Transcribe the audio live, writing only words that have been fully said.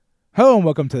Hello and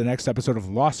welcome to the next episode of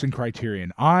Lost in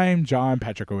Criterion. I'm John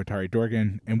Patrick Owatari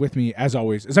Dorgan, and with me, as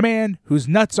always, is a man whose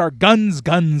nuts are guns,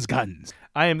 guns, guns.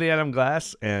 I am the Adam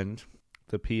Glass, and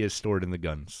the P is stored in the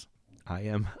guns. I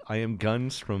am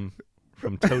guns from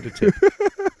toe to tip.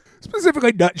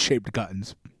 Specifically nut-shaped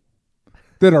guns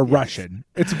that are Russian.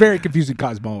 It's a very confusing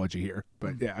cosmology here,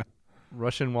 but yeah.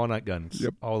 Russian walnut guns,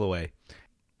 all the way.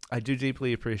 I do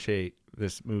deeply appreciate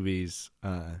this movie's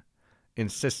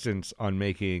insistence on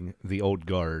making the old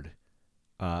guard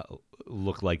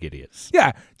look like idiots.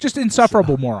 Yeah, just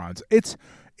insufferable morons. It's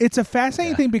a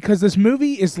fascinating thing because this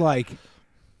movie is like,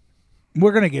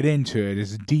 we're going to get into it,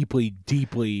 is deeply,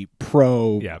 deeply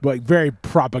like very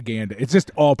propaganda. It's just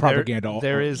all propaganda.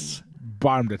 There is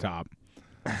bottom to top.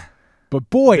 But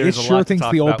boy, it sure thinks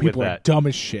the old people are dumb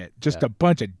as shit. Just a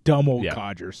bunch of dumb old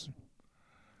codgers.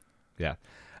 Yeah.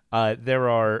 There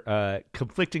are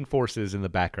conflicting forces in the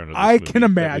background of this I movie can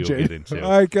imagine. that we will get into.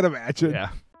 I can imagine. Yeah.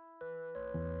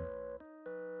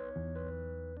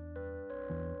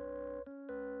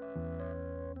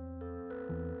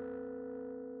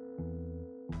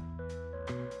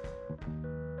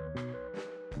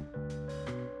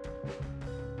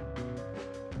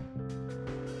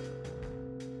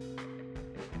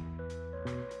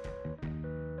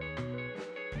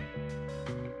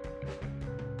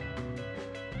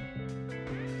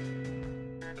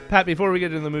 Pat, before we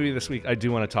get into the movie this week, I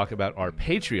do want to talk about our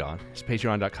Patreon. It's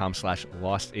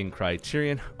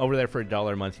patreon.com/lostincriterion. Over there for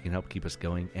 $1 a month, you can help keep us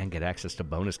going and get access to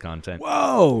bonus content.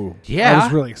 Whoa! Yeah. I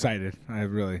was really excited. I was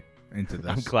really into this.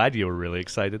 I'm glad you were really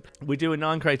excited. We do a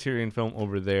non-Criterion film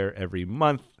over there every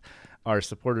month. Our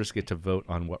supporters get to vote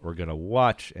on what we're going to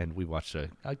watch, and we watch a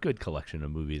good collection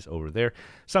of movies over there.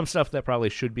 Some stuff that probably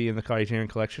should be in the Criterion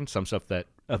collection, some stuff that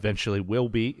eventually will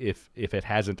be if it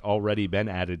hasn't already been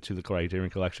added to the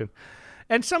Criterion collection,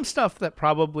 and some stuff that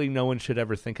probably no one should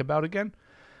ever think about again.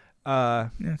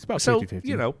 It's about 50-50.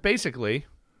 So,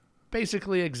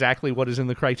 basically exactly what is in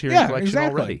the Criterion collection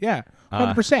already. Yeah,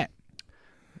 100%.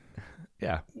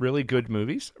 Yeah, really good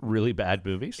movies, really bad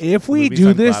movies. If we movies do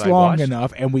I'm this glad I long watched.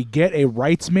 enough and we get a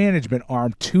rights management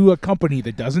arm to a company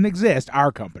that doesn't exist,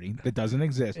 our company that doesn't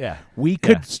exist, we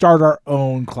could start our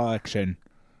own collection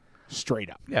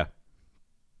straight up. Yeah.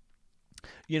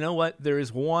 You know what? There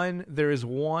is one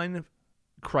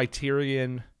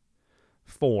Criterion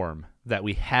form that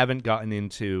we haven't gotten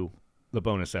into the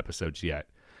bonus episodes yet,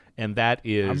 and that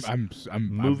is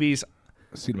movies.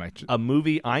 A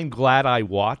movie I'm glad I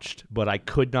watched, but I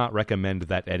could not recommend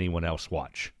that anyone else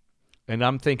watch. And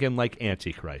I'm thinking like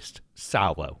Antichrist,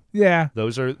 Salo. Yeah,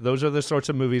 those are the sorts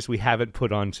of movies we haven't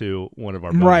put onto one of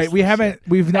our right. We haven't. Yet.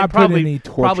 We've not put any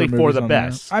torture probably movies for the on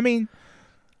best. There. I mean,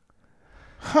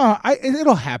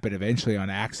 it'll happen eventually on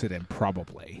accident,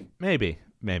 probably. Maybe,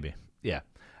 yeah.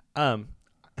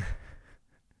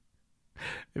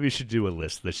 Maybe we should do a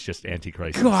list that's just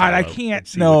Antichrist. God, I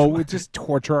can't. No, we just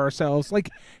torture ourselves.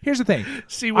 Like, here's the thing.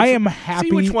 I am happy.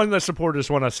 See which one the supporters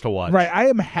want us to watch. Right. I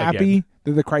am happy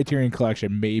that the Criterion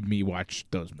Collection made me watch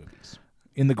those movies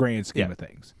in the grand scheme of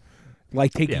things.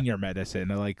 Like taking your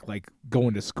medicine, or like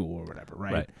going to school or whatever,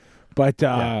 right? But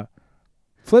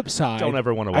flip side, don't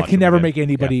ever want to watch I can never again. make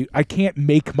anybody, I can't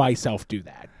make myself do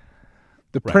that.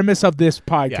 The premise of this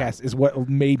podcast is what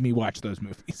made me watch those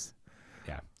movies.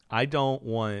 I don't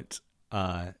want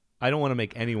to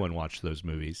make anyone watch those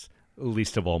movies,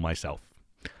 least of all myself.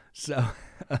 So,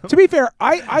 to be fair,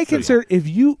 I consider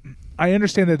I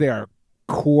understand that they are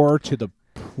core to the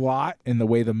plot and the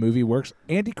way the movie works.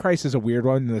 Antichrist is a weird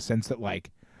one in the sense that,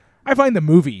 like, I find the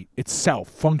movie itself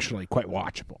functionally quite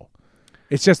watchable.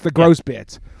 It's just the gross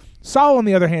bits. Saul, on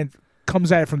the other hand,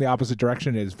 comes at it from the opposite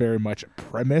direction. It is very much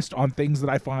premised on things that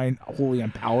I find wholly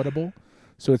unpalatable.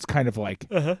 So it's kind of like...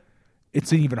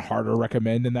 It's an even harder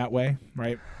recommend in that way,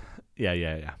 right?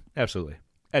 Yeah. Absolutely.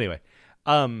 Anyway,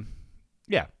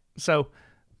 so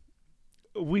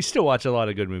we still watch a lot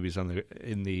of good movies in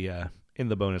the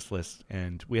bonus list,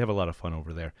 and we have a lot of fun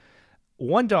over there.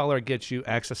 $1 gets you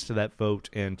access to that vote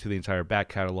and to the entire back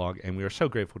catalog, and we are so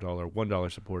grateful to all our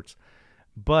 $1 supports.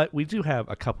 But we do have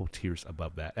a couple tiers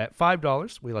above that. At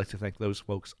 $5, we like to thank those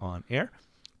folks on air.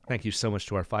 Thank you so much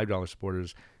to our $5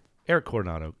 supporters, Eric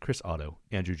Coronado, Chris Otto,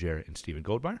 Andrew Jarrett, and Stephen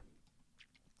Goldmeyer.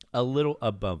 A little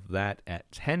above that,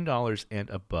 at $10 and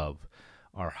above,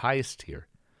 our highest tier,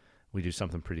 we do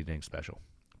something pretty dang special.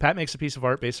 Pat makes a piece of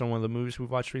art based on one of the movies we've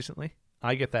watched recently.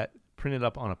 I get that printed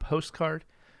up on a postcard,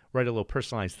 write a little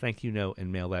personalized thank you note,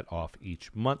 and mail that off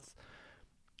each month.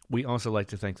 We also like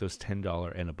to thank those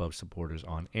 $10 and above supporters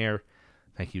on air.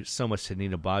 Thank you so much to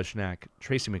Nina Bojnak,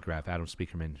 Tracy McGrath, Adam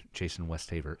Speakerman, Jason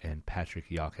Westhaver, and Patrick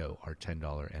Yako, our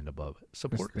 $10 and above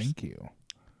supporters. Yes, thank you.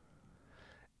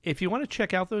 if you want to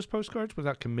check out those postcards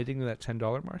without committing to that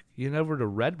 $10 mark, you can head over to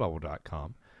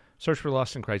redbubble.com. Search for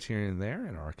Lost in Criterion there,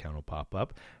 and our account will pop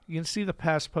up. You can see the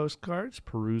past postcards,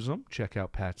 peruse them, check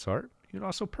out Pat's art. You can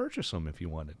also purchase them if you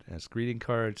wanted, as greeting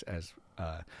cards, as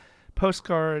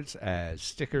postcards, as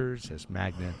stickers, as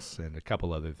magnets, and a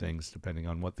couple other things, depending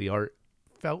on what the art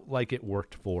felt like it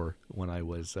worked for when I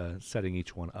was setting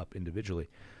each one up individually.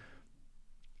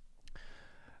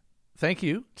 Thank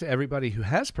you to everybody who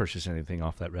has purchased anything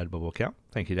off that Redbubble account.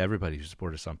 Thank you to everybody who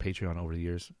supported us on Patreon over the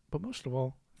years. But most of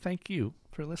all, thank you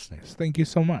for listening. Thank you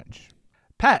so much.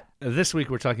 Pat, this week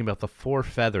we're talking about The Four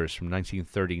Feathers from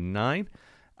 1939.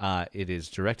 It is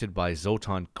directed by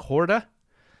Zoltan Korda,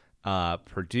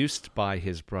 produced by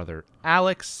his brother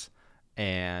Alex,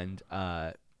 and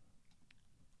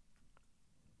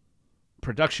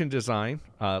production design,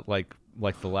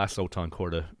 like the last Zoltan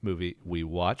Korda movie we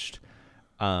watched,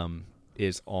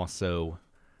 is also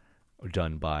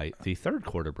done by the third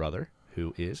Korda brother,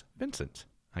 who is Vincent.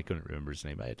 I couldn't remember his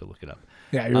name. I had to look it up.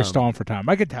 Yeah, you were stalling for time.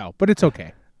 I could tell, but it's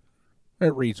okay.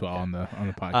 It reads well on the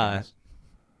podcast.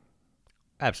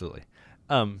 Absolutely.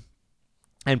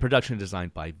 And production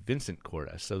designed by Vincent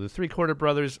Korda. So the three Korda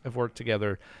brothers have worked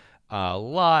together a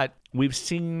lot. We've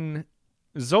seen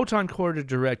Zoltan Korda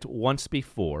direct once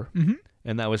before,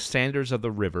 and that was Sanders of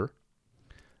the River,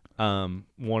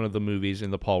 one of the movies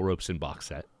in the Paul Robeson box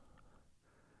set.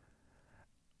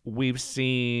 We've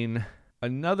seen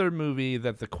another movie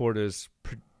that the Kordas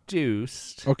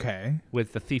produced. Okay.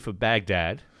 With The Thief of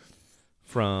Baghdad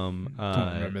from...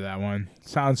 don't remember that one.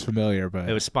 Sounds familiar, but...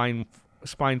 It was Spine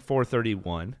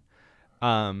 431.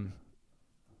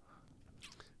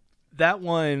 That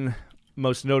one,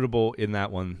 most notable in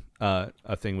that one,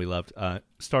 a thing we loved,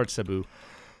 starred Sabu.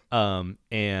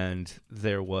 And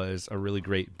there was a really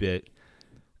great bit.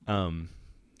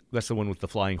 That's the one with the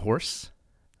flying horse.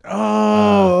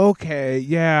 Oh, okay.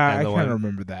 Yeah, I kind of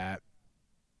remember that.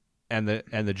 And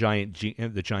the giant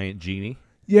genie.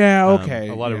 Yeah, okay.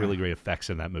 A lot of really great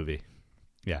effects in that movie.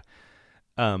 Yeah.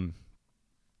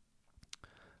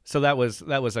 So that was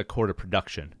a Korda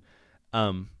production.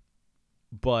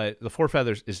 But The Four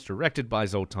Feathers is directed by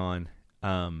Zoltan,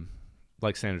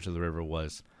 like Sanders of the River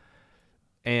was,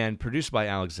 and produced by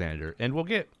Alexander. And we'll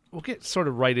get sort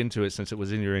of right into it since it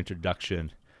was in your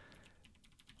introduction.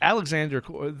 Alexander,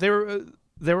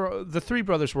 the three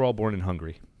brothers were all born in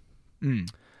Hungary,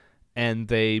 and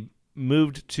they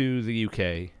moved to the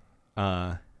UK,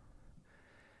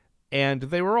 and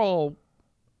they were all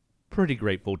pretty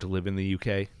grateful to live in the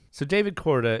UK. So David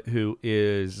Korda, who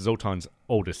is Zoltan's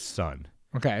oldest son,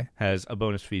 has a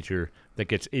bonus feature that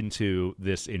gets into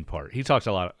this in part. He talks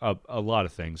a lot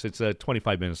of things. It's a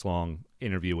 25 minutes long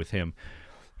interview with him,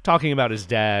 talking about his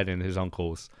dad and his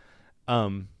uncles.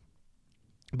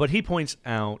 But he points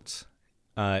out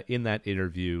in that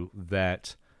interview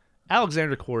that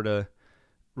Alexander Korda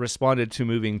responded to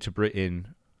moving to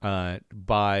Britain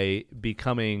by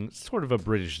becoming sort of a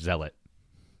British zealot.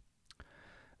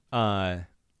 And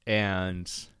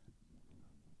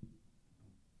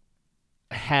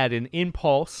had an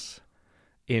impulse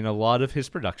in a lot of his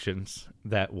productions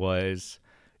that was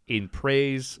in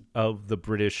praise of the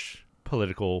British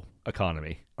political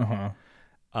economy.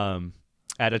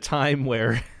 At a time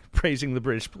where praising the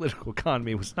British political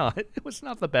economy was not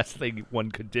the best thing one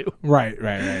could do. Right.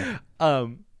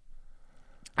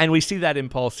 And we see that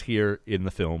impulse here in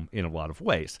the film in a lot of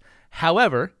ways.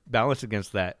 However, balanced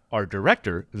against that, our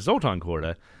director, Zoltan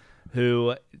Korda,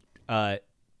 who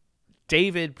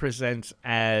David presents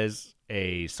as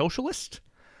a socialist,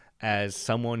 as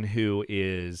someone who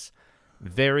is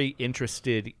very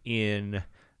interested in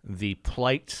the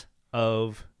plight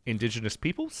of indigenous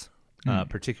peoples,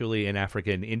 particularly in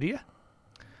Africa and India,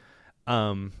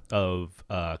 of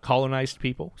colonized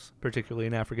peoples, particularly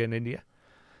in Africa and India.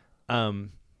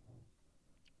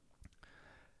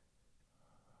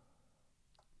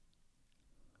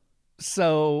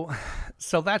 So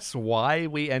that's why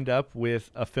we end up with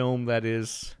a film that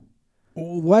is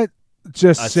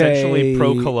essentially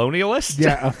pro-colonialist.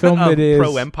 Yeah, a film that is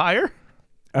pro-empire.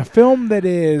 A film that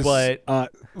is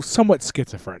somewhat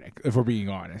schizophrenic, if we're being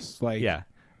honest. Yeah,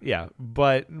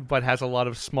 but has a lot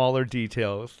of smaller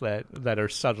details that are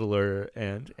subtler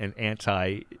and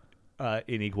anti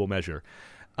in equal measure.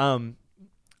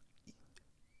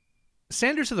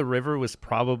 Sanders of the River was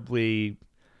probably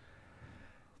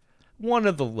one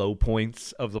of the low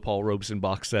points of the Paul Robeson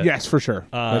box set. Yes, for sure.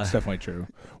 That's definitely true.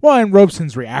 Well, and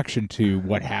Robeson's reaction to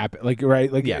what happened,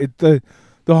 the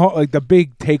whole, the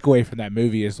big takeaway from that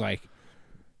movie is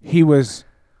he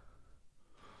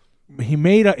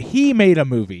made a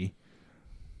movie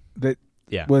that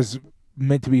was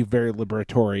meant to be very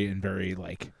liberatory and very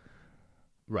like,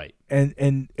 right,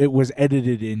 and it was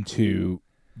edited into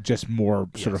just more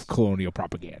sort of colonial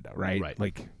propaganda, right? Right.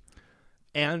 Like,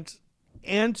 and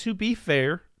to be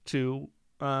fair to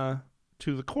the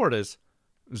Kordas,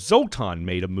 Zoltan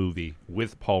made a movie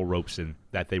with Paul Robeson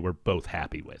that they were both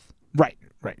happy with, right,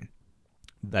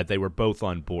 that they were both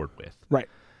on board with, right.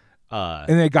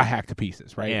 And it got hacked to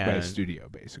pieces, right, by the studio,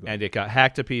 basically. And it got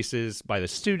hacked to pieces by the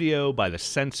studio, by the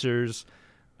censors,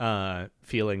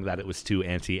 feeling that it was too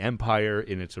anti-empire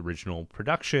in its original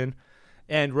production.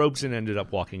 And Robeson ended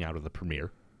up walking out of the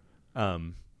premiere.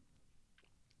 And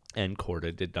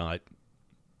Korda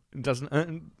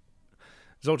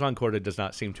Zoltan Korda does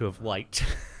not seem to have liked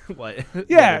what.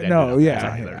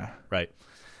 Yeah. Right.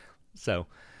 So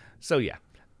yeah.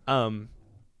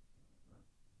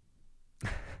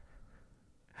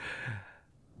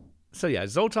 So yeah,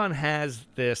 Zoltan has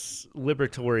this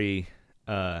liberatory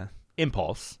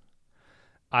impulse.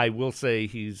 I will say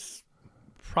he's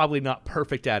probably not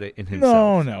perfect at it in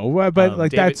himself. No, but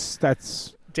like that's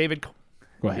David.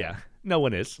 Go ahead. Yeah, no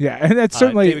one is. Yeah, and that's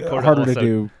certainly harder to also,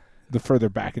 do the further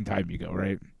back in time you go,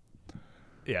 right?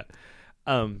 Yeah.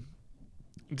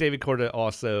 David Korda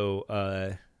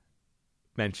also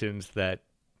mentions that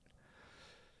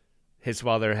his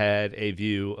father had a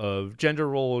view of gender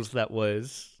roles that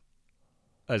was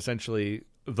essentially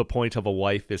the point of a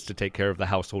wife is to take care of the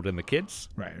household and the kids.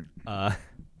 Right.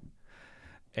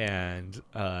 And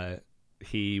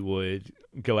he would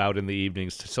go out in the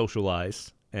evenings to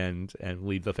socialize and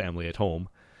leave the family at home,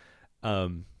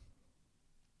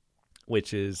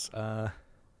 which is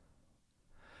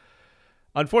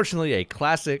unfortunately a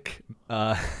classic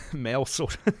European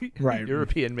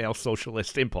male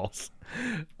socialist impulse.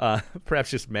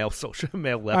 Perhaps just male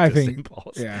leftist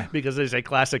impulse. Yeah. Because there's a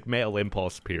classic male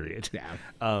impulse period. Yeah.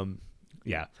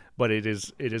 Yeah. But it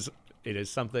is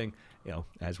something,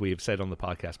 as we have said on the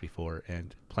podcast before,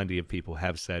 and plenty of people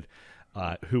have said,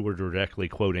 who we're directly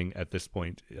quoting at this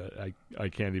point, I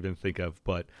can't even think of,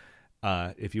 but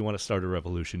if you want to start a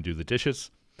revolution, do the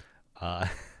dishes.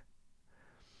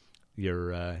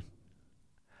 Your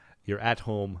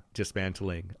at-home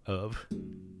dismantling of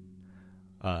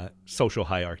social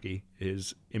hierarchy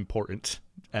is important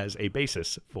as a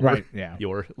basis for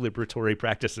your liberatory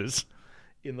practices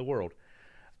in the world.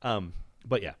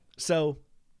 But yeah, so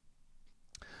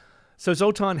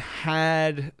Zoltan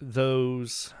had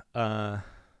those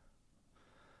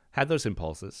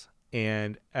impulses,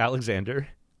 and Alexander,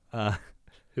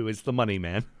 who is the money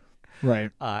man,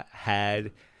 right,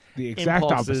 had the exact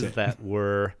impulses opposite that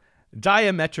were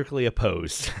diametrically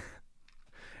opposed.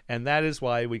 And that is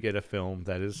why we get a film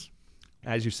that is,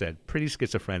 as you said, pretty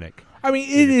schizophrenic. I mean,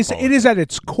 it is at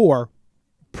its core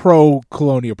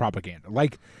pro-colonial propaganda.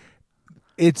 Like,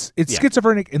 it's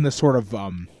schizophrenic in the sort of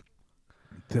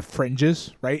the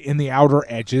fringes, right, in the outer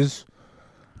edges.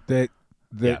 That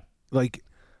like,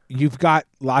 you've got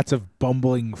lots of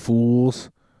bumbling fools,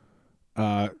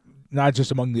 not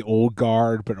just among the old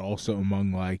guard, but also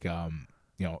among like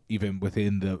even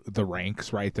within the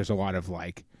ranks, right? There's a lot of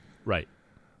like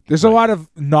There's a lot of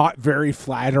not very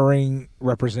flattering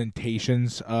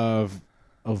representations of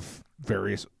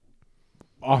various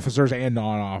officers and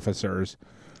non-officers,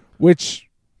 which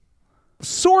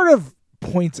sort of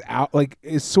points out, like,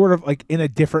 is sort of like in a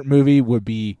different movie would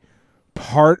be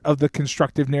part of the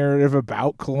constructive narrative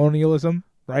about colonialism,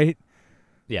 right?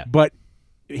 Yeah. But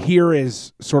here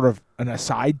is sort of an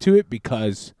aside to it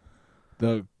because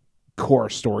the core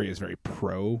story is very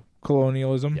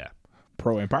pro-colonialism. Yeah.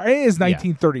 Pro-empire. It is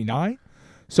 1939,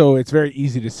 so it's very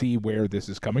easy to see where this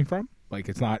is coming from. Like,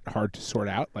 it's not hard to sort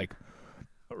out. Like,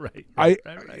 right.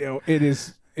 It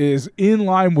is in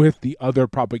line with the other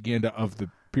propaganda of the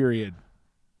period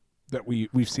that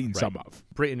we've seen some of.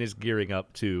 Britain is gearing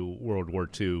up to World War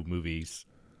II movies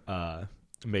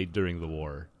made during the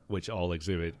war, which all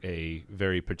exhibit a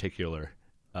very particular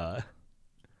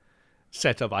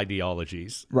set of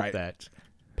ideologies that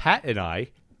Pat and I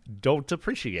don't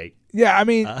appreciate. Yeah, I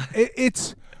mean,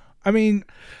 it's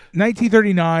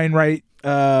 1939, right?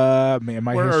 Man,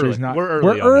 my history is not.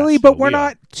 We're early, but we're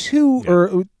not too.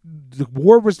 Or the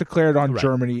war was declared on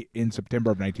Germany in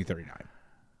September of 1939.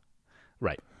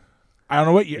 Right. I don't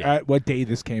know what year, what day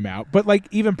this came out, but like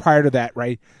even prior to that,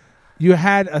 right? You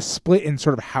had a split in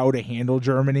sort of how to handle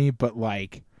Germany, but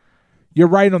like you're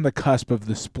right on the cusp of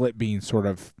the split being sort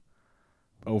of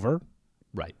over.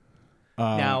 Right.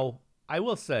 Now, I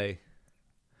will say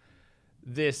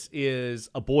this is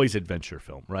a boys' adventure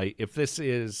film, right? If this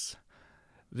is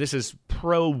this is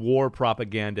pro-war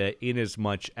propaganda in as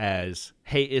much as,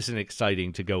 hey, isn't it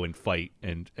exciting to go and fight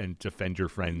and defend your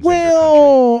friends and your country?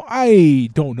 Well, I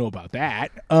don't know about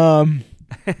that.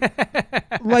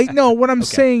 Like, no, what I'm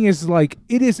saying is, like,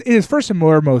 it is first and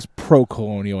foremost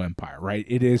pro-colonial empire, right?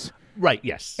 It is right.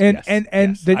 Yes, and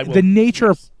yes. the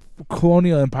nature of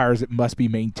colonial empires, it must be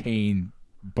maintained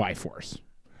by force.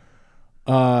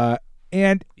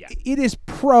 And it is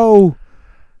pro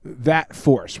that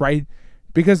force, right?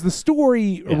 Because the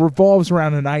story revolves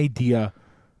around an idea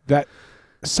that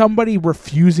somebody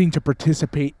refusing to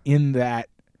participate in that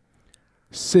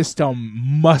system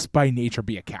must by nature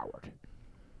be a coward.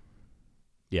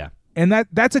 Yeah. And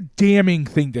that's a damning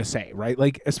thing to say, right?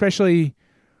 Like, especially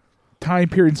time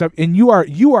period and stuff. And you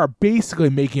are basically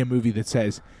making a movie that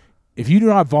says, if you do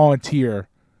not volunteer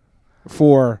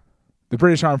for the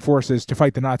British Armed Forces to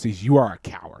fight the Nazis, you are a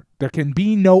coward. There can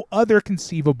be no other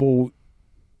conceivable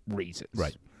reasons.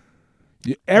 Right.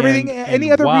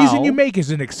 Any other reason you make is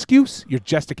an excuse. You're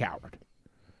just a coward.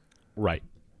 Right.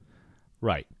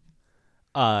 Right.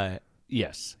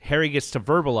 Yes. Harry gets to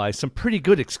verbalize some pretty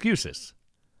good excuses.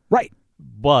 Right.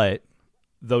 But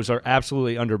those are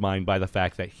absolutely undermined by the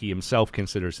fact that he himself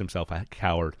considers himself a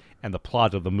coward, and the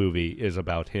plot of the movie is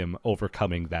about him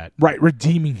overcoming that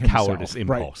redeeming himself. Cowardice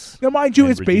impulse. Right. Now, mind you,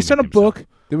 it's based on a book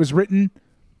that was written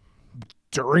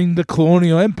during the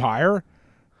colonial empire,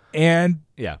 and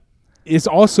is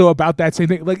also about that same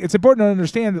thing. Like, it's important to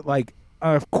understand that, like,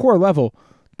 on a core level,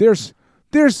 this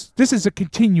is a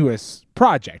continuous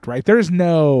project, right? There's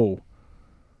no,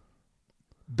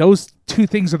 those two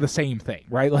things are the same thing,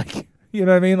 right? Like, you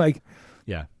know what I mean? Like,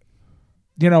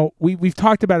 we've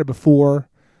talked about it before.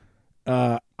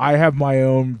 I have my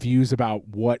own views about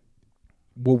what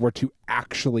World War II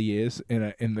actually is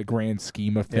in the grand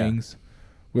scheme of things,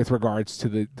 with regards to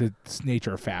the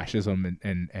nature of fascism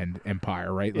and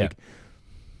empire, right? Like,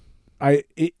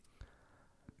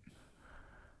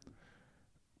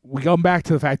 we come back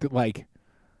to the fact that, like,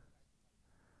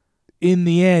 in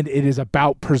the end, it is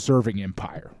about preserving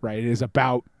empire, right? It is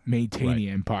about maintaining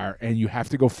empire, and you have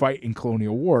to go fight in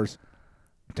colonial wars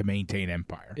to maintain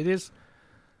empire. It is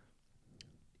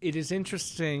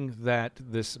interesting that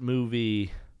this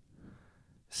movie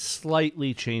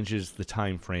slightly changes the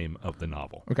time frame of the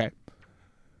novel. Okay.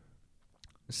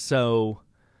 So,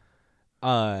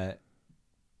 the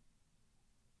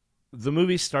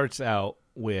movie starts out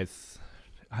with,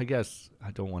 I guess, I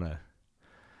don't want to...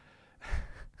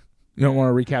 You don't want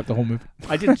to recap the whole movie?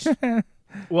 I did.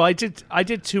 Well, I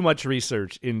did too much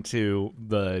research into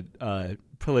the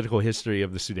political history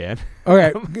of the Sudan.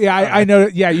 Okay. Yeah, I know.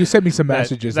 Yeah, you sent me some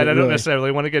messages that I don't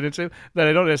necessarily want to get into. That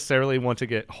I don't necessarily want to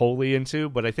get wholly into.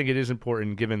 But I think it is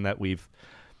important, given that we've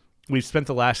spent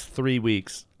the last 3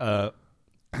 weeks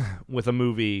with a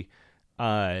movie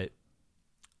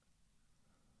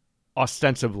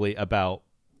ostensibly about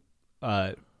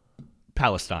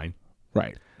Palestine.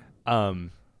 Right.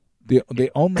 The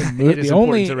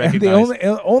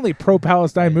only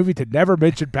pro-Palestine movie to never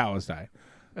mention Palestine.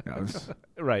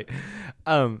 Right.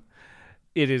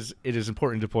 It is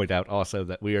important to point out also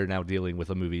that we are now dealing with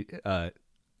a movie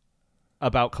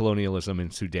about colonialism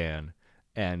in Sudan,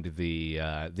 and the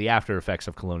after effects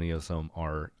of colonialism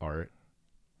are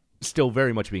still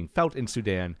very much being felt in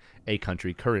Sudan, a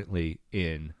country currently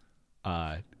in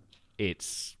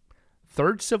its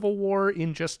third civil war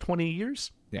in just 20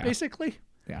 years, basically.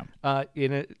 Yeah.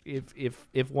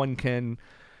 If one can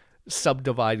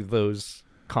subdivide those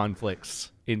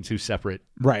conflicts into separate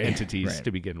entities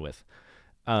to begin with.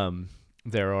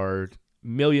 There are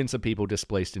millions of people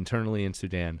displaced internally in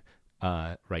Sudan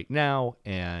right now,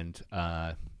 and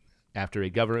after a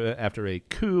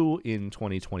coup in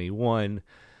 2021,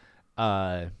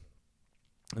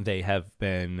 they have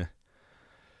been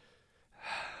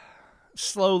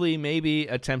slowly maybe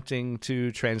attempting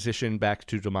to transition back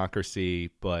to democracy,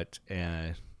 but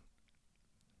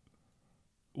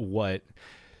what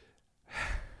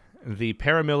the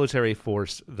paramilitary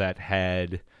force that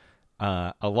had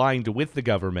aligned with the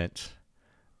government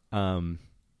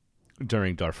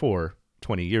during Darfur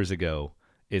 20 years ago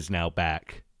is now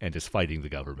back and is fighting the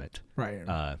government.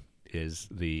 Right. Is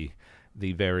the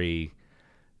very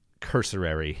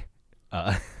cursory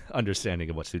understanding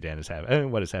of what Sudan is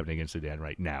what is happening in Sudan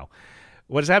right now.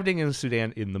 What is happening in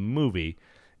Sudan in the movie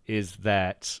is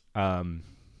that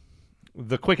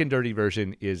the quick and dirty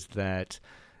version is that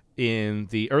in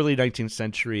the early 19th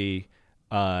century,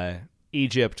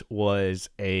 Egypt was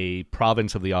a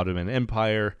province of the Ottoman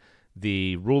Empire.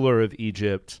 The ruler of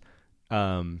Egypt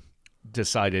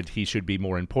decided he should be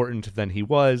more important than he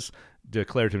was,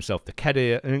 declared himself the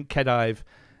Khedive,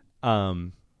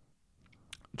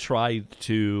 tried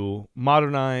to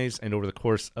modernize, and over the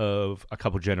course of a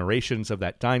couple generations of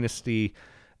that dynasty,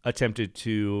 attempted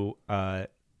to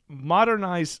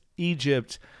modernize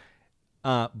Egypt.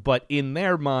 But in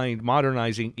their mind,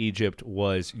 modernizing Egypt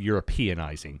was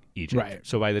Europeanizing Egypt. Right.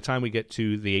 So by the time we get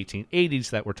to the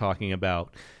 1880s that we're talking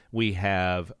about, we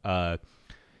have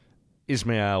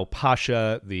Ismail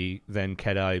Pasha, the then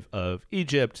Khedive of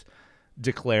Egypt,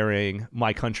 declaring,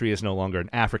 my country is no longer an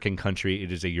African country,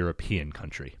 it is a European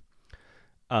country.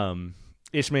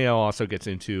 Ismail also gets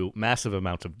into massive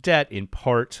amounts of debt, in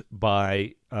part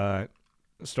by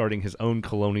starting his own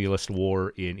colonialist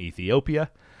war in Ethiopia.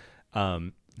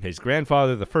 His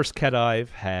grandfather, the first Khedive,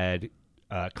 had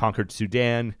conquered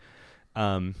Sudan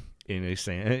in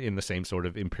the same sort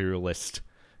of imperialist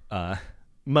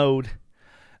mode.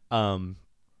 And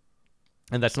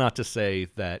that's not to say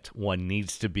that one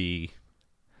needs to be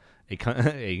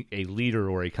a leader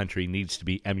or a country needs to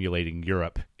be emulating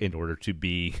Europe in order to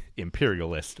be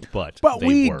imperialist, but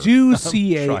we do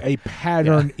see a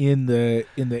pattern in the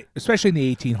especially in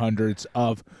the 1800s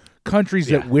of countries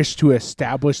that wish to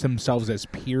establish themselves as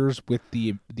peers with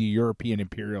the European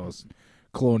imperialist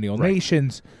colonial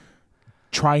nations,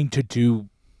 trying to do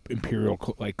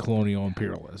colonial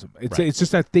imperialism. It's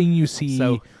just a thing you see.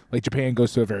 So, like Japan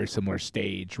goes through a very similar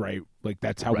stage, right? Like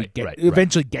that's how we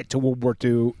eventually get to World War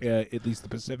II. At least the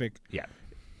Pacific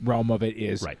realm of it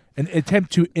is an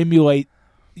attempt to emulate.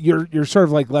 You're sort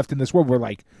of like left in this world where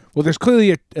like, well, there's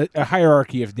clearly a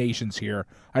hierarchy of nations here.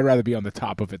 I'd rather be on the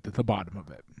top of it than the bottom of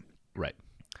it. Right.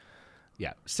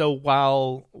 Yeah. So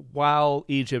while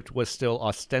Egypt was still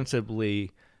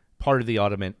ostensibly part of the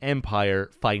Ottoman Empire,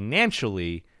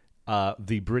 financially,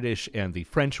 the British and the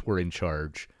French were in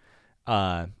charge.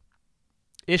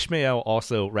 Ismail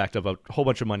also racked up a whole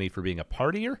bunch of money for being a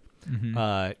partier.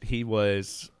 Mm-hmm. He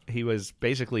was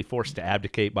basically forced to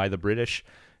abdicate by the British.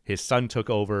 His son took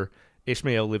over.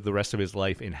 Ismail lived the rest of his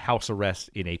life in house arrest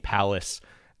in a palace,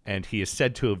 and he is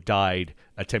said to have died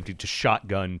attempting to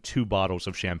shotgun 2 bottles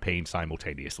of champagne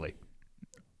simultaneously.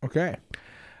 Okay.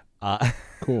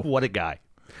 Cool. What a guy.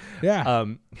 Yeah.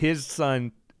 His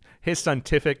son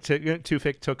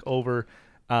Tufik took over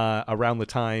around the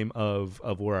time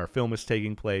of where our film is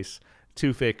taking place.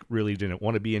 Tufik really didn't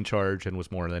want to be in charge and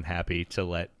was more than happy to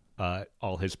let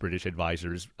all his British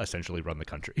advisors essentially run the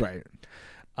country. Right.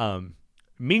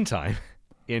 Meantime,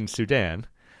 in Sudan,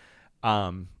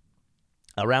 around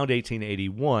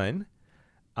 1881,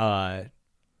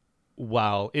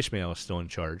 while Ishmael is still in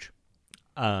charge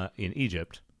in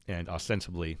Egypt and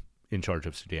ostensibly in charge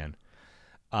of Sudan,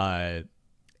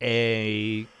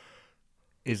 a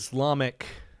Islamic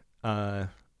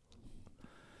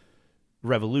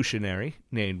revolutionary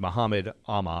named Muhammad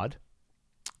Ahmad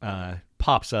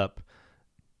pops up,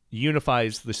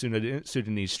 unifies the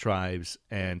Sudanese tribes,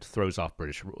 and throws off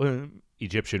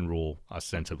Egyptian rule,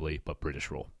 ostensibly, but British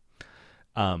rule.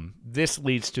 This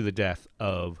leads to the death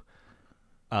of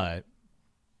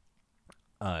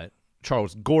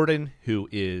Charles Gordon, who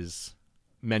is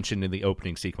mentioned in the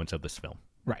opening sequence of this film.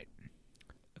 Right.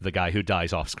 The guy who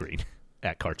dies off screen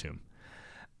at Khartoum.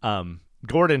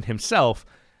 Gordon himself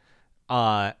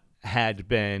had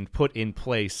been put in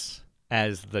place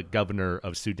as the governor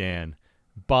of Sudan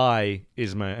by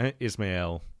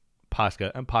Ismail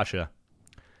Pasha,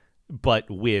 but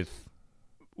with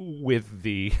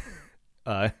the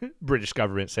British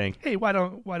government saying, "Hey, why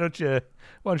don't you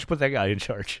put that guy in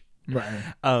charge?" Right.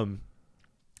 And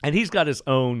he's got his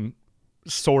own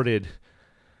sordid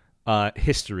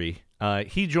history.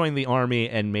 He joined the army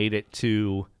and made it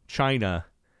to China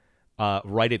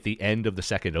right at the end of the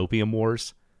Second Opium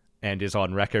Wars, and is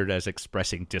on record as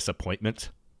expressing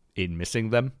disappointment in missing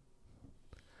them.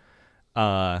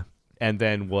 And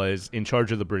then was in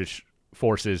charge of the British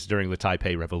forces during the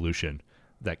Taipei Revolution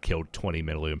that killed 20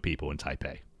 million people in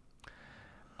Taipei.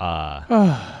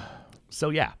 So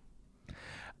yeah.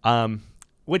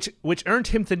 Which earned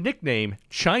him the nickname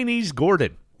Chinese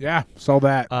Gordon. Yeah, saw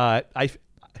that.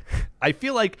 I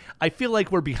feel like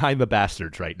we're behind the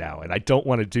bastards right now, and I don't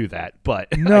want to do that.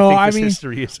 But no, I think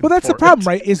history is important. That's the problem,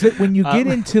 right? Is that when you get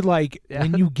into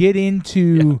when you get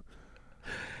into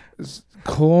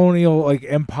colonial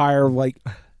empire,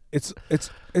 it's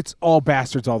all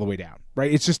bastards all the way down,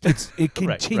 right? It's just a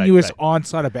continuous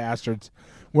onslaught of bastards.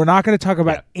 We're not going to talk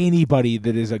about anybody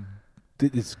that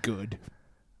is good,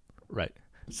 right?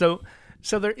 So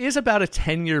there is about a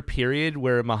 10-year period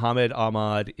where Muhammad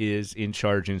Ahmad is in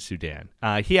charge in Sudan.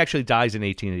 He actually dies in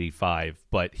 1885,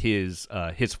 but his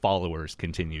followers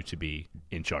continue to be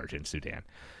in charge in Sudan.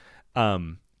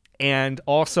 And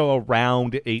also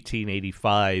around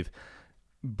 1885,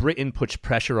 Britain puts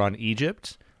pressure on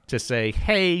Egypt to say,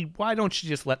 hey, why don't you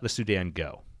just let the Sudan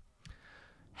go?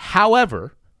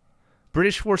 However,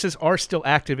 British forces are still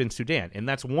active in Sudan, and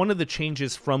that's one of the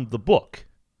changes from the book.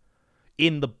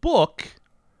 In the book,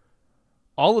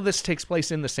 all of this takes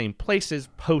place in the same places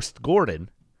post-Gordon,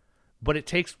 but it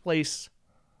takes place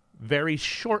very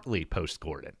shortly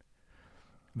post-Gordon.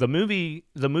 The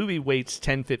movie waits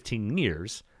 10, 15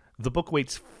 years. The book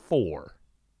waits 4.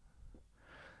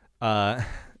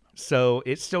 So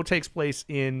it still takes place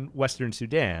in Western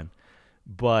Sudan,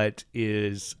 but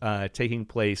is taking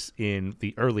place in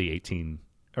the early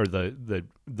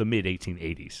the mid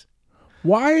 1880s.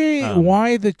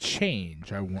 Why the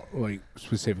change?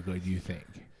 Specifically, do you think?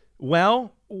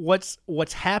 Well,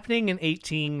 what's happening in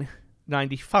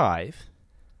 1895?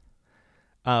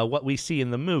 What we see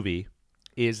in the movie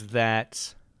is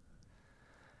that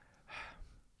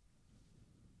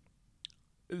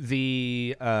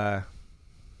the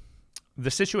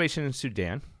situation in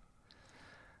Sudan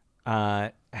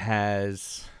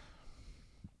has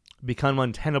become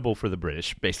untenable for the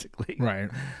British, basically. Right.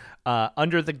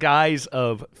 Under the guise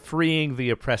of freeing the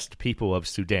oppressed people of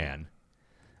Sudan,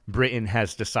 Britain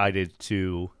has decided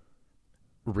to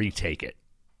retake it.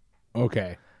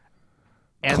 Okay.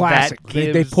 And classic. That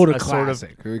gives they pulled a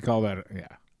classic. Sort of, we call that.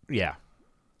 Yeah.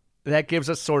 That gives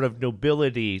a sort of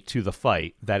nobility to the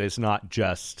fight that is not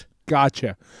just.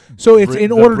 Gotcha. So it's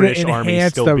in order British to Army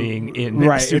enhance still the being in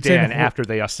right, Sudan after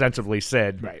they ostensibly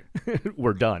said, right.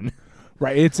 we're done.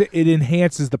 Right. It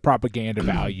enhances the propaganda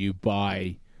value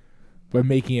by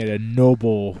making it a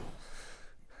noble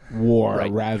war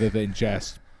rather than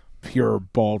just pure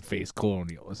bald-faced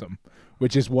colonialism,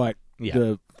 which is what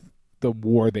the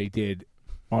war they did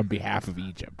on behalf of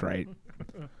Egypt, right?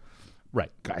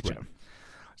 Right. Gotcha. Right.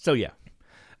 So, yeah.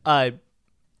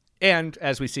 And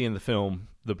as we see in the film,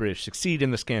 the British succeed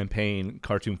in this campaign.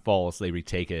 Khartoum falls. They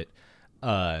retake it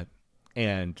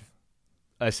and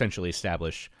essentially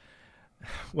establish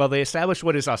what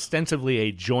is ostensibly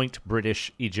a joint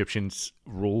British-Egyptian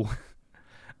rule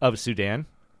of Sudan.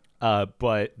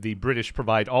 But the British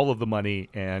provide all of the money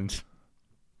and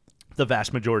the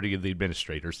vast majority of the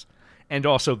administrators. And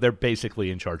also, they're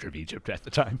basically in charge of Egypt at the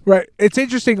time. Right. It's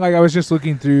interesting. Like, I was just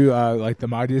looking through, the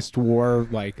Mahdist War,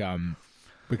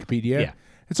 Wikipedia. Yeah.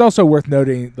 It's also worth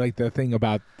noting, the thing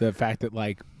about the fact that,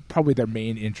 probably their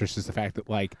main interest is the fact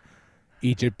that,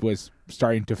 Egypt was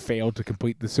starting to fail to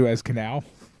complete the Suez Canal.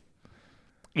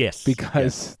 Yes.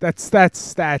 Because that's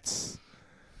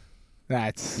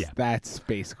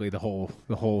basically the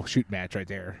whole shoot match right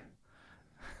there.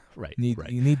 Right.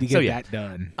 You need to get that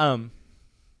done.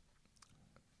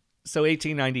 So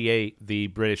 1898, the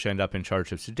British end up in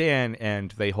charge of Sudan,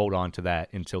 and they hold on to that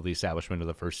until the establishment of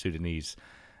the First Sudanese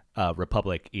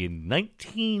Republic in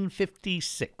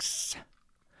 1956.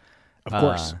 Of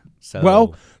course.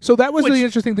 So that was the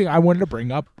interesting thing I wanted to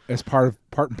bring up as part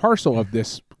and parcel of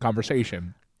this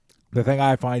conversation. The thing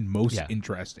I find most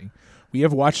interesting. We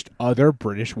have watched other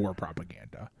British war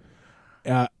propaganda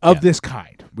of this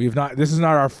kind. This is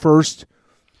not our first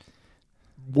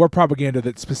war propaganda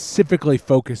that specifically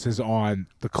focuses on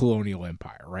the colonial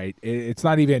empire, right? It's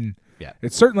not even. Yeah.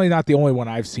 It's certainly not the only one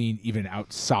I've seen, even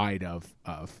outside of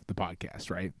the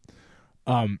podcast, right?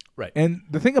 Right. And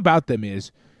the thing about them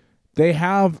is, they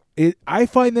have it. I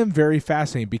find them very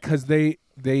fascinating because they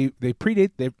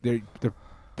predate. They're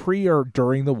pre or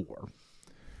during the war.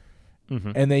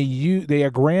 Mm-hmm. And they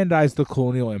aggrandize the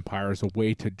colonial empire as a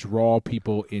way to draw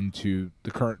people into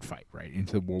the current fight, right,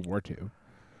 into World War II,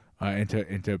 and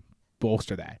to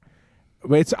bolster that.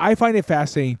 But I find it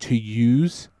fascinating to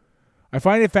use. I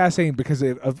find it fascinating because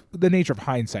of the nature of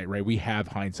hindsight, right? We have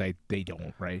hindsight; they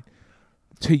don't, right?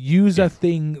 To use a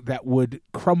thing that would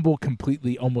crumble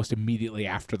completely almost immediately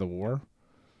after the war,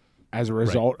 as a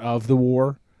result of the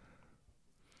war,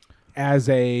 as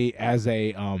a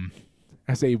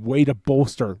way to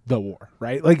bolster the war,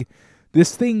 right? Like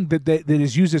this thing that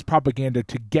is used as propaganda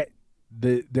to get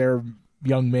their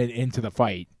young men into the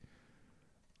fight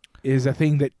is a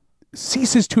thing that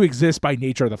ceases to exist by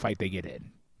nature of the fight they get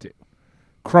into,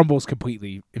 crumbles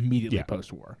completely immediately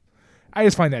post-war. I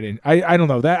just find that I don't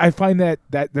know that I find that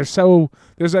there's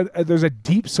a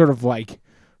deep sort of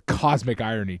cosmic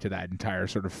irony to that entire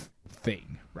sort of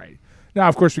thing, right? Now,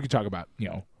 of course, we could talk about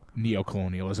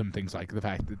neocolonialism, things like the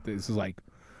fact that this is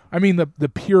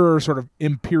the pure sort of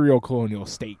imperial colonial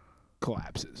state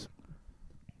collapses,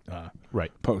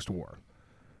 post-war.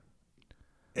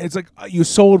 It's you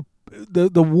sold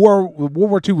the war. World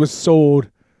War II was sold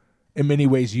in many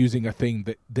ways using a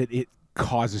thing that it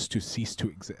causes to cease to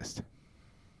exist.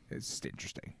 It's just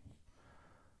interesting.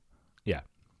 Yeah.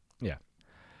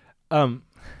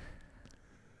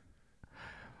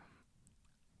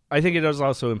 I think it is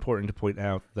also important to point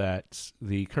out that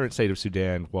the current state of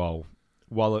Sudan, while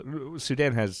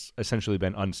Sudan has essentially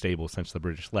been unstable since the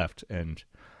British left, and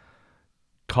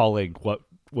calling what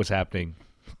was happening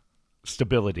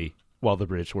stability while the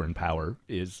British were in power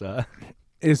gives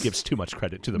too much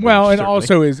credit to the British. Well, and certainly.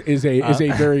 also is a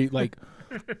very like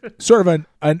sort of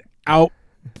an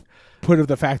output of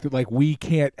the fact that like we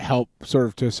can't help sort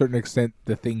of to a certain extent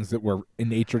the things that were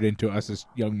innatured into us as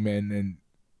young men and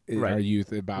in our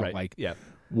youth about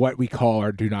what we call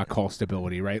or do not call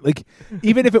stability, right? Like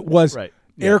even if it was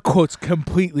air quotes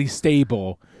completely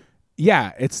stable,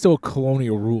 it's still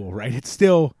colonial rule, right? It's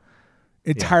still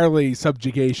entirely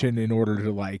subjugation in order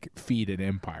to like feed an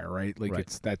empire, right? Like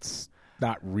that's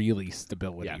not really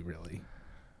stability, really.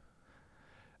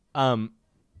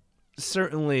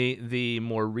 Certainly the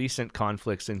more recent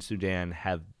conflicts in Sudan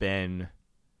have been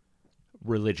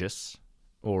religious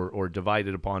or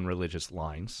divided upon religious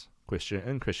lines, Christian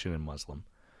and Muslim.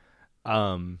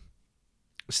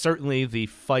 Certainly the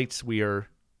fights we are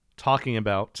talking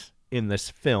about in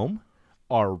this film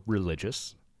are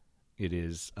religious. It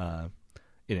is an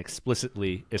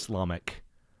explicitly Islamic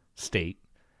state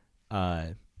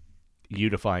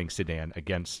unifying Sudan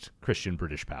against Christian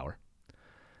British power.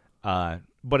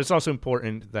 But it's also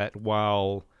important that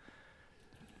while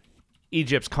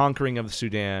Egypt's conquering of the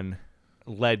Sudan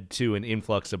led to an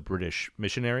influx of British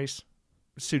missionaries,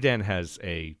 Sudan has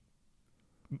a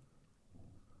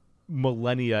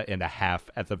millennia and a half,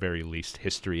 at the very least,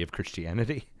 history of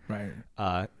Christianity. Right.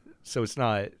 So it's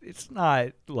not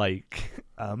like,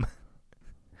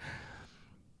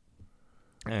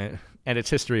 and its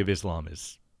history of Islam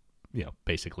is,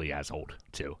 basically as old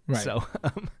too. Right. So,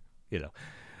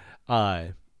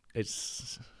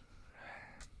 it's,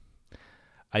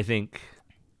 I think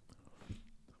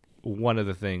one of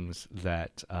the things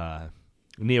that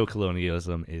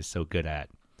neocolonialism is so good at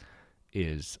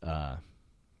is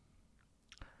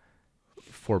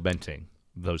fomenting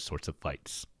those sorts of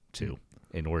fights too,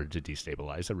 in order to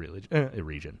destabilize a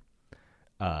region.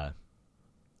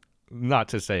 Not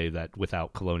to say that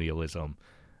without colonialism,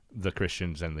 the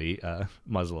Christians and the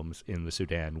Muslims in the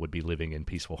Sudan would be living in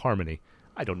peaceful harmony.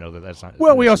 I don't know that that's not.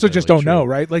 Well, we also just don't true. know,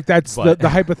 right? Like that's the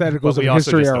hypotheticals of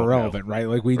history are irrelevant, right?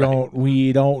 Like we don't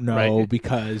know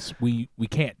because we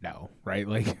can't know, right?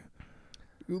 Like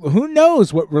who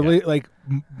knows what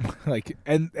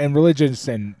and religious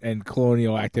and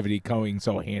colonial activity going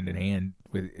so hand in hand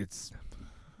with it's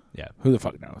who the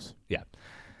fuck knows? Yeah.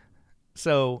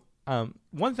 So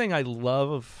one thing I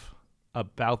love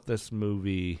about this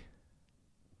movie,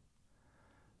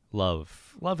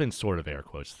 love in sort of air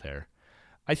quotes there.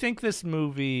 I think this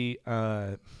movie,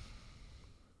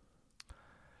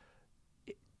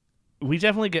 we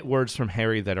definitely get words from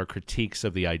Harry that are critiques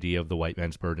of the idea of the white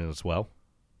man's burden as well,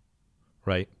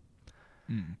 right?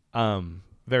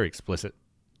 Very explicit,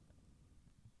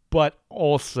 but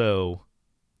also,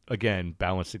 again,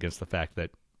 balanced against the fact that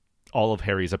all of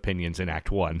Harry's opinions in Act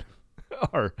 1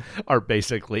 are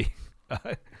basically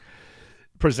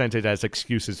presented as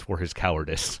excuses for his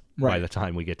cowardice by the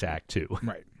time we get to Act 2.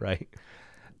 Right.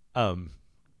 Go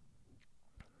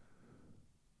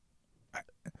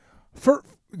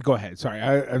ahead. Sorry,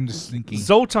 I'm just thinking.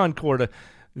 Zoltan Korda,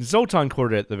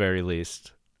 at the very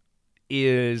least,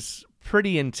 is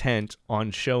pretty intent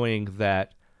on showing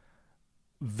that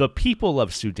the people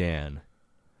of Sudan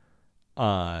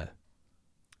were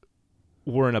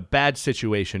in a bad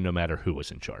situation no matter who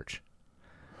was in charge.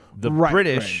 The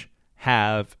British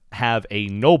have a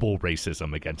noble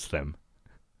racism against them.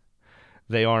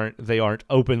 They aren't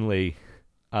openly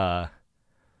as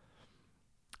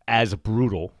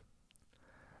brutal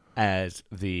as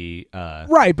the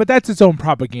but that's its own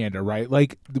propaganda, right?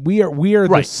 Like we are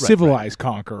the civilized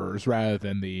conquerors rather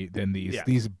than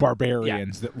these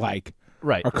barbarians that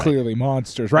are clearly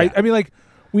monsters, right? I mean, like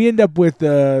we end up with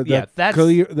the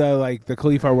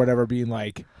Khalifa or whatever being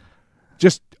like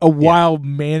just a wild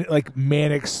man, like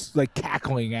manic, like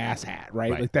cackling asshat,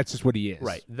 right? Like that's just what he is,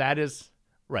 right? That is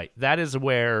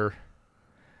where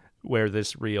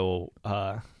this real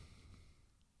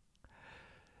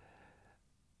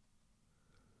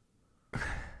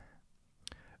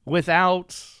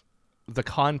without the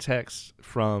context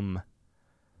from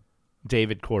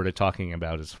David Korda talking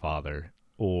about his father,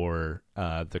 or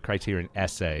the Criterion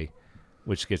essay,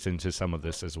 which gets into some of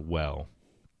this as well.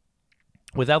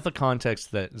 Without the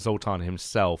context that Zoltan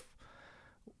himself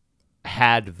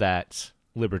had that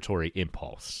liberatory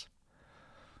impulse,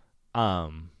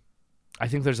 I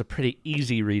think there's a pretty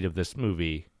easy read of this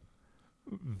movie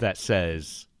that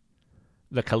says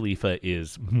the Khalifa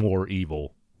is more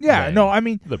evil Yeah, than no, I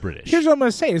mean, the British. Here's what I'm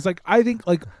gonna say: is like I think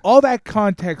like all that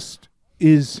context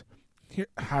is. Here,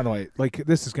 how do I like?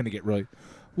 This is gonna get really,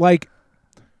 like,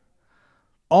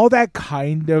 all that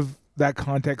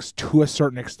context to a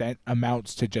certain extent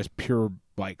amounts to just pure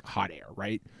like hot air,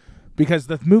 right? Because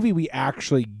the movie we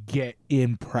actually get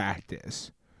in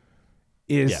practice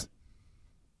is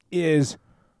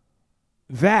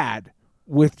that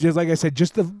with, just like I said,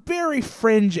 just the very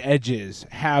fringe edges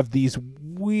have these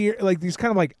weird, like these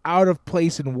kind of like out of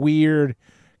place and weird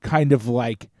kind of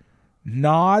like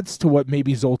nods to what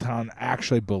maybe Zoltan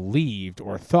actually believed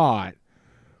or thought.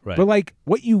 Right. But like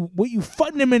what you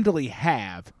fundamentally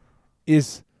have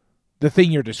is the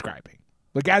thing you're describing.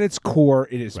 Like at its core,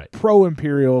 it is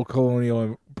pro-imperial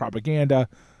colonial propaganda.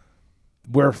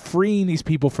 We're freeing these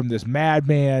people from this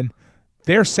madman.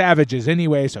 They're savages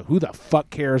anyway, so who the fuck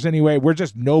cares anyway? We're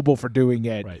just noble for doing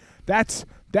it. Right. That's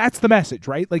the message,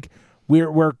 right? Like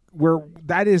we're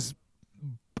that is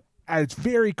at its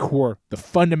very core, the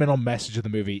fundamental message of the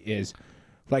movie is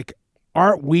like,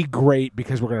 aren't we great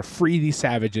because we're going to free these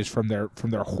savages from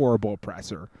their horrible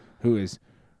oppressor who is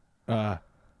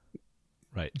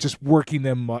just working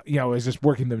them, is just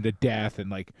working them to death and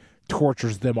like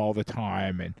tortures them all the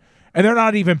time, and they're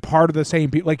not even part of the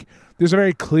same people. Like there's a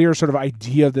very clear sort of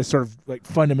idea of this sort of like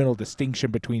fundamental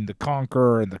distinction between the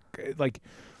conqueror and the like.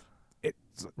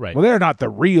 It's, well, they're not the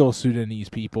real Sudanese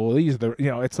people. These are the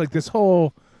it's like this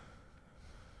whole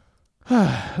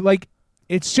like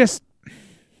it's just.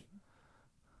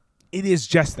 It is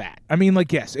just that. I mean,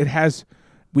 like, yes, it has.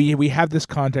 We have this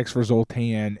context for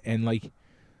Zoltan, and like,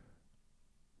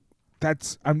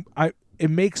 that's It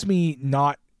makes me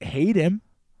not hate him,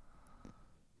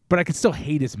 but I can still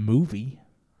hate his movie.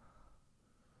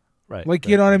 Right. Like,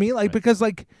 you know what I mean? Like, because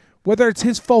like whether it's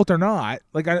his fault or not,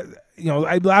 like it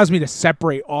allows me to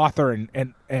separate author and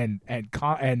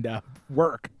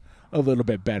work a little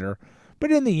bit better.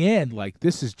 But in the end, like,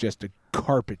 this is just a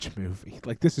garbage movie.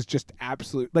 Like, this is just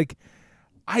absolute. Like,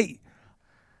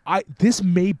 this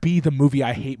may be the movie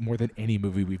I hate more than any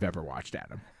movie we've ever watched,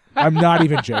 Adam. I'm not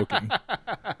even joking.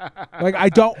 Like, I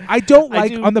don't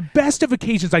like on the best of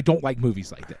occasions. I don't like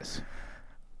movies like this.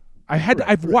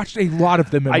 I've watched a lot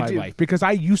of them in my life because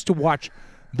I used to watch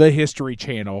the History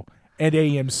Channel and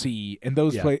AMC and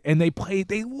those and they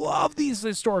love these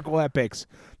historical epics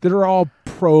that are all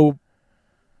pro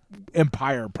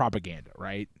empire propaganda,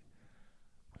 right?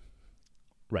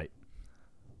 Right.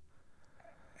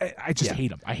 I just hate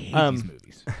them. I hate these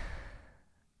movies.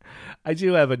 I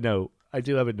do have a note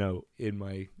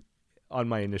on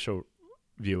my initial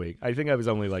viewing. I think I was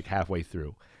only like halfway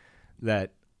through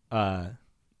that.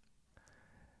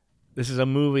 This is a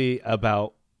movie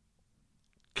about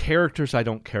characters I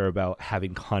don't care about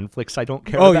having conflicts I don't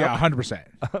care about. Oh yeah, 100%.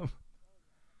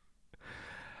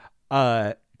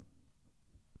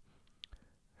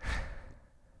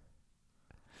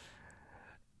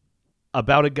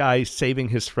 About a guy saving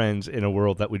his friends in a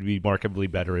world that would be markedly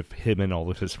better if him and all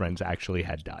of his friends actually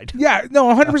had died. Yeah, no,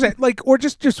 100%. Like, or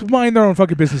just mind their own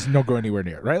fucking business and don't go anywhere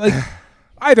near it, right? Like,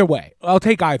 either way, I'll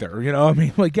take either. You know, I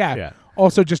mean, like, yeah.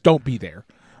 Also, just don't be there.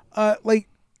 Like,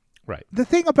 right. The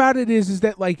thing about it is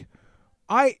that like,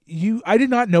 I did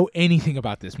not know anything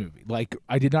about this movie. Like,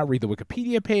 I did not read the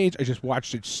Wikipedia page. I just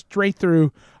watched it straight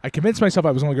through. I convinced myself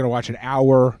I was only going to watch an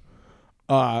hour.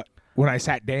 When I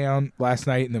sat down last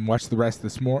night and then watched the rest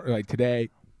this morning, like today,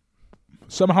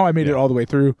 somehow I made it all the way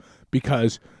through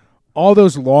because all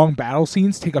those long battle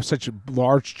scenes take up such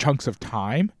large chunks of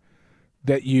time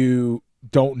that you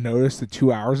don't notice the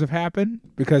 2 hours have happened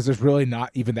because there's really not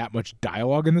even that much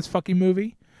dialogue in this fucking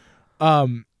movie.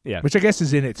 Which I guess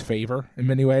is in its favor in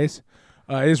many ways.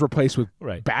 It is replaced with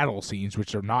battle scenes,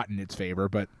 which are not in its favor,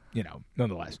 but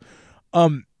nonetheless.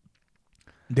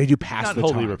 They do pass not the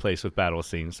wholly time. Replaced with battle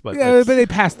scenes, but but they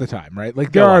pass the time, right?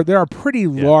 Like there are pretty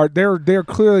large. They're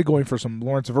clearly going for some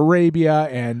Lawrence of Arabia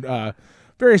and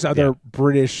various other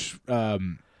British.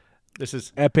 This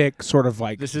is epic sort of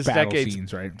like this is battle decades,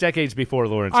 scenes, right? Decades before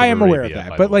Lawrence. I am of aware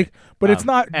Arabia, of that, but it's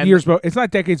not years. It's not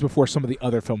decades before some of the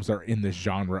other films that are in this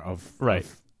genre of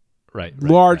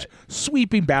large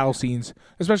sweeping battle scenes,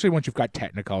 especially once you've got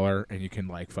Technicolor and you can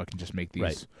like fucking just make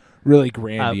these really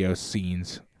grandiose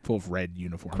scenes. Full of red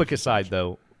uniforms. Quick aside,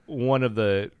 though, one of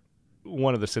the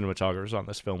cinematographers on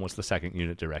this film was the second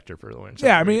unit director for Lawrence.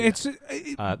 Yeah, I mean,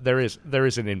 there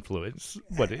is an influence,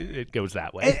 but it goes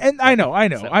that way. And I know.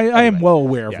 So, I am well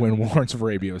aware of when Lawrence of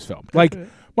Arabia was filmed. Like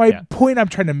my point I'm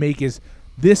trying to make is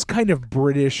this kind of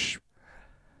British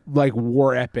like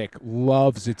war epic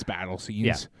loves its battle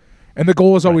scenes, and the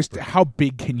goal is always how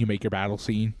big can you make your battle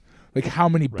scene? Like how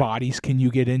many bodies can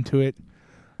you get into it?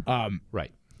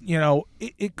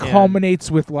 it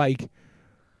culminates with like,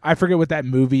 I forget what that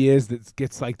movie is that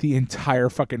gets like the entire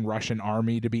fucking Russian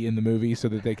army to be in the movie so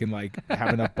that they can like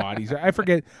have enough bodies. I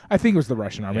forget. I think it was the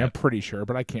Russian army. Yeah. I'm pretty sure,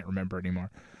 but I can't remember anymore.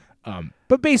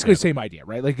 But basically, same idea,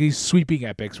 right? Like these sweeping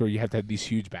epics where you have to have these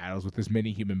huge battles with as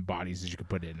many human bodies as you can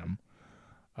put in them.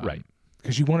 Right.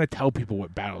 Because you want to tell people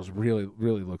what battles really,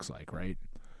 really looks like, right?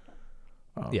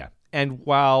 Yeah. And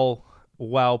while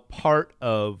part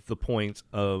of the point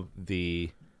of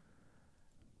the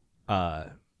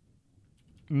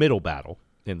middle battle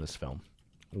in this film,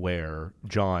 where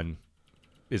John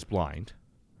is blind,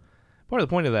 part of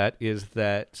the point of that is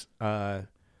that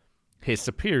his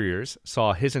superiors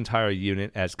saw his entire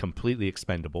unit as completely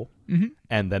expendable,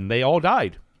 and then they all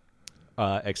died,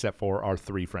 except for our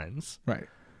three friends. Right.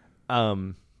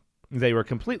 They were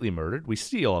completely murdered. We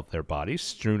see all of their bodies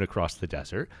strewn across the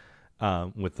desert,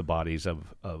 with the bodies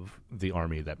of the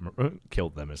army that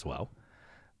killed them as well.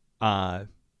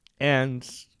 And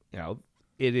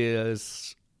it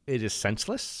is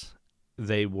senseless.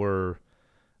 They were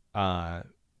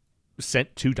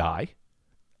sent to die.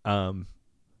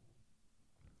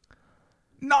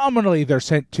 Nominally, they're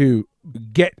sent to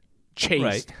get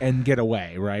chased and get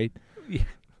away, right?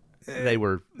 They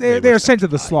were sent to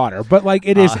the slaughter, but like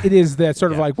it is that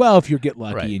sort of like, well, if you get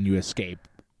lucky and you escape,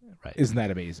 isn't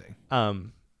that amazing?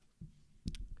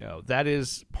 That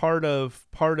is part of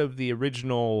the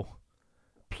original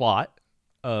plot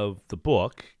of the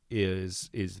book is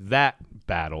that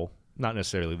battle, not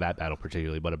necessarily that battle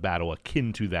particularly, but a battle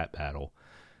akin to that battle,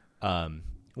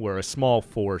 where a small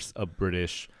force of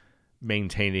British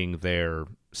maintaining their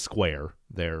square,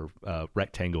 their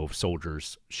rectangle of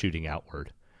soldiers shooting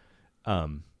outward,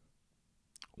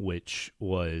 which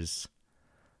was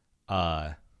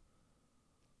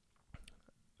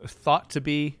thought to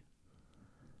be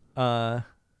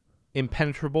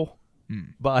impenetrable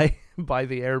by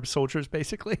the Arab soldiers,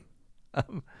 basically.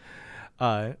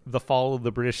 The fall of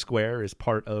the British square is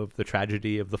part of the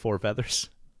tragedy of the Four Feathers,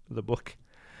 the book.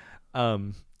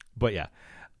 But yeah,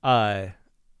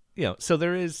 so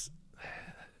there is,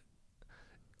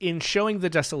 in showing the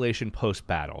desolation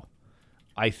post-battle,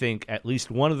 I think at least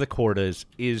one of the Kordas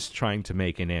is trying to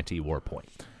make an anti-war point.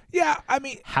 Yeah, I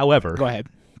mean, however, go ahead.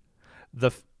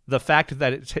 The fact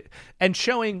that it's and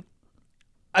showing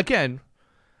again,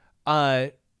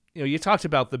 you talked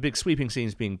about the big sweeping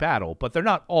scenes being battle, but they're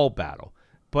not all battle.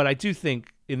 But I do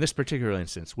think in this particular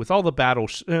instance, with all the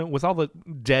battles, with all the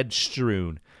dead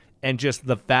strewn, and just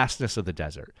the vastness of the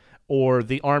desert, or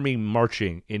the army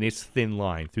marching in its thin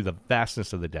line through the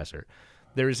vastness of the desert,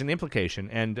 there is an implication,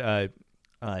 and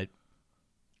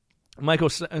Michael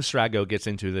Strago gets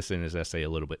into this in his essay a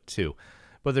little bit too,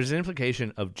 but there's an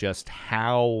implication of just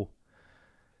how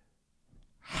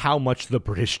much the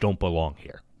British don't belong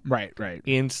here. Right.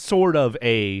 In sort of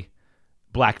a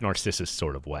Black Narcissus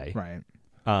sort of way. Right.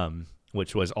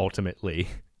 Which was ultimately,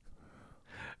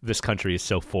 this country is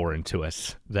so foreign to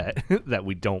us that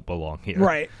we don't belong here.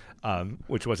 Right.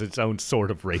 Which was its own sort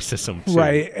of racism too,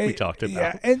 right. we talked about.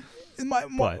 Yeah, and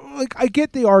like I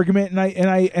get the argument,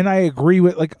 and I agree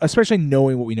with, like, especially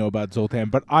knowing what we know about Zoltan,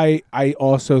 but I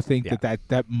also think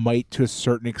that might to a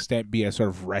certain extent be a sort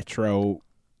of retro,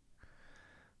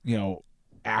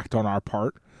 act on our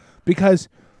part, because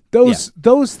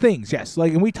those things, yes,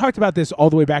 like, and we talked about this all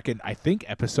the way back in, I think,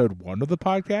 episode 1 of the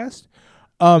podcast.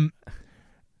 The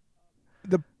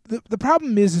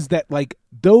problem is that, like,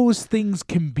 those things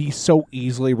can be so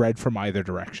easily read from either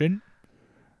direction,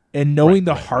 and knowing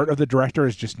the heart of the director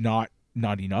is just not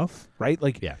enough, right?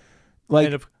 Like,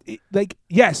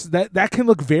 yes, that can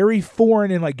look very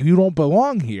foreign and like you don't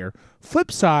belong here.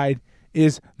 Flip side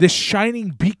is this shining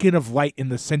beacon of light in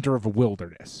the center of a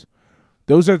wilderness.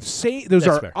 Those are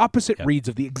opposite reads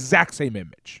of the exact same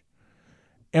image.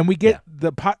 And we get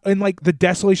and like the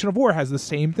desolation of war has the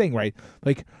same thing, right?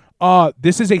 Like,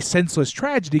 this is a senseless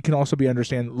tragedy can also be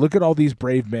understood. Look at all these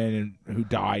brave men who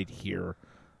died here,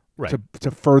 right,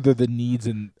 to further the needs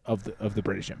of the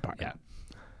British Empire. Yeah.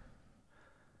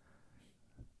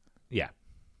 Yeah.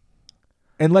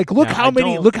 And like, look how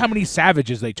many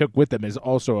savages they took with them is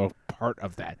also a part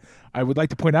of that. I would like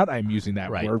to point out I'm using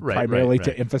that word primarily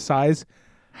to emphasize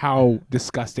how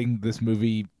disgusting this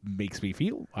movie makes me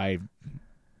feel. I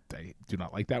do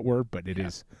not like that word, but it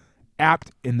is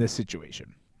apt in this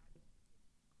situation.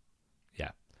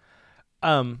 Yeah.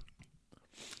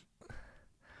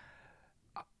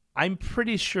 I'm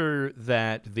pretty sure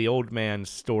that the old man's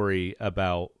story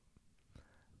about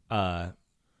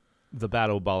the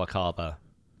Battle of Balaclava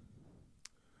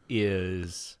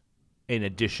is an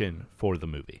addition for the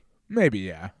movie. Maybe,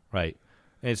 yeah. Right.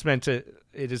 And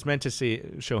it is meant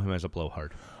to show him as a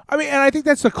blowhard. I mean, and I think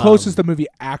that's the closest the movie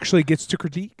actually gets to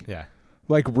critique. Yeah.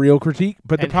 Like real critique.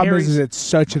 But the problem is it's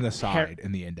such an aside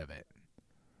in the end of it.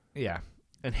 Yeah.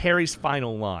 And Harry's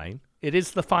final line, it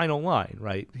is the final line,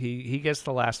 right? He gets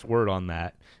the last word on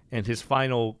that. And his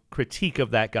final critique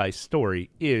of that guy's story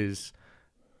is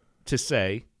to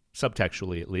say,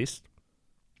 subtextually at least,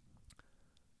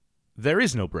 there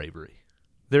is no bravery.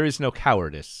 There is no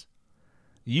cowardice.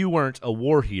 You weren't a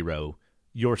war hero.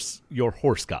 Your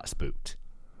horse got spooked.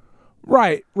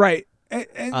 Right. And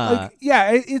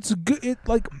it's good.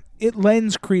 It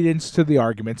lends credence to the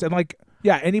arguments, and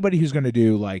anybody who's going to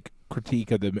do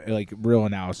critique of the real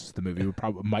analysis of the movie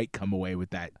might come away with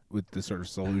the sort of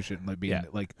solution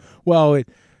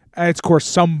it's of course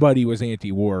somebody was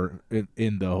anti-war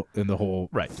in the whole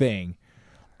thing.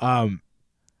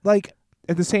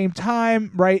 At the same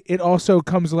time, right? It also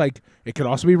comes it could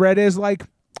also be read as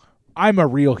I'm a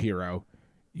real hero.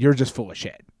 You're just full of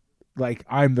shit.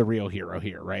 I'm the real hero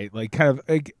here, right?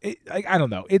 I don't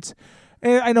know.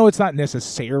 I know it's not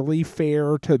necessarily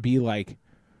fair to be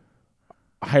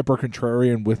hyper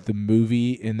contrarian with the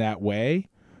movie in that way,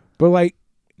 but I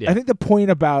think the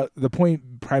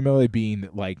point primarily being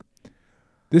that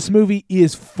this movie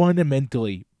is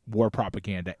fundamentally war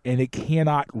propaganda, and it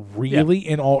cannot really,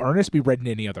 in all earnest, be read in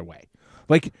any other way.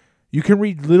 You can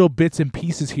read little bits and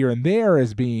pieces here and there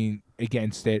as being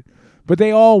against it, but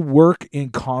they all work in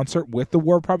concert with the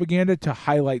war propaganda to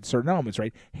highlight certain elements,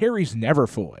 right? Harry's never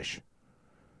foolish.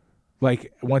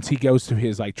 Once he goes to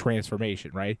his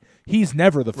transformation, right? He's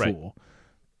never the fool.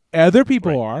 Other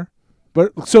people are,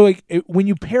 but when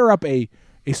you pair up a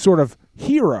sort of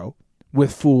hero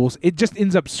with fools, it just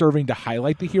ends up serving to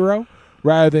highlight the hero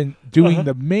rather than doing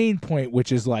the main point,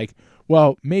 which is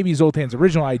maybe Zoltan's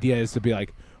original idea is to be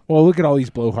well, look at all these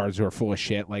blowhards who are full of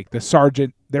shit. Their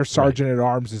sergeant at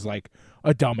arms is a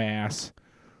dumbass.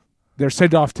 They're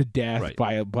sent off to death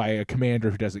by a commander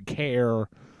who doesn't care.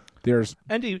 They're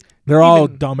all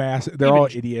dumbass. They're all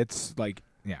idiots.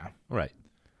 Right.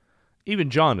 Even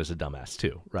John is a dumbass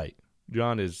too, right?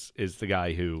 John is the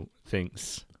guy who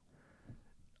thinks,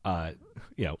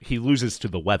 he loses to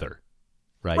the weather.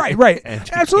 Right.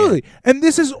 Absolutely. And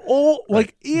this is all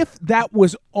if that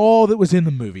was all that was in the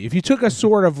movie, if you took a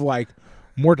sort of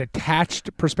more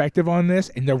detached perspective on this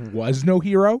and there was no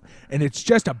hero and it's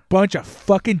just a bunch of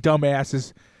fucking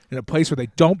dumbasses in a place where they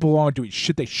don't belong doing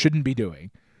shit they shouldn't be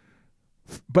doing.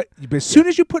 But as soon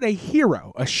as you put a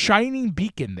hero, a shining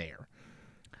beacon there,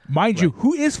 mind you,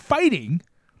 who is fighting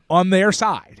on their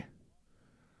side,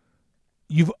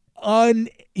 you've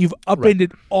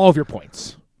upended all of your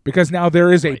points. Because now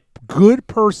there is a good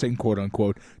person, quote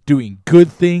unquote, doing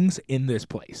good things in this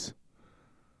place.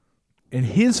 And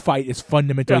his fight is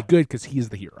fundamentally good because he's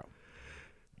the hero.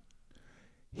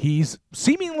 He's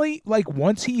seemingly,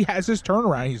 once he has his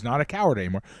turnaround, he's not a coward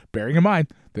anymore. Bearing in mind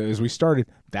that as we started,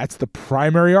 that's the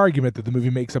primary argument that the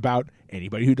movie makes about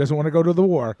anybody who doesn't want to go to the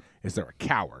war, is they're a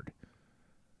coward.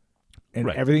 And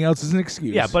everything else is an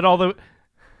excuse. Yeah, but all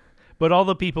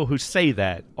the people who say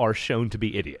that are shown to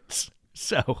be idiots.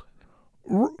 So,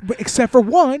 except for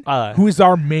one, who is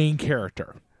our main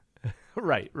character,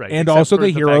 right, and also the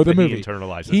hero of the movie.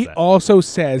 He that. Also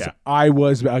says, "I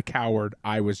was a coward.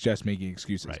 I was just making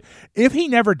excuses." Right. If he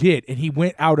never did, and he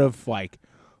went out of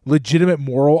legitimate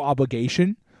moral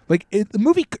obligation, the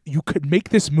movie, you could make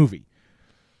this movie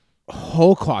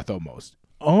whole cloth,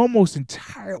 almost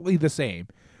entirely the same,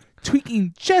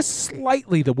 tweaking just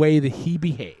slightly the way that he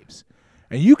behaves,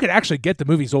 and you could actually get the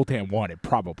movie Zoltan wanted,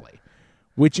 probably.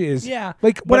 Which is,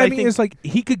 what I mean is,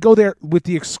 he could go there with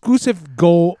the exclusive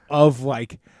goal of, I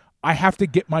have to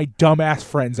get my dumbass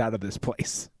friends out of this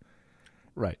place.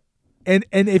 Right. And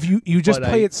if you just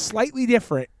play it slightly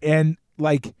different and,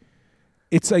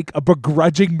 it's a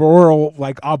begrudging moral,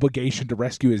 obligation to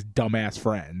rescue his dumbass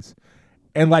friends.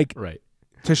 And,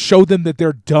 to show them that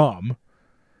they're dumb,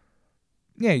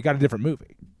 you got a different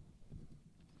movie.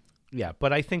 Yeah,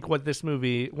 but I think one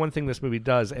thing this movie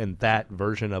does, and that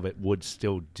version of it would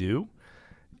still do,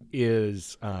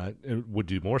 is, it would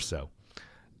do more so,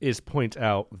 is point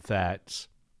out that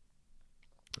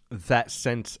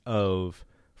sense of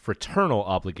fraternal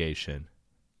obligation,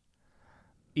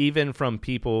 even from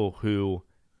people who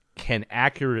can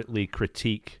accurately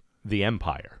critique the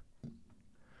empire,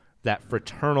 that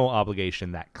fraternal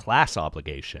obligation, that class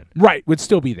obligation, would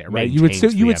still be there, right? You would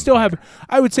still have.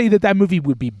 I would say that movie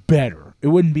would be better. It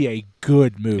wouldn't be a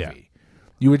good movie. Yeah.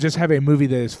 You would just have a movie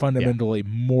that is fundamentally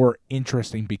more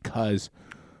interesting because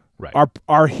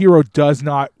our hero does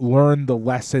not learn the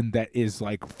lesson that is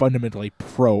fundamentally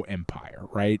pro empire,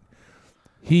 right?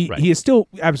 He is still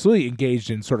absolutely engaged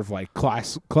in sort of like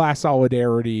class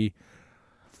solidarity,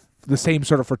 the same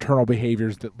sort of fraternal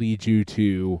behaviors that lead you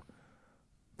to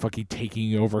fucking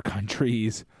taking over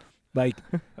countries. Like,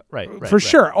 for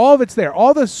sure, all of it's there.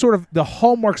 All the sort of the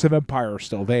hallmarks of empire are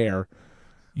still there.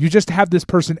 You just have this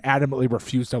person adamantly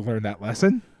refuse to learn that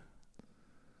lesson.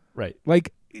 Right.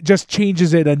 Like, it just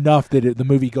changes it enough that the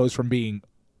movie goes from being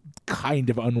kind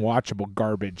of unwatchable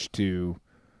garbage to,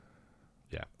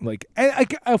 like,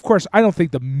 and of course, I don't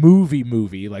think the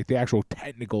movie, like the actual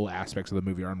technical aspects of the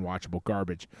movie are unwatchable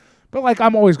garbage. But, like,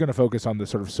 I'm always going to focus on the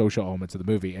sort of social elements of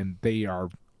the movie, and they are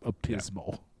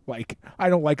abysmal. Yeah. Like, I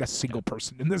don't like a single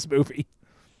person in this movie.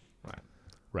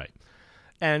 Right.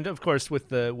 And, of course, with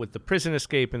the prison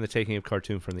escape and the taking of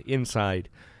Khartoum from the inside,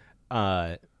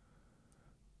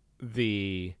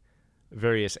 the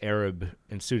various Arab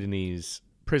and Sudanese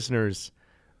prisoners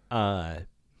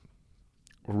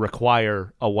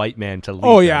require a white man to lead.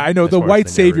 Oh, yeah, I know. The white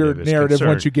savior narrative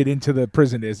once you get into the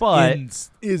prison is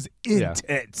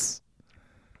intense.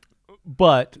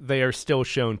 But they are still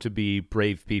shown to be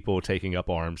brave people taking up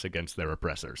arms against their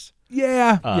oppressors.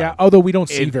 Yeah. Although we don't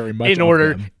see very much in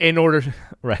order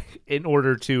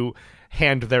to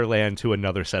hand their land to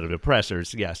another set of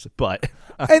oppressors. Yes, but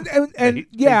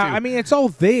I mean, it's all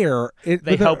there.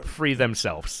 They help free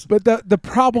themselves. But the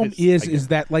problem is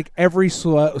that like every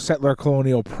settler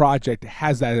colonial project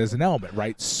has that as an element,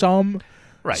 right? Some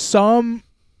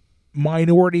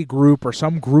minority group or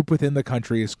some group within the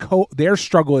country is their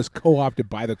struggle is co-opted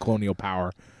by the colonial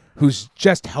power, who's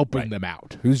just helping them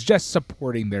out, who's just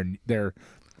supporting their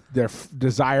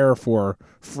desire for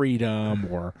freedom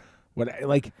or what.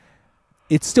 Like,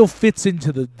 it still fits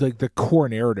into the core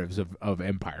narratives of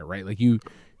empire, right?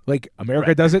 Like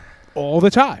America does it all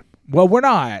the time. Well, we're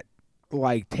not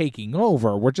like taking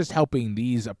over; we're just helping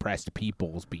these oppressed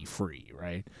peoples be free,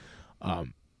 right?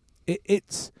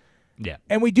 It's. Yeah.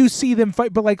 And we do see them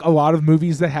fight, but like a lot of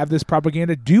movies that have this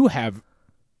propaganda do have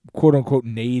quote unquote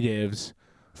natives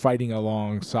fighting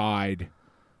alongside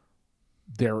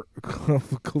their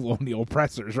colonial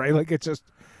oppressors, right? Like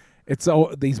it's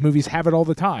all these movies have it all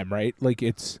the time, right? Like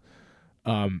it's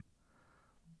like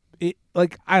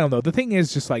I don't know. The thing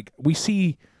is just like we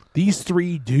see these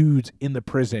three dudes in the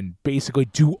prison basically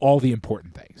do all the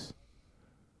important things.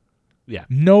 Yeah.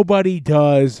 Nobody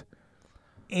does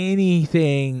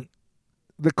anything.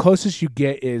 The closest you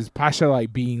get is Pasha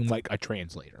like being like a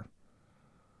translator,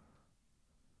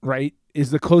 right?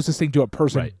 Is the closest thing to a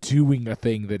person doing a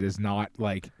thing that is not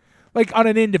like on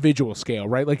an individual scale,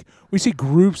 right? Like we see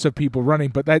groups of people running,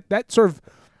 but that sort of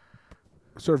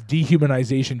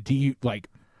dehumanization, like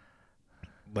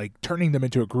turning them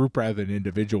into a group rather than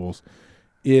individuals,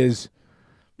 is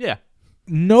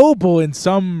noble in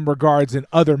some regards in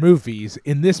other movies.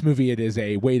 In this movie, it is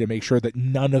a way to make sure that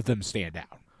none of them stand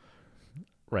out.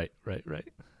 Right.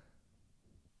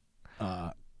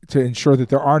 To ensure that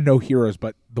there are no heroes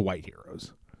but the white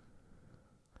heroes.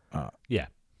 Yeah.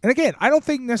 And again, I don't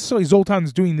think necessarily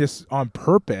Zoltan's doing this on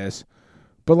purpose,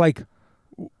 but like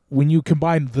when you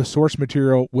combine the source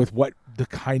material with what the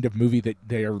kind of movie that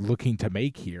they are looking to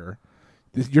make here,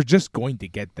 you're just going to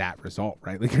get that result,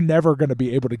 right? Like you're never going to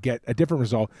be able to get a different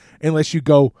result unless you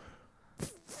go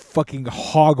fucking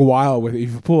hog wild with it.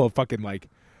 If you pull a fucking like,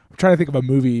 I'm trying to think of a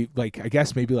movie like I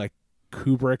guess maybe like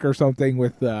Kubrick or something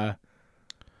with Dr.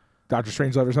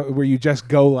 Strangelove or something where you just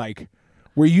go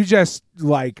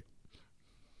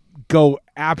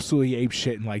absolutely ape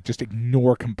shit and like just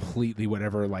ignore completely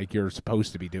whatever like you're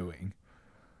supposed to be doing.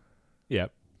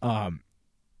 Yep. And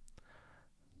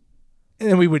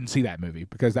then we wouldn't see that movie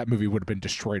because that movie would have been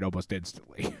destroyed almost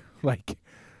instantly. Like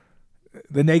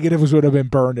the negatives would have been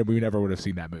burned and we never would have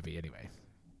seen that movie anyway.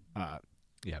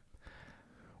 Yep.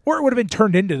 Or it would have been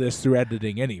turned into this through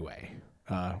editing anyway,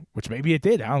 which maybe it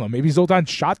did. I don't know. Maybe Zoltan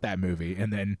shot that movie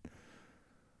and then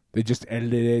they just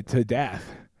edited it to death.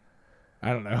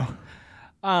 I don't know.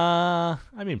 I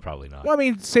mean, probably not. Well, I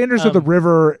mean, Sanders of the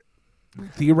River,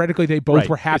 theoretically, they both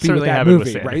were happy with that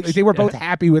movie, right? Like, they were both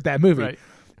happy with that movie. Right.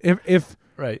 If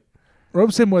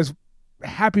Robeson was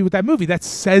happy with that movie, that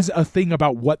says a thing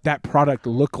about what that product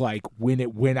looked like when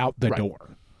it went out the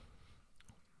door.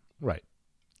 Right.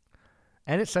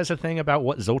 And it says a thing about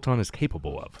what Zoltan is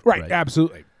capable of. Right.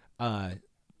 Absolutely.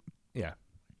 Yeah.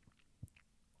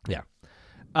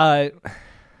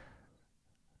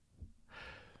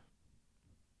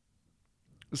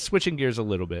 Switching gears a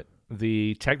little bit,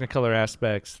 the Technicolor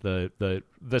aspects, the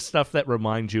stuff that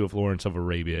reminds you of Lawrence of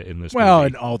Arabia in this movie,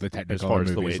 and all the Technicolor as far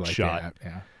as movies the way it's like shot,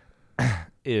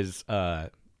 is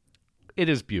it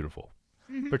is beautiful,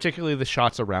 particularly the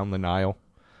shots around the Nile,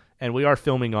 and we are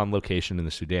filming on location in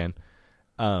the Sudan.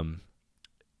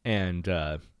 And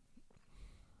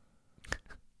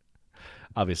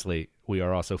obviously, we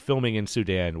are also filming in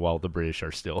Sudan while the British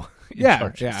are still in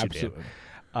charge of Sudan. Absolutely.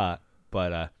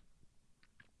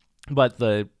 But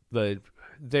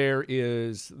there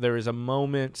is a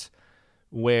moment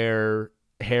where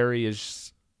Harry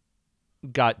has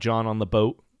got John on the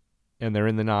boat, and they're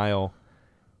in the Nile,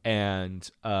 and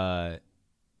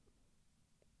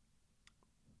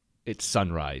it's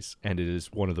sunrise, and it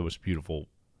is one of the most beautiful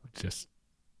just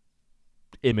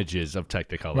images of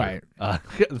Technicolor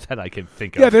that I can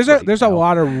think of. Yeah, there's a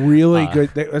lot of really good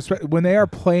when they are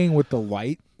playing with the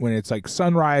light, when it's like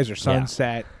sunrise or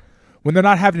sunset, when they're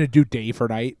not having to do day for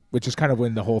night, which is kind of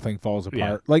when the whole thing falls apart.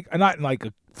 Yeah. Like not in like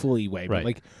a fully way, but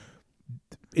like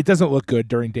it doesn't look good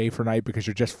during day for night because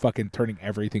you're just fucking turning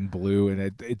everything blue,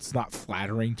 and it's not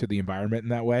flattering to the environment in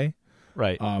that way.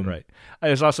 Right. Right. I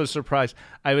was also surprised.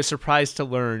 I was surprised to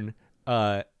learn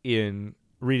in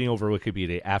reading over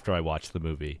Wikipedia after I watched the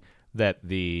movie that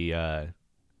the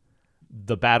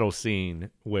battle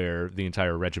scene where the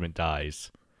entire regiment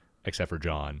dies, except for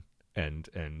John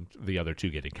and the other two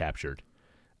getting captured,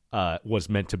 was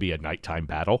meant to be a nighttime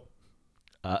battle.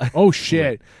 Oh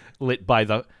shit! Lit by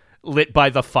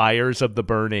the fires of the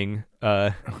burning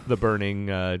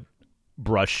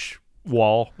brush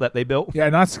wall that they built. Yeah,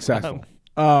 not successful.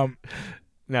 No,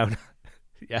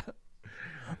 yeah.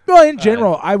 Well, in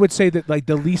general, I would say that like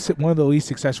one of the least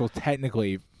successful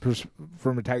technically,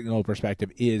 from a technical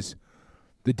perspective, is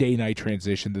the day-night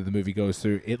transition that the movie goes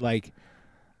through. It like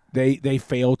they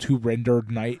fail to render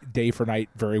day for night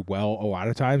very well a lot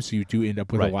of times, so you do end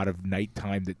up with a lot of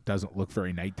nighttime that doesn't look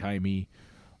very nighttimey.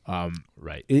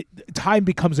 Time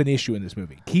becomes an issue in this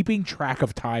movie. Keeping track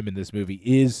of time in this movie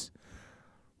is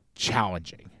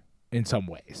challenging in some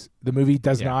ways. The movie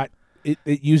does not. It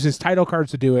uses title cards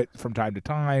to do it from time to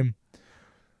time.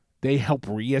 They help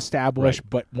reestablish,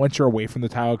 but once you're away from the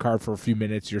title card for a few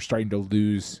minutes, you're starting to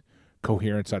lose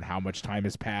coherence on how much time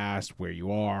has passed, where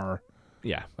you are.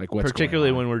 Yeah, like what's particularly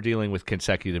going on. when we're dealing with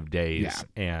consecutive days,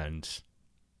 and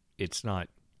it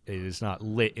is not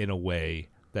lit in a way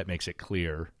that makes it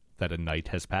clear that a night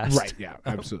has passed. Right? Yeah,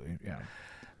 absolutely.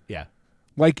 Yeah.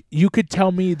 Like you could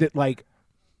tell me that like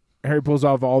Harry pulls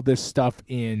off all this stuff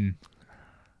in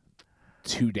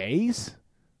 2 days,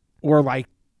 or like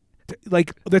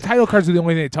the title cards are the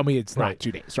only thing that tell me it's not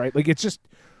 2 days, right? Like it's just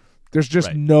there's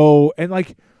just no, and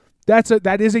like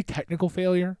that is a technical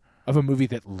failure of a movie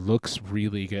that looks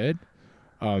really good.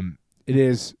 It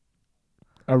is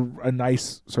a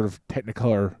nice sort of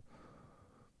Technicolor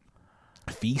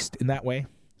feast in that way.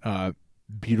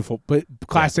 Beautiful, but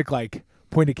classic like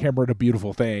point a camera at a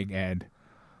beautiful thing, and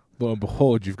lo and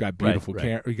behold, you've got beautiful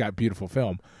you got beautiful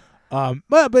film.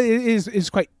 But it is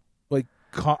quite like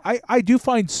I do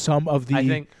find some of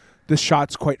the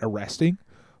shots quite arresting,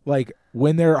 like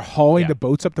when they're hauling the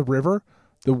boats up the river.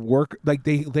 The work like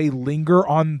they linger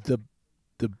on the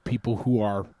people who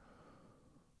are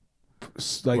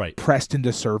like pressed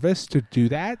into service to do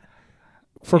that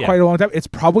for quite a long time. It's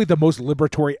probably the most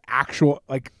liberatory actual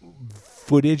like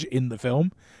footage in the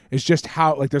film. It's just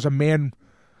how like there's a man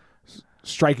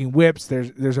striking whips.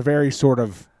 There's a very sort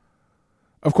of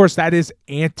course that is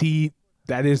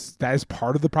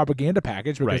part of the propaganda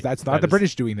package, because that's not the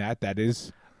British doing that. That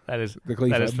is the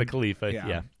Khalifa. That is the Khalifa.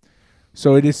 Yeah.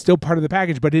 So it is still part of the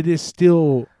package, but it is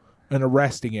still an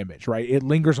arresting image, right? It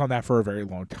lingers on that for a very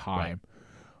long time.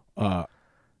 And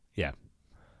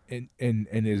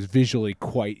is visually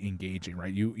quite engaging,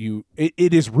 right?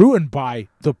 It is ruined by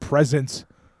the presence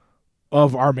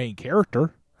of our main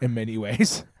character in many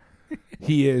ways.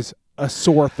 He is a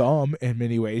sore thumb in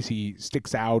many ways. He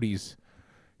sticks out. His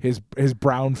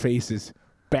brown face is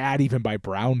bad even by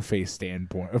brown face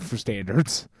standpoint for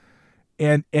standards.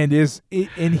 And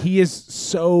he is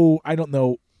so, I don't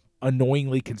know,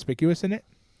 annoyingly conspicuous in it.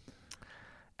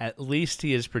 At least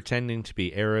he is pretending to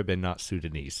be Arab and not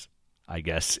Sudanese, I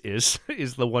guess, is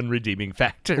the one redeeming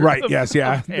factor. Right, yes,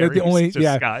 yeah. The only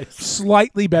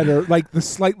slightly better, like the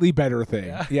slightly better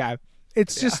thing. Yeah.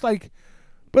 It's just like,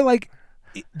 but like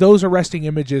those arresting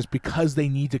images, because they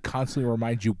need to constantly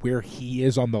remind you where he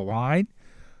is on the line,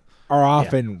 are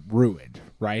often ruined,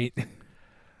 right?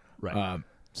 Right.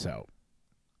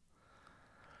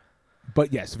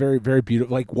 But yes, very, very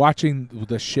beautiful. Like watching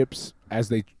the ships as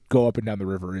they go up and down the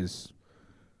river is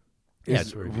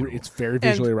it's very beautiful. It's very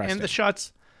visually arresting. And the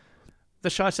shots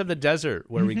of the desert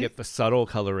where we get the subtle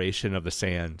coloration of the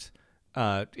sand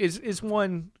is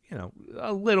one,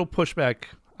 a little pushback.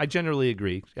 I generally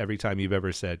agree. Every time you've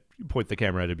ever said, point the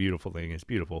camera at a beautiful thing, it's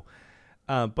beautiful.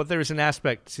 But there's an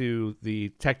aspect to the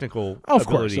technical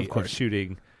ability of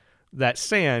shooting that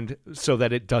sand so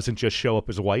that it doesn't just show up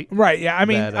as white. Right. Yeah. I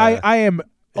mean, that, I am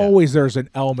always, there's an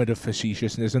element of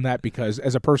facetiousness in that, because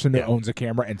as a person who owns a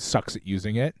camera and sucks at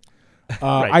using it,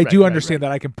 I do understand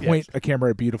that I can point a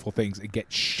camera at beautiful things and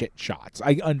get shit shots.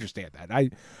 I understand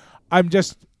that. I'm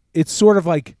just, it's sort of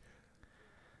like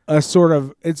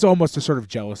it's almost a sort of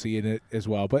jealousy in it as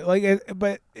well. But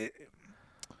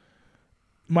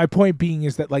my point being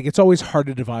is that, like, it's always hard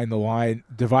to divide the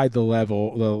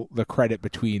level, the credit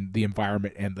between the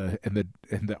environment and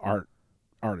the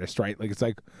artist, right? Like, it's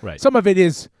like some of it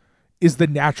is the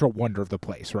natural wonder of the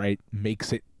place, right?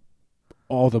 Makes it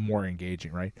all the more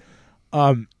engaging, right?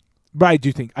 But I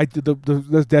do think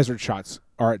the desert shots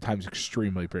are at times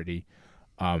extremely pretty.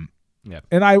 And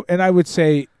I would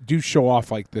say do show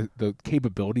off like the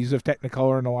capabilities of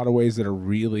Technicolor in a lot of ways that are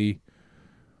really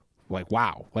like,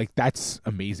 wow, like that's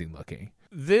amazing looking.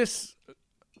 This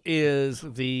is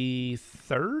the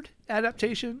third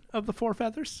adaptation of the Four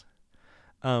Feathers,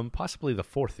 possibly the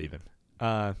fourth even.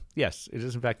 Yes, it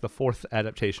is in fact the fourth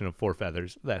adaptation of Four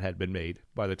Feathers that had been made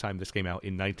by the time this came out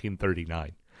in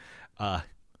 1939.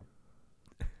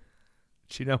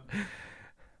 You know,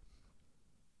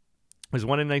 there's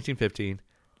one in 1915,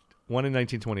 one in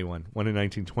 1921, one in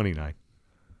 1929.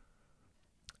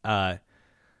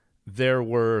 There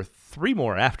were three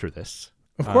more after this.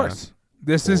 Of course.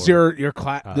 This is your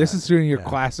this is doing your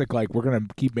classic, like, we're going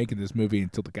to keep making this movie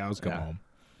until the cows come home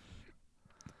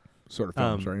sort of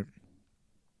films, right?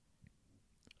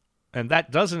 And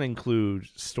that doesn't include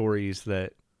stories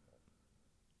that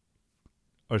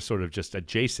are sort of just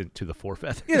adjacent to the Four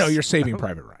Feathers. You know, you're Saving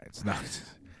Private Ryan. It's not.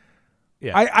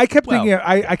 Yeah. I kept thinking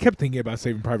I kept thinking about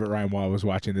Saving Private Ryan while I was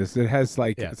watching this. It has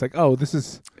like it's like, oh, this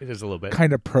is it is a little bit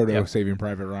kind of proto Saving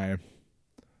Private Ryan.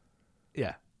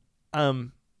 Yeah.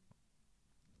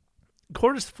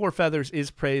 Korda's Four Feathers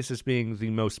is praised as being the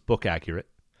most book accurate.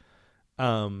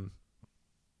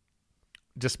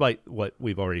 Despite what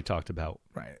we've already talked about.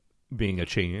 Right. Being a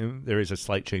change, there is a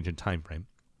slight change in time frame.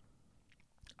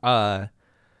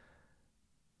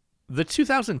 The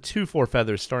 2002 Four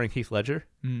Feathers starring Heath Ledger,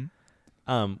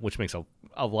 which makes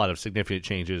a lot of significant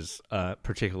changes,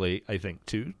 particularly, I think,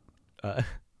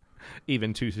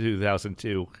 even to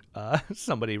 2002,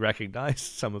 somebody recognized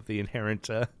some of the inherent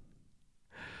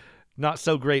not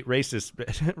so great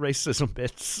racism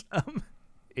bits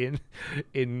in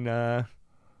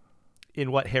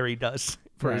what Harry does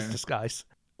for his disguise.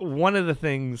 One of the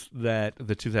things that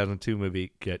the 2002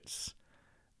 movie gets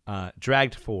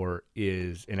dragged for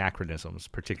is anachronisms,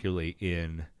 particularly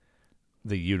in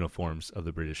the uniforms of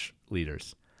the British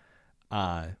leaders.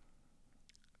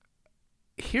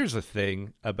 Here's the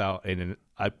thing about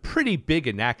a pretty big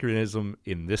anachronism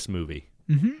in this movie.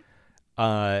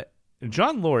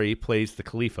 John Laurie plays the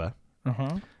Khalifa.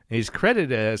 And he's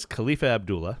credited as Khalifa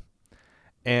Abdullah.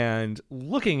 And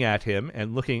looking at him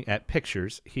and looking at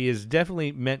pictures, he is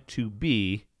definitely meant to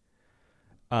be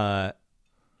I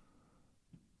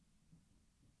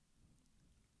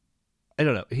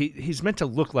don't know. He's meant to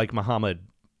look like Muhammad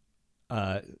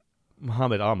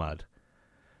Ahmad.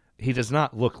 He does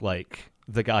not look like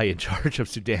the guy in charge of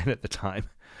Sudan at the time,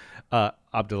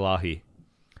 Abdullahi,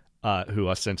 who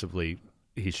ostensibly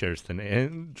he shares the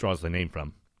name, draws the name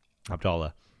from,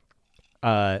 Abdullah.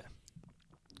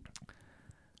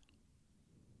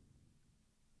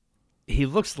 He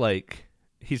looks like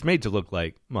he's made to look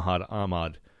like Muhammad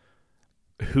Ahmad,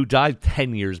 who died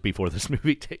 10 years before this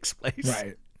movie takes place.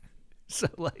 Right. So,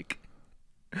 like,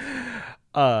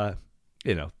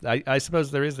 you know, I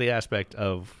suppose there is the aspect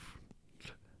of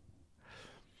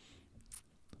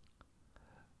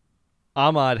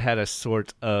Ahmad had a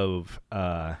sort of,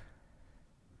 I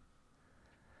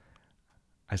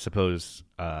suppose,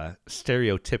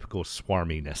 stereotypical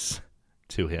swarminess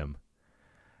to him,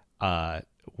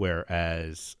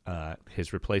 whereas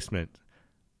his replacement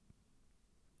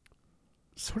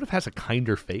sort of has a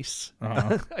kinder face.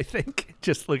 I think,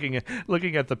 just looking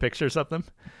at the pictures of them.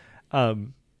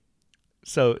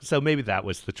 So maybe that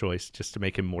was the choice, just to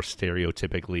make him more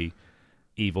stereotypically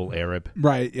evil Arab.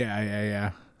 Right.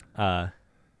 Yeah. A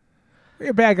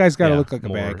bad guy's got to look like a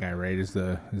bad guy, right? Is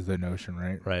the notion,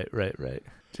 right? Right.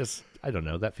 Just, I don't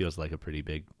know. That feels like a pretty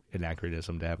big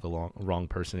anachronism to have the wrong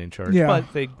person in charge. Yeah.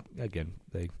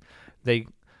 But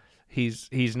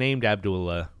he's named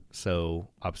Abdullah, so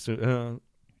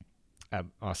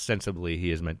ostensibly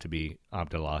he is meant to be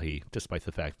Abdullahi, despite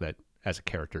the fact that as a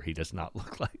character he does not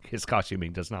look like, his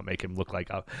costuming does not make him look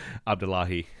like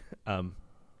Abdullahi. But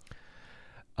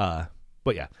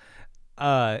yeah.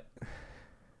 But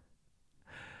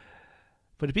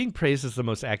it being praised as the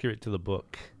most accurate to the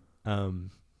book,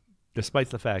 despite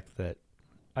the fact that,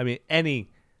 I mean, any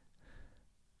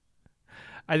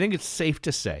I think it's safe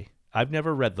to say, I've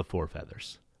never read The Four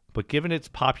Feathers, but given its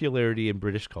popularity in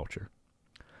British culture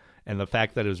and the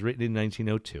fact that it was written in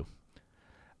 1902,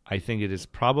 I think it is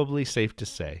probably safe to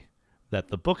say that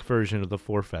the book version of The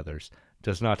Four Feathers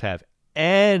does not have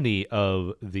any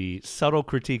of the subtle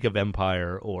critique of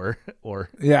empire or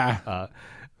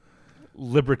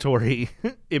liberatory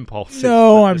impulses.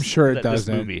 No, I'm sure it this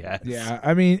doesn't. Movie has. Yeah,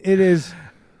 I mean, it is.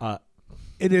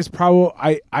 It is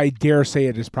probably. I dare say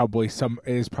it is probably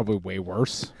way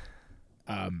worse.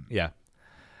 Yeah.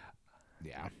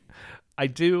 Yeah. I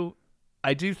do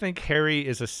think Harry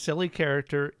is a silly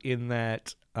character in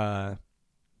that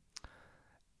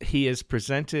he is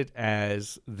presented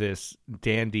as this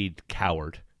dandied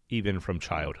coward, even from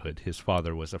childhood. His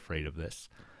father was afraid of this.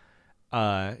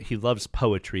 He loves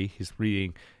poetry. He's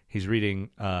reading.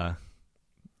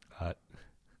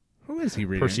 Who is he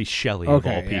reading? Percy Shelley, of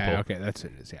all people. Yeah, okay, that's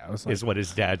it. Yeah, I was like, is what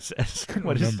his dad says.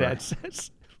 His dad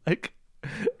says, like,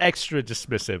 extra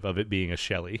dismissive of it being a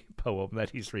Shelley poem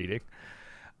that he's reading.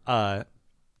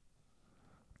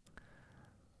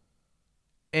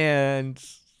 And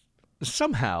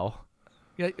somehow,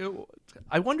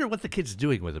 I wonder what the kid's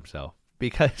doing with himself,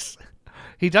 because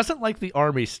he doesn't like the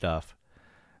army stuff,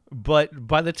 but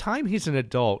by the time he's an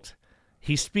adult,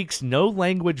 he speaks no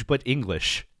language but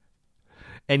English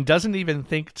and doesn't even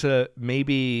think to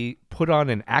maybe put on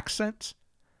an accent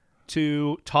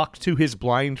to talk to his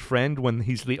blind friend when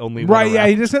he's the only one around. Yeah,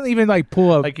 he doesn't even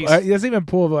pull a. Like he doesn't even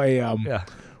pull a.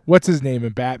 What's his name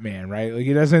in Batman? Right, like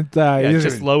he doesn't. He doesn't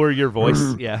just lower your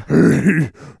voice. Yeah.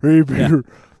 Hey, Peter,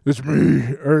 it's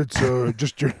me. Or it's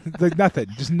just like nothing,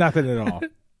 just nothing at all.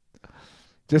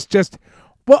 Just.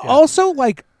 But also,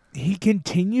 like, he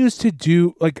continues to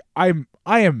do. Like, I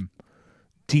am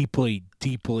deeply.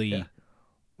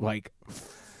 Like,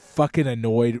 fucking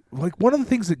annoyed. Like, one of the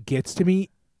things that gets to me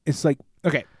is like,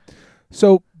 okay,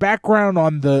 so background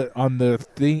on the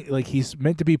thing, like, he's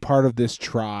meant to be part of this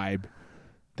tribe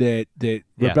that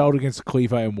rebelled against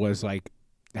Khalifa and was like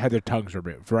had their tongues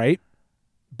removed, right?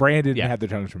 Branded and had their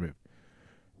tongues removed.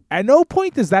 At no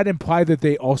point does that imply that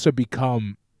they also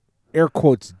become, air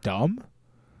quotes, dumb.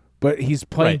 But he's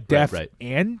playing deaf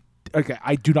and. Okay,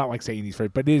 I do not like saying these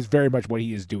phrases, but it is very much what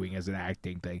he is doing as an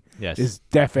acting thing. Yes, is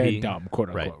deaf and dumb, quote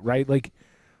unquote, right? Like,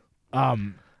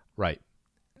 right.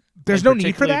 There's no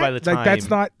need for that.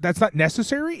 Like, that's not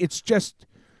necessary. It's just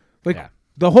like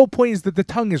the whole point is that the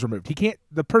tongue is removed.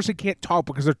 The person can't talk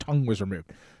because their tongue was removed.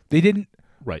 They didn't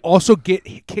also get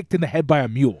kicked in the head by a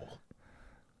mule.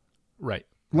 Right.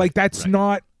 Like, that's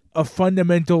not a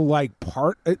fundamental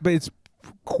part, but it's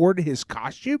core to his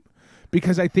costume,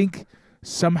 because I think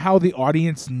somehow the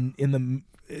audience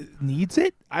needs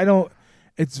it.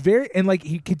 It's very, and like,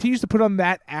 he continues to put on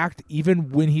that act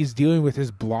even when he's dealing with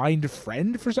his blind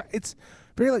friend. It's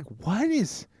very like, what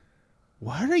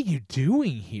are you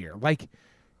doing here? Like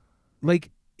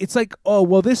it's like, oh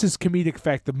well, this is comedic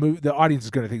effect. The audience is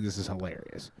going to think this is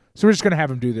hilarious, so we're just going to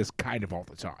have him do this kind of all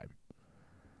the time.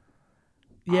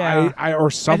 Yeah, or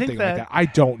something like that. I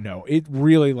don't know. It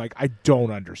really, like, I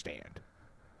don't understand.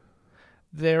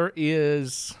 There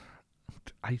is,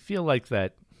 I feel like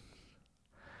that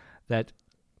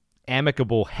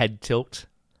amicable head tilt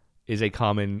is a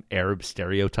common Arab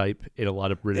stereotype in a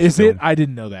lot of British films. Is it? I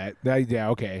didn't know that. Yeah,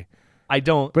 okay. I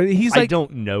don't. But he's I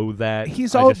don't know that.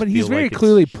 He's very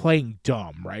clearly playing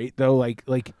dumb, right? Though, like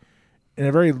in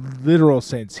a very literal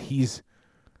sense, he's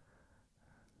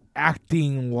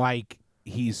acting like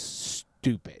he's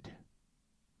stupid,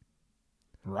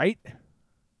 right?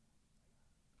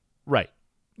 Right.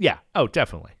 Yeah. Oh,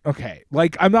 definitely. Okay.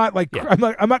 Like, I'm not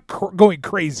going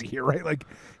crazy here, right? Like,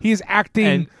 he's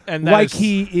acting and like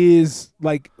he is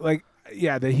like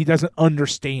that he doesn't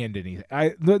understand anything.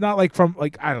 Not like from,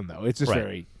 like, I don't know. It's just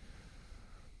very.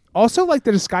 Also, like,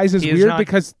 the disguise is weird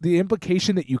because the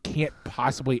implication that you can't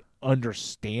possibly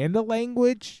understand a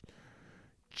language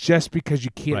just because you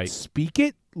can't speak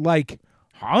it, like,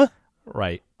 huh?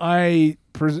 Right. I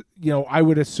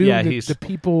would assume that the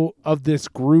people of this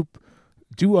group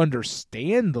do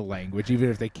understand the language, even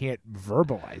if they can't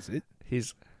verbalize it.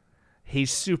 He's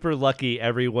super lucky.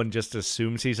 Everyone just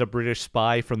assumes he's a British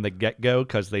spy from the get-go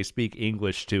because they speak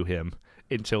English to him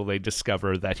until they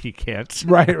discover that he can't.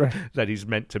 Right. That he's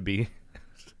meant to be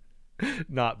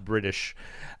not British.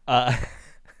 Yeah.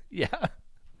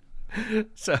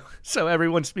 So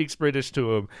everyone speaks British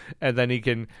to him, and then he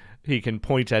can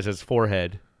point at his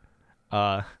forehead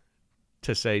to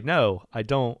say, no, I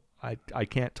don't. I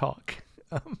can't talk.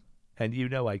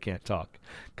 And I can't talk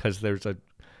because there's a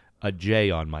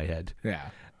J on my head. Yeah.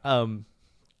 I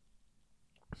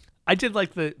did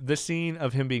like the scene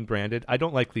of him being branded. I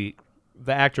don't like the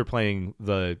the actor playing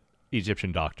the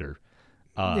Egyptian doctor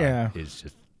is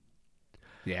just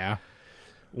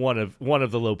one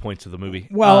of the low points of the movie.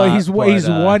 Well, he's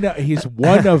one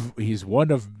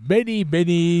of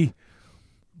many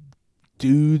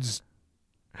dudes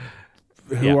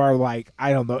who are like,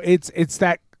 I don't know. It's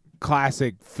that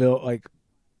classic film, like,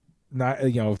 not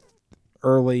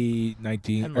early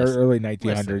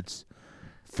 1900s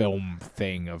film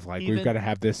thing of like, we've got to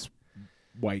have this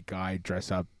white guy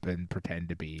dress up and pretend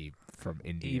to be from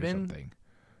India or something.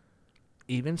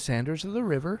 Even Sanders of the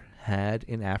River had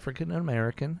an African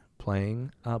American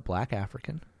playing a black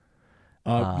African.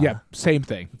 Same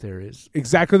thing. There is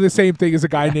exactly the same thing as a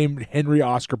guy named Henry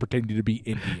Oscar pretending to be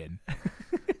Indian.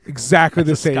 Exactly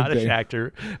the same Scottish thing.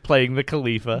 Actor playing the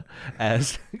Khalifa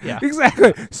as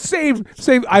exactly same.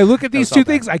 I look at these two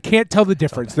things, I can't tell the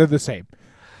difference. They're the same.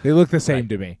 They look the same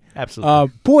to me.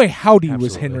 Absolutely. Boy, howdy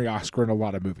was Henry Oscar in a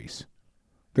lot of movies.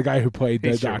 The guy who played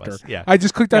the doctor. Yeah. I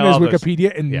just clicked on his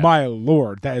Wikipedia, and my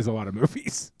lord, that is a lot of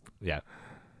movies. Yeah.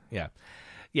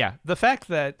 The fact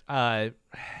that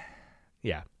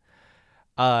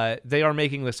they are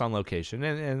making this on location,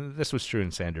 and this was true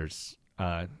in Sanders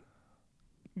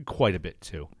quite a bit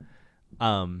too.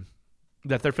 That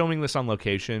they're filming this on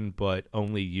location, but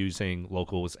only using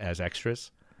locals as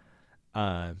extras,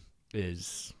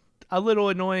 is a little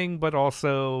annoying, but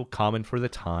also common for the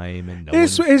time. And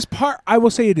is part. I will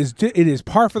say it is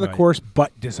par for the course,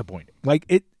 but disappointing. Like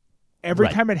it, every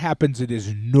time it happens, it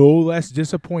is no less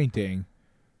disappointing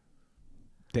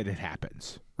that it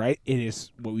happens. Right? It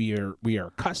is what we are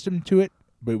accustomed to it,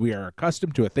 but we are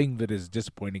accustomed to a thing that is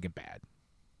disappointing and bad.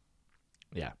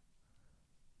 Yeah.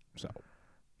 So,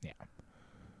 yeah.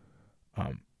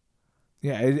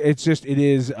 It's just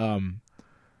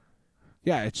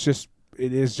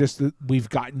that we've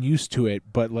gotten used to it,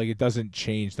 but like it doesn't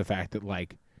change the fact that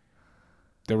like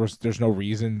there's no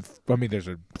reason. I mean, there's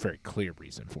a very clear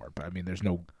reason for it, but I mean, there's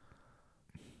no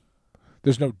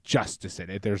justice in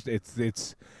it.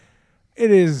 It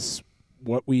is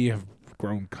what we have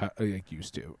grown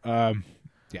used to.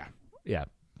 Yeah.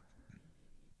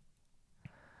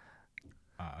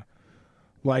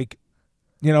 Like,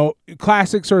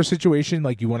 classic sort of situation,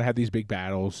 like you want to have these big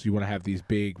battles, you want to have these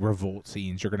big revolt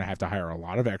scenes, you're going to have to hire a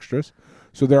lot of extras.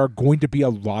 So there are going to be a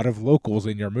lot of locals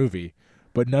in your movie,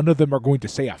 but none of them are going to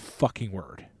say a fucking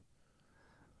word.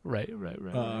 Right.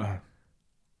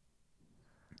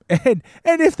 And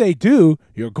if they do,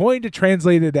 you're going to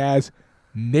translate it as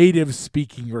native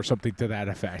speaking or something to that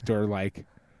effect, or like...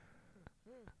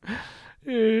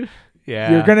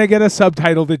 Yeah. You're gonna get a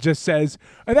subtitle that just says,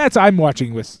 and I'm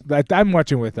watching with the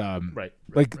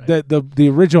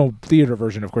original theater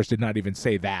version, of course, did not even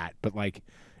say that, but like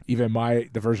even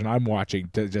the version I'm watching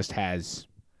just has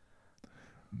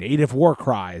native war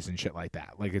cries and shit like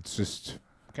that. Like it's just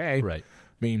okay. Right.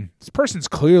 I mean, this person's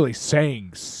clearly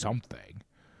saying something,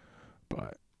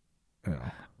 but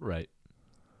Right.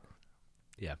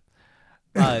 Yeah.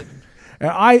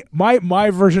 And my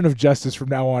version of justice from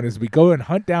now on is we go and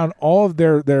hunt down all of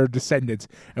their descendants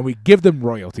and we give them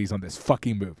royalties on this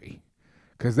fucking movie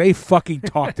because they fucking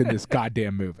talked in this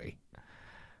goddamn movie.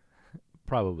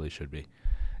 Probably should be.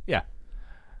 Yeah.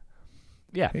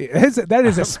 That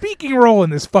is a speaking role in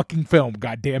this fucking film.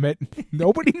 God damn it!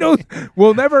 Nobody knows.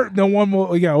 No one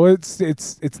will.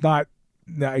 It's not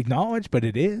acknowledged, but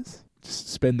it is. Just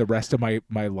spend the rest of my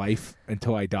life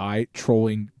until I die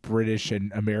trolling British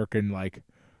and American like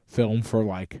film for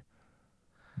like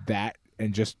that,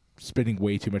 and just spending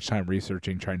way too much time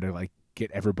researching, trying to like get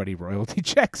everybody royalty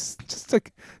checks. Just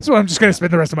like that's what I'm just gonna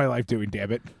spend the rest of my life doing.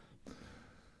 Damn it.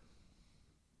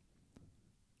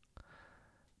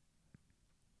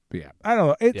 But yeah, I don't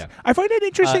know. I find it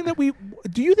interesting that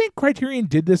do you think Criterion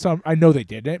did this on? I know they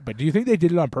didn't, but do you think they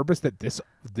did it on purpose? That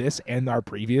this and our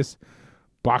previous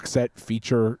box set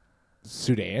feature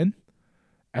Sudan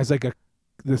as like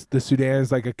the Sudan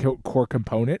is like a core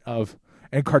component of,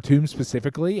 and Khartoum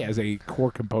specifically as a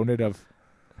core component of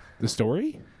the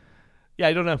story. Yeah,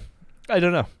 I don't know.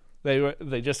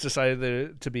 They just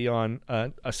decided to be on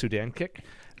a Sudan kick.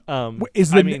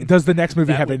 Does the next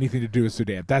movie have anything to do with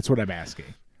Sudan? That's what I'm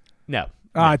asking. No.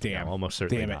 Damn. No, almost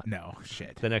certainly damn it. not. No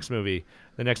shit. The next movie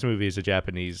is a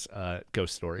Japanese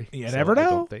ghost story. You never know. I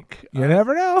don't think. You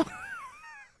never know.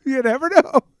 You never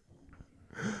know.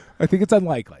 I think it's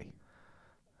unlikely.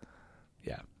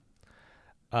 Yeah.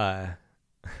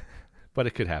 But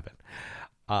it could happen.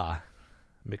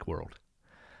 McWorld.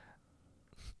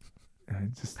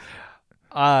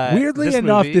 Weirdly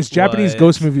enough, this Japanese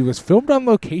ghost movie was filmed on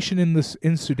location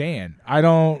in Sudan. I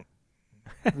don't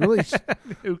really.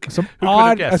 Some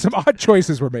odd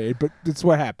choices were made, but it's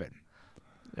what happened.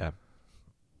 Yeah.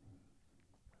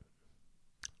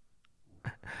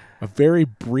 a very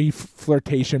brief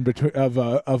flirtation between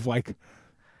of like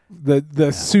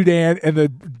the Sudan and the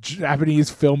Japanese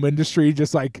film industry,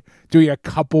 just like doing a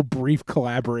couple brief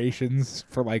collaborations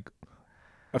for like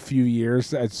a few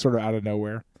years, sort of out of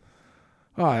nowhere.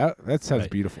 Oh, that sounds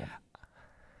beautiful.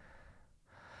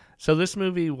 So this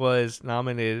movie was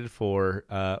nominated for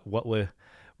what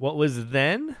was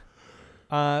then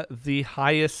the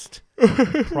highest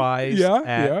prize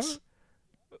at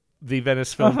the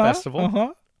Venice Film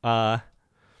Festival,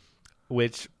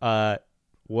 which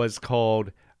was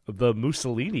called the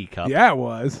Mussolini Cup. Yeah, it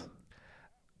was.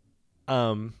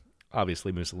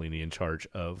 Obviously Mussolini in charge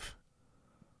of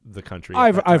the country.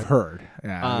 I've heard.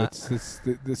 Yeah,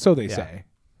 so they say.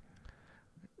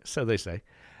 So they say.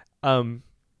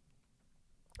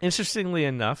 Interestingly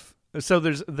enough, so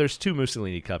there's two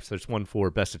Mussolini Cups. There's one for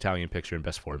Best Italian Picture and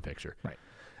Best Foreign Picture. Right.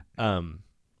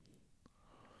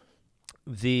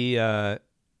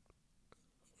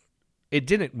 It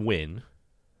didn't win.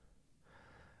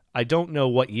 I don't know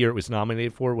what year it was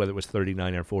nominated for, whether it was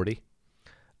 39 or 40,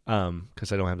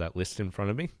 because I don't have that list in front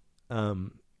of me.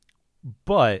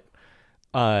 But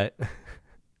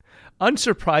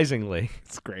unsurprisingly,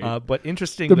 it's great. But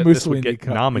interesting the that Mussolini this would get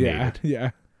Cup. nominated.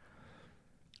 Yeah.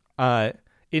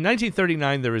 In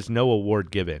 1939, there is no award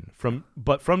given.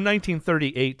 But from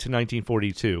 1938 to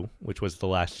 1942, which was the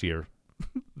last year,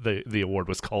 the award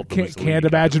was called the Mussolini Can't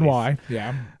Cup, imagine why.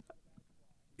 Yeah.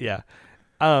 Yeah.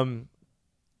 From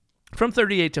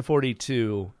 38 to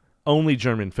 42, only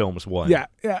German films won. Yeah.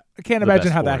 I can't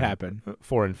imagine how that happened.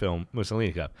 Foreign film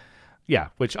Mussolini Cup. Yeah,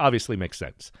 which obviously makes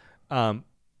sense. But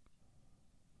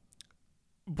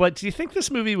do you think this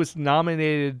movie was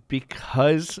nominated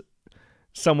because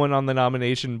someone on the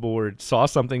nomination board saw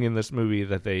something in this movie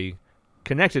that they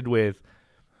connected with?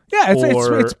 Yeah,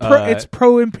 it's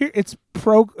pro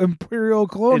imperial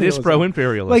colonialism. It is pro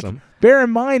imperialism. Like, bear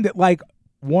in mind that like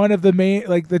one of the main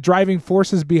the driving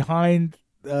forces behind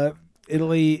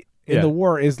Italy in the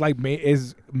war is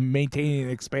is maintaining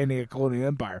and expanding a colonial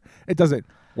empire. It doesn't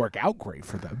work out great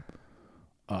for them,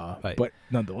 but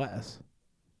nonetheless.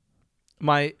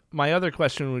 My other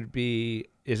question would be: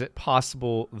 is it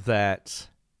possible that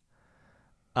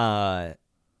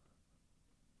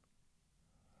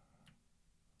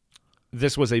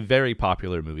this was a very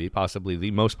popular movie, possibly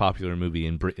the most popular movie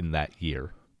in Britain that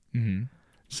year? Mm-hmm.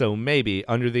 So maybe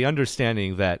under the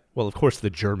understanding that, well, of course the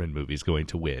German movie's going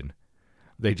to win,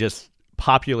 they just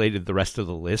populated the rest of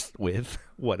the list with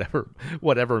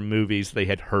whatever movies they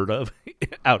had heard of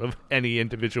out of any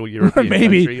individual European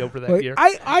country over that year.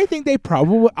 I think they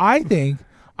probably. I think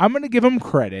I'm going to give them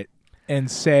credit and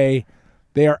say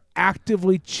they are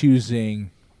actively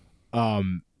choosing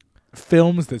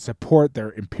films that support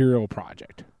their imperial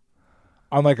project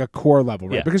on like a core level,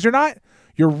 right? Yeah. Because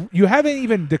you haven't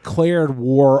even declared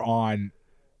war on,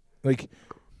 like,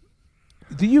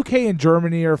 the UK and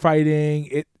Germany are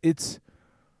fighting. It's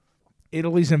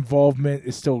Italy's involvement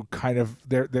is still kind of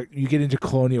there. You get into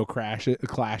colonial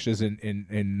clashes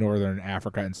in northern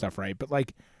Africa and stuff, right? But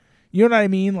like, you know what I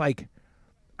mean? Like,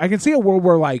 I can see a world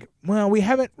where like, well, we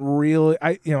haven't really.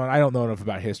 I don't know enough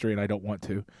about history, and I don't want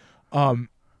to.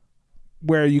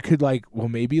 Where you could like, well,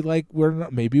 maybe like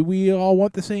maybe we all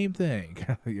want the same thing,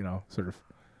 sort of.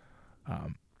 I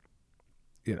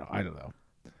don't know.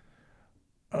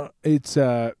 It's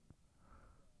I'm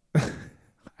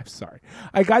sorry.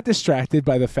 I got distracted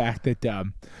by the fact that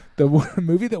the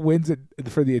movie that wins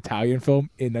for the Italian film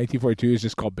in 1942 is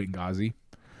just called Benghazi.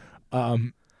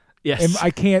 Yes. And I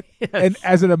can't. Yes. And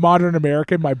as a modern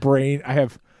American, my brain, I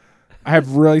have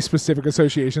really specific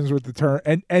associations with the term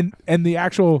and the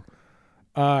actual.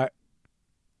 The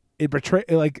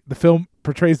film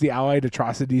portrays the Allied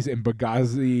atrocities in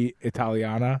Benghazi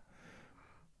Italiana,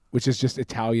 which is just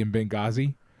Italian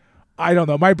Benghazi. I don't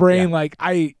know. My brain, I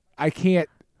can't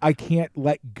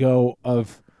let go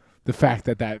of the fact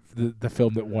that the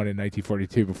film that won in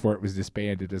 1942 before it was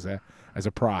disbanded as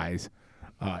a prize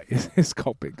is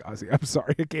called Benghazi. I'm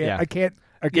sorry, I can't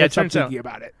stop thinking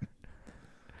about it.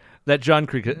 That John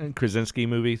Krasinski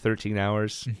movie, 13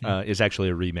 Hours, is actually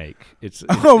a remake. It's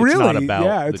really? Not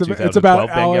about it's about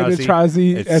Allied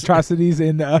atrocities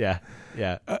in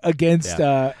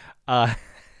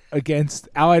against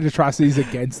Allied atrocities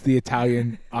against the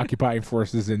Italian occupying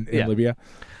forces in Libya.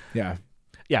 Yeah.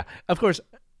 Yeah, of course.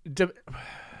 The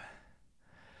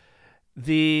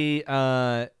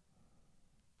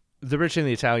British and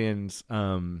the Italians,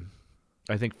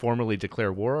 I think, formally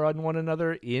declare war on one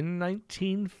another in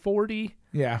 1940.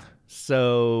 Yeah.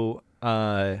 So,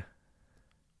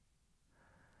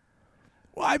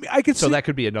 Well, I mean, I could So see that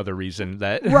could be another reason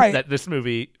that Right. that this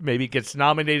movie maybe gets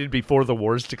nominated before the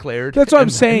war's declared. That's what I'm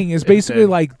and saying. then- Is basically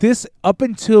and then- like this up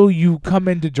until you come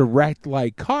into direct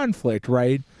like conflict,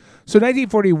 right? So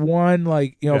 1941,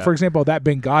 like Yeah. for example, that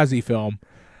Benghazi film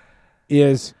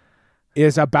is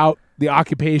about the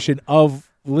occupation of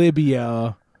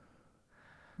Libya,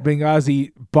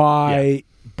 Benghazi by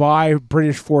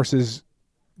British forces,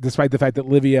 despite the fact that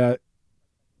Libya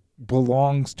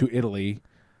belongs to Italy.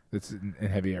 That's in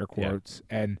heavy air quotes.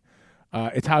 And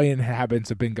Italian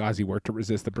inhabitants of Benghazi worked to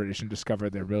resist the British and discover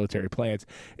their military plans.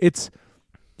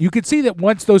 You could see that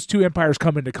once those two empires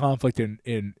come into conflict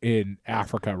in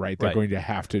Africa, right, they're going to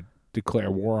have to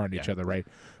declare war on each other, right?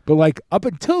 But like up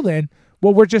until then,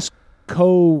 well, we're just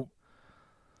co-owners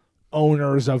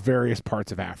of various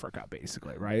parts of Africa,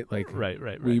 basically, right? Like,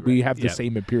 right. We have the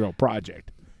same imperial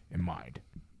project in mind.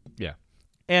 Yeah.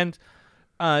 And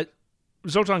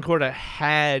Zoltan Korda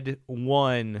had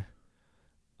won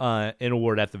an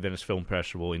award at the Venice Film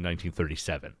Festival in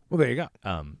 1937. Well, there you go.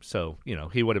 So,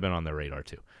 he would have been on their radar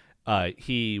too.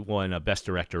 He won a Best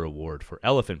Director award for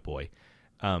Elephant Boy,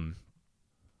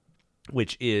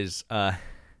 which is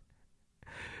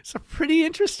it's a pretty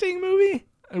interesting movie.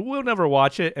 I will never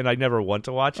watch it, and I never want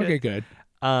to watch it. Okay, good.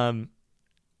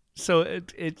 So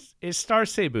it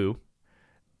stars Cebu,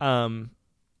 and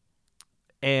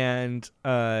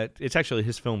it's actually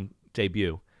his film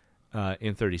debut in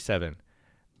 1937.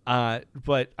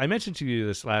 But I mentioned to you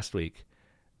this last week.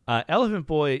 Elephant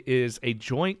Boy is a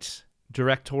joint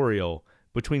directorial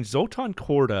between Zoltan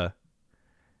Korda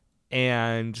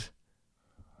and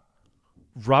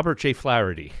Robert J.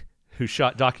 Flaherty, who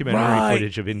shot documentary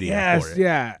footage of India for it.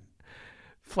 Yeah.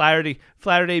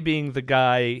 Flaherty being the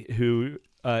guy who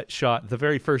shot the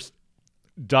very first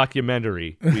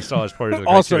documentary we saw as part of the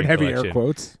also in Criterion heavy collection. air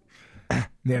quotes.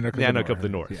 Nanook of the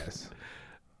North. Yes.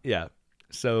 Yeah.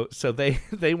 So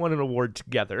they won an award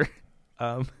together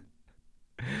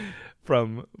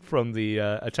from the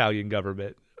Italian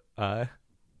government, the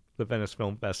Venice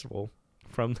Film Festival,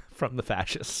 from the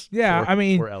fascists. Yeah,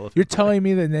 for Elephant you're Boy. telling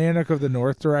me the Nanook of the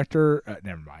North director?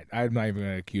 Never mind. I'm not even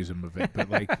going to accuse him of it, but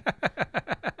like,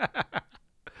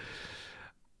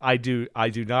 I do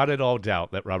not at all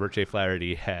doubt that Robert J.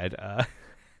 Flaherty had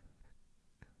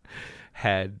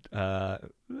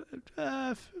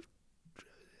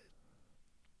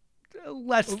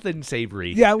less than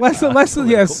savory. yeah, less than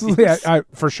yes, political yeah,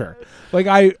 for sure. Like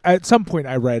I at some point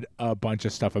I read a bunch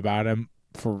of stuff about him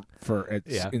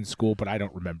in school, but I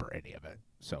don't remember any of it.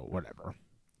 So whatever.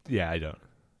 Yeah, I don't.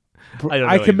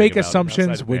 I can make anything about him assumptions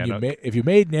outside of when Nanook. if you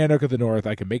made Nanook of the North,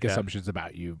 I can make assumptions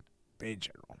about you in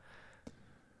general.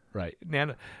 Right.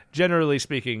 Generally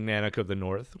speaking, Nanook of the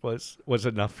North was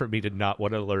enough for me to not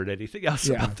want to learn anything else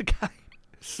about the guy.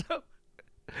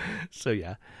 So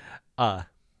yeah.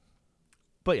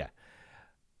 But yeah.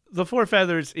 The Four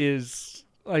Feathers is,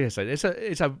 like I said,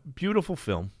 it's a beautiful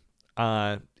film.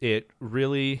 It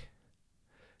really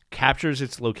captures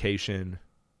its location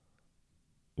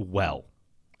well.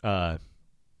 Not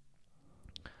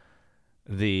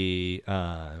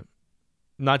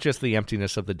just the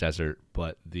emptiness of the desert,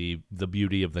 but the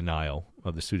beauty of the Nile,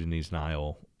 of the Sudanese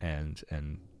Nile, and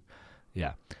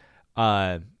yeah.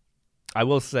 I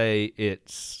will say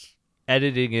it's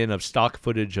editing in of stock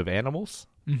footage of animals,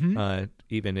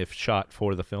 even if shot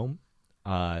for the film,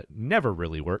 never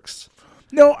really works.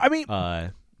 No, I mean,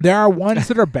 there are ones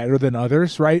that are better than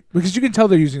others, right? Because you can tell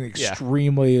they're using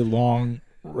extremely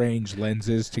long-range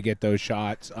lenses to get those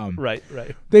shots. Right.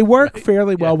 They work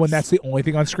fairly well when that's the only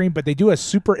thing on screen, but they do a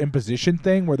superimposition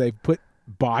thing where they put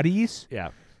bodies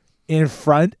in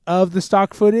front of the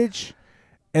stock footage,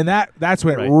 and that's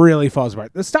when it really falls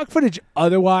apart. The stock footage,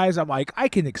 otherwise, I'm like, I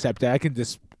can accept it. I can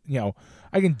just,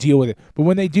 I can deal with it. But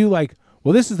when they do like,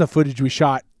 well, this is the footage we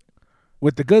shot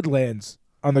with the good lens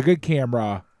on the good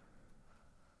camera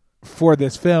for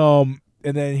this film,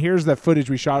 and then here's the footage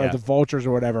we shot of the vultures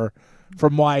or whatever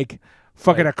from like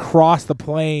fucking across the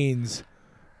plains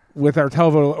with our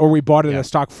telephone, or we bought it in a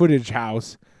stock footage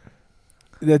house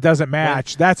that doesn't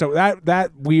match.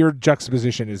 That weird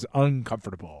juxtaposition is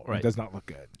uncomfortable. It does not look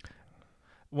good.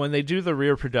 When they do the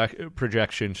rear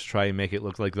projection to try and make it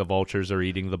look like the vultures are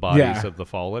eating the bodies of the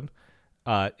fallen,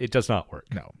 it does not work.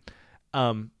 No.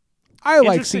 I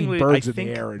like seeing birds in think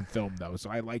the air in film, though.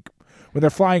 So I like when they're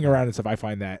flying around and stuff. I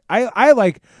find that I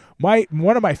like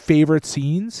one of my favorite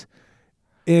scenes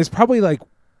is probably like,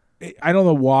 I don't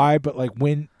know why, but like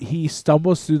when he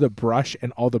stumbles through the brush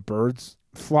and all the birds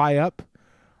fly up.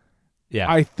 Yeah,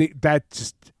 I think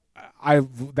that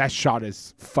that shot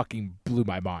is fucking blew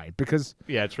my mind because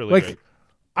it's really like great.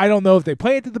 I don't know if they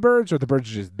play it to the birds or the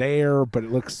birds are just there, but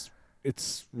it looks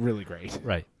it's really great.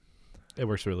 Right. It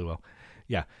works really well.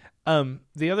 Yeah.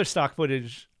 The other stock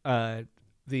footage,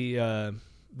 the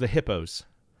hippos,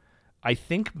 I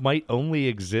think might only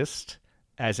exist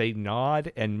as a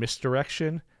nod and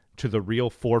misdirection to the real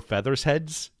Four Feathers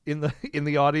heads in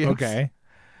the audience. Okay.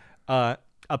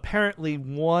 Apparently,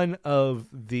 one of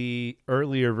the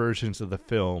earlier versions of the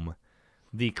film,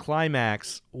 the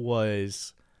climax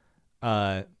was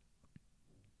Harry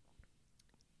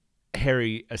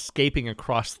escaping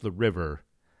across the river,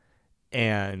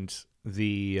 and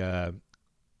the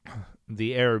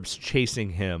Arabs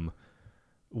chasing him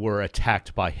were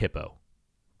attacked by hippo.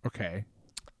 Okay.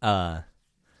 And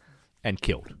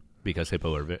killed because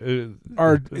hippo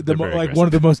are like one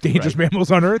of the most dangerous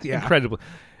mammals on Earth. Yeah.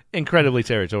 Incredibly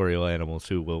territorial animals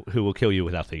who will kill you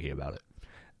without thinking about it.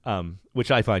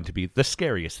 Which I find to be the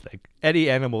scariest thing. Any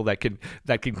animal that can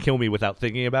kill me without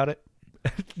thinking about it,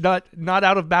 not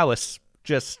out of malice,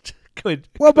 just could.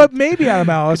 Well, but maybe out of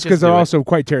malice because they're also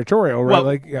quite territorial, right?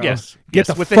 Well, yes. Get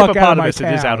the fuck out of my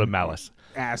town. It is out of malice.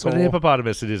 Asshole. With the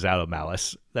hippopotamus, it is out of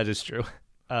malice. That is true.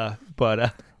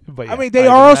 But yeah, I mean, they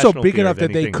are also big enough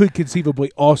that they could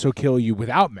conceivably also kill you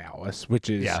without malice, which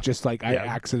is just like I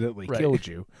accidentally killed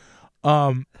you.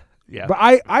 Yeah. But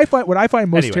I find what I find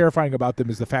most terrifying about them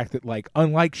is the fact that, like,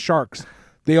 unlike sharks,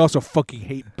 they also fucking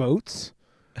hate boats.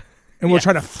 And we're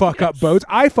trying to fuck up boats.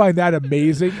 I find that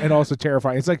amazing and also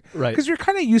terrifying. It's like, because you're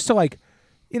kind of used to, like,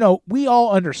 we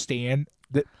all understand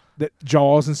that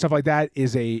Jaws and stuff like that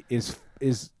is a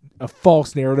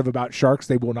false narrative about sharks.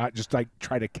 They will not just like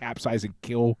try to capsize and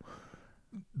kill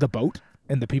the boat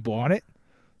and the people on it.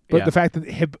 But the fact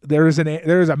that there is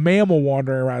a mammal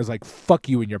wandering around is like, fuck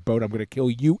you in your boat, I'm going to kill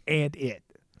you and it,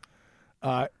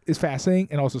 is fascinating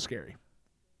and also scary.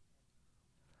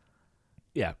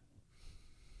 Yeah.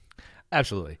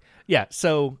 Absolutely. Yeah.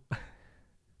 So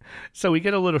we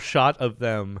get a little shot of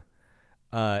them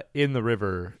in the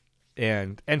river.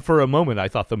 And for a moment, I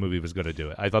thought the movie was going to do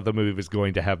it. I thought the movie was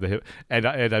going to have the and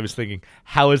I was thinking,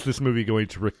 how is this movie going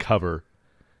to recover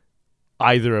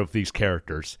either of these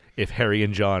characters if Harry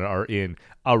and John are in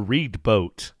a reed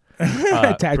boat,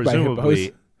 attacked presumably, by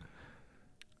hippos?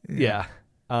 Yeah,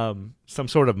 some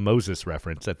sort of Moses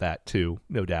reference at that too,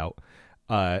 no doubt.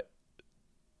 But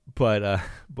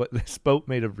this boat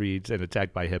made of reeds and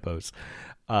attacked by hippos.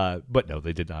 But no,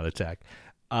 they did not attack.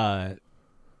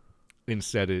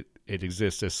 Instead, it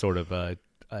exists as sort of a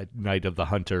Night of the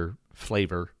Hunter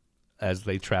flavor as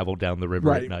they travel down the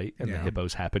river at night, and the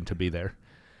hippos happen to be there.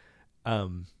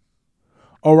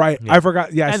 Oh, right. Yeah. I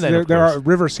forgot. Yes, there are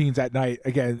river scenes at night.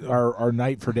 Again, our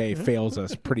night for day fails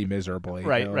us pretty miserably.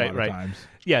 Right. Times.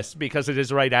 Yes, because it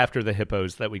is right after the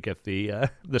hippos that we get the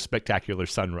spectacular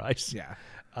sunrise. Yeah.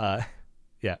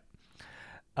 Yeah.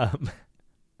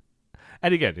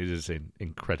 And again, it is an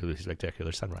incredibly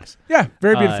spectacular sunrise. Yeah,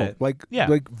 very beautiful. Like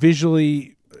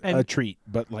visually a treat,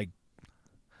 but like.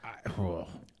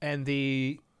 And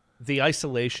the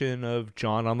isolation of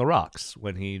John on the rocks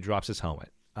when he drops his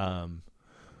helmet.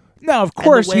 Now, of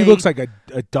course, he looks like a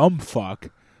dumb fuck.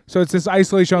 So it's this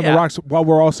isolation on the rocks while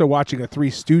we're also watching a Three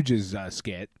Stooges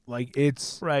skit. Like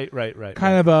it's right.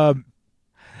 Kind of a.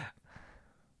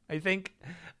 I think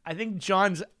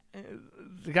John's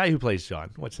the guy who plays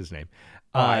John. What's his name?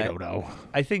 I don't know.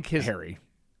 I think Harry.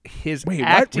 His Wait,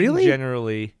 acting what? Really?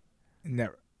 Generally.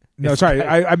 Never. No, sorry,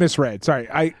 I misread. Sorry,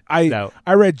 I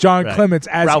read John Clements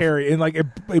as Ralph, Harry, and like it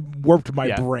warped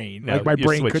my brain. No, like my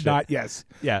brain could not. Yes.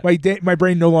 Yeah. My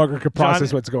brain no longer could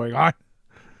process what's going on.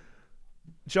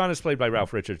 John is played by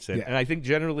Ralph Richardson, and I think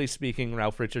generally speaking,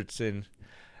 Ralph Richardson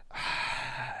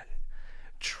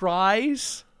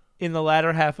tries in the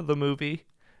latter half of the movie,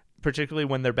 particularly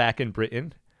when they're back in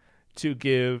Britain, to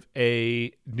give a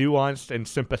nuanced and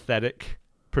sympathetic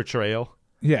portrayal.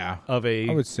 Yeah, of a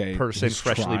person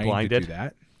freshly blinded. To do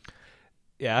that.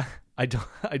 Yeah, I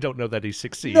don't know that he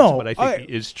succeeds, but I think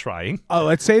he is trying.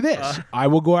 Let's say this: I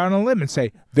will go out on a limb and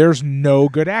say there's no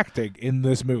good acting in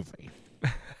this movie.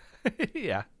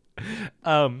 Yeah,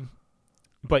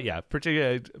 but yeah,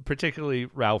 particularly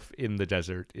Ralph in the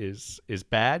desert is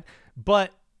bad. But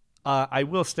I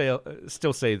will still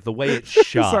say the way it's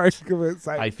shot. Sorry,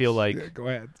 I feel like. Yeah, go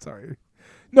ahead. Sorry.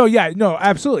 No,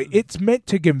 absolutely. It's meant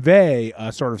to convey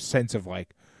a sort of sense of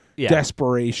like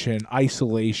desperation,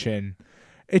 isolation.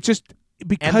 It just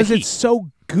because it's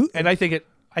so good, and I think it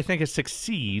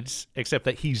succeeds, except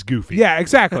that he's goofy. Yeah,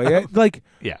 exactly.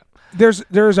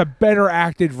 There's a better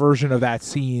acted version of that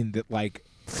scene that like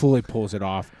fully pulls it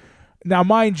off. Now,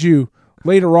 mind you,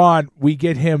 later on we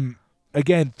get him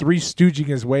again Three Stooging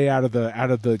his way out of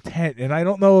the tent, and I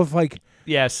don't know if like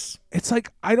Yes. It's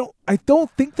like I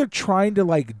don't think they're trying to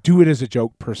like do it as a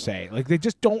joke per se. Like they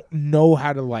just don't know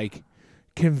how to like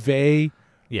convey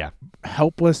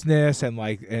helplessness and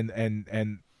like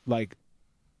and like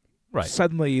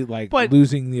suddenly like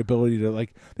losing the ability to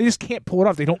like they just can't pull it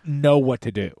off. They don't know what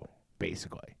to do,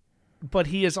 basically. But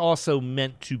he is also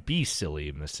meant to be silly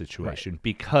in this situation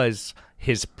because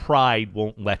his pride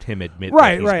won't let him admit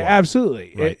that he's blind.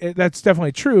 Absolutely. Right. That's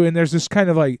definitely true. And there's this kind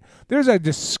of like there's a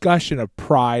discussion of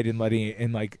pride and letting it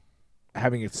and like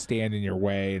having it stand in your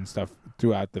way and stuff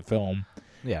throughout the film.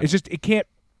 Yeah. It's just it can't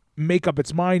make up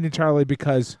its mind entirely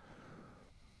because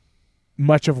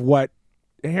much of what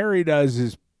Harry does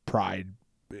is pride.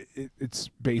 It's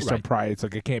based on pride. It's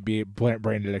like it can't be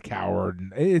branded a coward,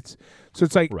 and it's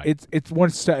like it's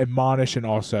wants to admonish and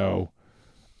also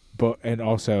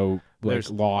like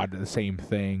laud the same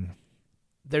thing.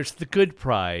 There's the good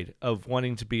pride of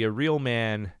wanting to be a real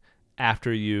man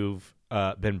after you've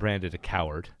been branded a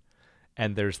coward,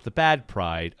 and there's the bad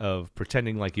pride of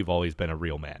pretending like you've always been a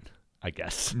real man. I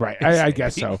guess. Right. I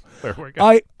guess so. Where we're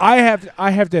going. I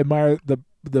have to admire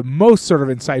the most sort of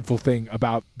insightful thing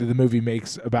about the movie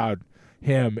makes about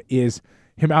him is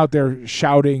him out there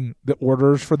shouting the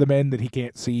orders for the men that he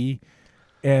can't see.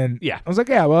 And I was like,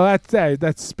 yeah, well,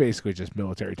 that's basically just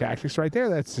military tactics right there.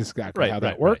 That's just exactly how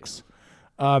that works.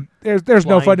 There's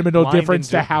no fundamental difference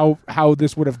to how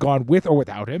this would have gone with or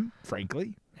without him,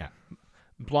 frankly. Yeah.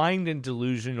 Blind and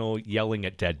delusional yelling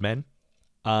at dead men.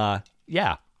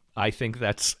 Yeah, I think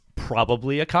that's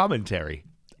probably a commentary.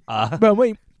 But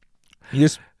wait.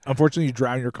 Unfortunately, you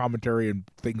drown your commentary in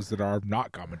things that are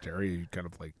not commentary. You kind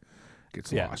of like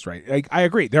gets lost, right? Like, I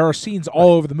agree. There are scenes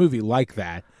all over the movie like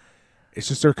that. It's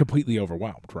just they're completely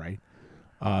overwhelmed, right?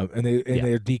 And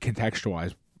they're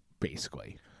decontextualized,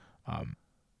 basically.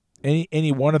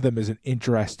 Any one of them is an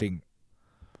interesting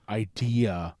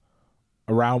idea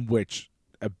around which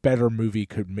a better movie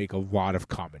could make a lot of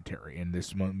commentary. And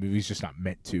this movie's just not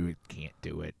meant to. It can't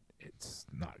do it. It's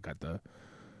not got the...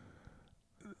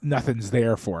 Nothing's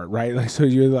there for it, right? Like, so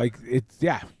you're like, it's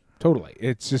totally.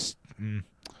 It's just,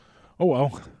 oh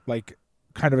well, like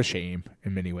kind of a shame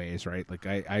in many ways, right? Like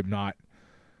I'm not.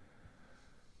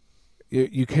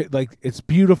 You could like it's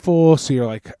beautiful, so you're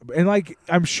like, and like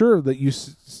I'm sure that you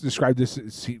described this.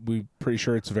 We're pretty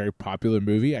sure it's a very popular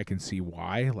movie. I can see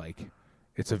why. Like,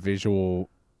 it's a visually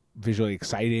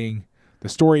exciting. The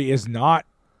story is not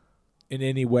in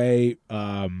any way.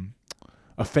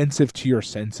 Offensive to your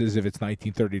senses if it's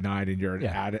 1939 and you're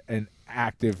an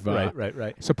active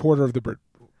supporter of the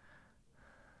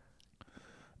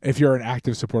if you're an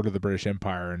active supporter of the British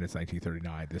Empire and it's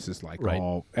 1939, this is like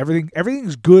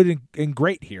everything's good and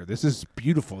great here. This is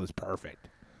beautiful. It's perfect.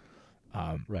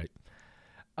 I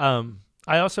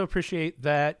also appreciate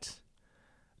that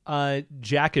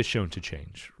Jack is shown to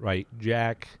change. Right,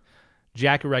 Jack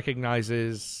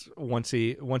recognizes once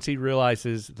he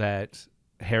realizes that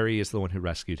Harry is the one who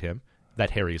rescued him,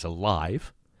 that Harry is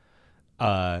alive.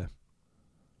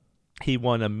 He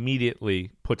immediately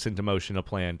puts into motion a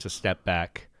plan to step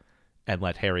back and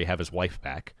let Harry have his wife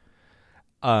back.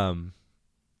 But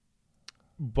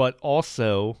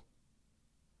also,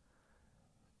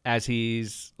 as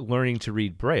he's learning to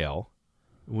read Braille,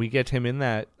 we get him in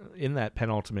that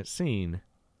penultimate scene,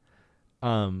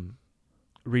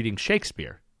 reading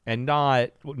Shakespeare, and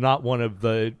not one of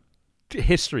the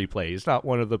history plays, not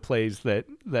one of the plays that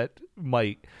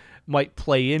might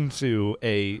play into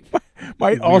a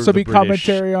might also be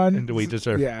commentary on and do we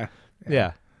deserve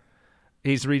yeah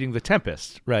he's reading The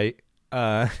Tempest, right?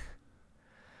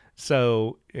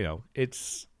 So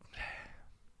it's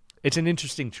an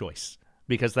interesting choice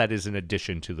because that is an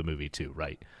addition to the movie too,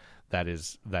 right? That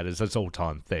is a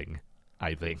Zoltan thing,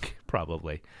 I think,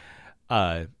 probably.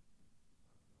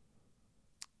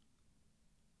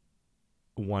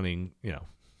 Wanting,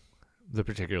 the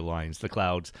particular lines, the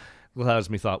clouds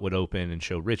methought would open and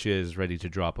show riches ready to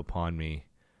drop upon me,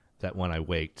 that when I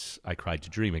waked, I cried to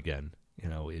dream again.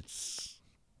 It's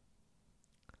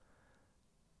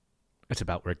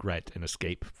about regret and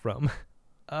escape from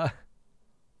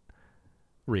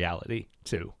reality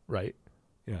too, right?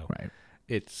 Right.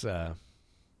 It's I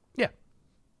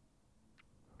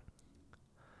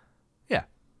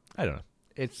don't know.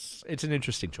 It's an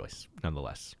interesting choice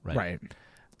nonetheless, right?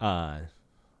 Right.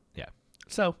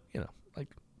 So,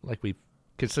 like we've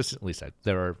consistently said,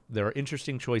 there are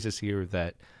interesting choices here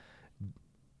that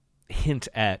hint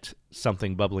at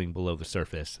something bubbling below the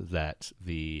surface that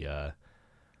the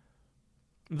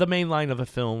main line of the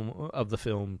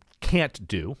film can't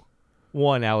do.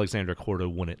 One, Alexander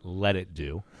Korda wouldn't let it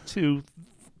do. Two,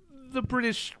 the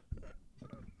British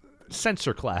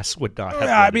censor class would not have.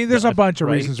 Yeah, I mean, there's a bunch of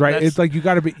reasons, right? It's like you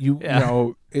got to be you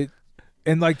know it.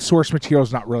 And like source material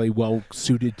is not really well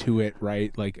suited to it,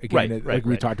 right? Like again, like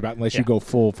we talked about, unless you go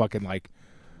full fucking like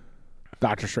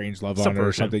Doctor Strange love on it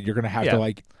or something, you're gonna have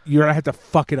to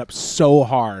fuck it up so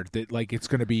hard that like it's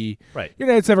gonna be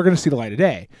it's never gonna see the light of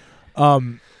day.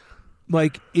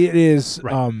 Like it is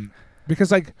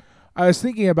because like I was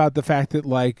thinking about the fact that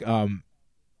like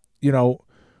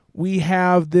we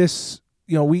have this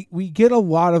we get a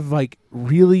lot of like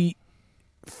really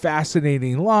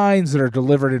fascinating lines that are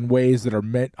delivered in ways that are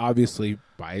meant obviously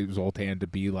by Zoltan to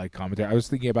be like commentary. I was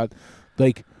thinking about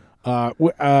like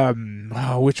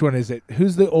which one is it?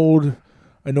 Who's the old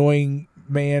annoying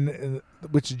man?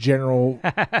 Which general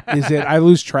is it? I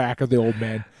lose track of the old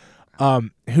man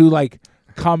who like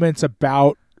comments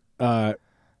about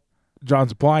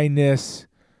John's blindness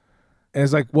and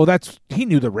is like, well, he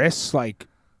knew the risks. Like,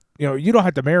 you don't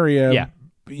have to marry him. Yeah.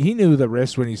 He knew the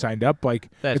risks when he signed up. Like,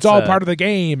 it's all part of the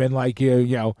game, and like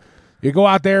you go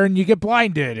out there and you get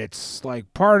blinded. It's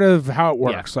like part of how it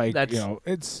works. Like that's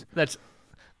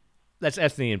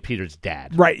Ethne and Peter's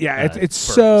dad, right? Yeah, it's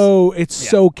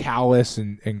so callous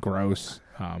and gross.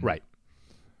 Right.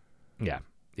 Yeah.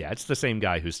 It's the same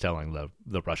guy who's telling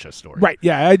the Russia story. Right.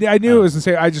 Yeah, I knew it was the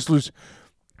same. I just lose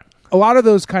a lot of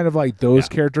those kind of like those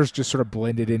characters just sort of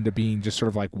blended into being just sort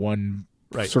of like one.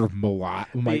 Right. Sort of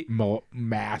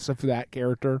mass of that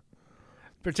character,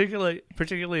 particularly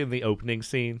in the opening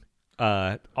scene.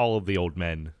 All of the old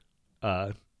men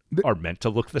are meant to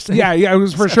look the same. Yeah, it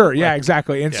was for sure. Yeah,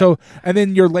 exactly. And so, and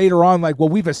then you're later on like, well,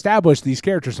 we've established these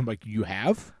characters. I'm like, you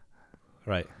have,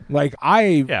 right? Like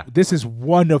this is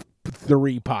one of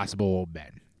 3 possible old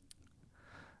men,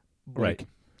 right? Like,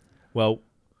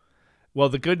 Well,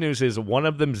 the good news is one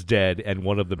of them's dead and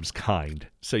one of them's kind,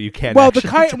 so you can't. Well, the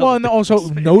kind. Well, and also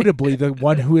notably, the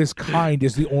one who is kind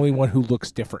is the only one who looks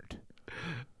different.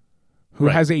 Who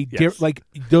has a like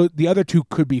the other 2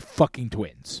 could be fucking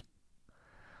twins.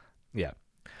 Yeah,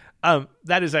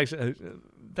 that is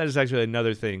actually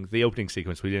another thing. The opening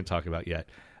sequence we didn't talk about yet.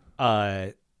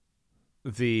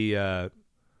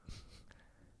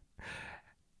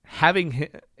 Having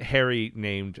Harry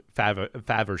named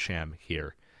Faversham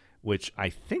here, which I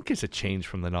think is a change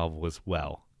from the novel as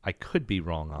well. I could be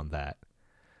wrong on that.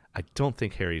 I don't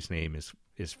think Harry's name is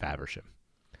Faversham.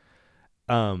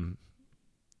 Nope,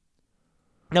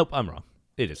 I'm wrong.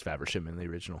 It is Faversham in the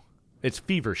original. It's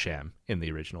Feversham in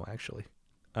the original, actually,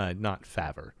 not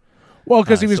Faver. Well,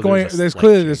 because he was going. There's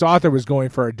clearly this author was going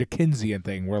for a Dickensian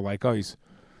thing, where like, oh, he's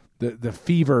the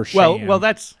fever shame. Well,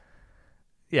 that's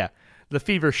the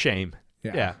fever shame.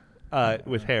 Yeah,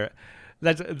 with Harry.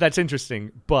 That's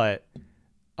interesting, but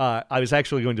I was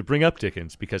actually going to bring up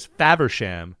Dickens because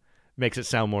Faversham makes it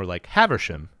sound more like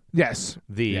Haversham. Yes.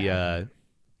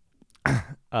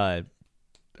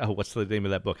 What's the name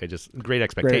of that book? Great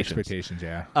Expectations. Great Expectations,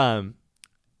 yeah.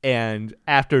 And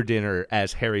after dinner,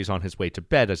 as Harry's on his way to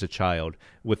bed as a child,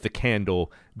 with the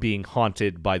candle being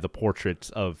haunted by the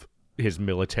portraits of his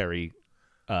military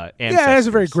ancestors. Yeah, it has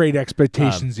a very Great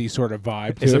Expectations-y sort of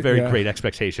vibe. It's a very Great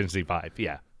Expectations-y vibe,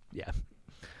 yeah.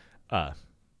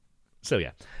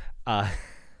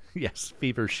 Yes,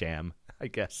 Feversham, I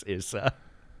guess, is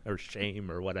or shame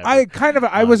or whatever.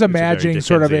 I was imagining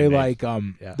sort of a like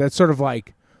that's sort of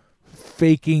like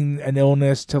faking an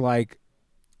illness to like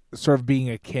sort of being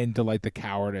akin to like the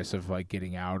cowardice of like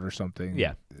getting out or something.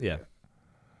 Yeah.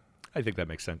 I think that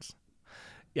makes sense.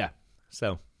 Yeah.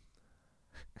 So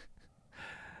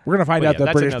we're gonna find out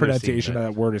the British pronunciation of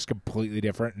that word is completely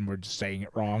different, and we're just saying it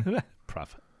wrong.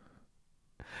 Profit.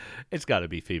 It's got to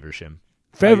be Feversham.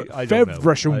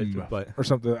 Feversham or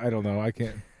something. I don't know. I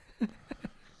can't.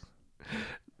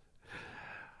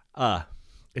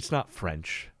 It's not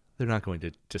French. They're not going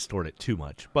to distort it too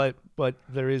much, but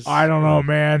there is. I don't know,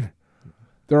 man.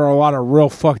 There are a lot of real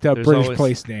fucked up British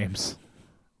place names.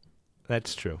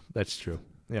 That's true.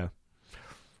 Yeah,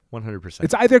 100%.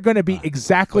 It's either going to be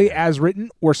exactly as written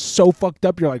or so fucked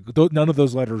up you're like, none of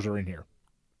those letters are in here.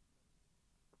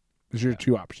 Those are your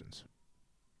 2 options.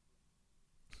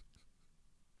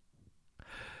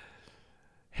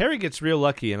 Harry gets real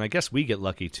lucky, and I guess we get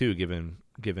lucky too, given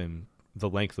the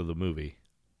length of the movie.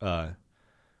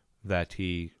 That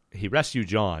he rescued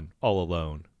John all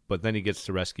alone, but then he gets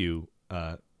to rescue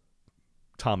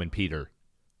Tom and Peter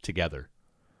together.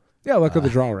 Yeah, luck of the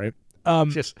draw, right?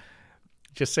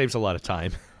 Just saves a lot of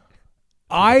time.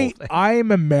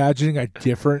 I'm imagining a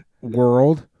different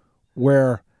world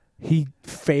where he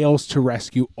fails to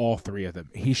rescue all 3 of them.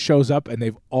 He shows up and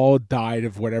they've all died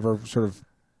of whatever sort of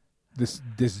this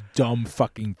dumb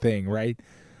fucking thing, right?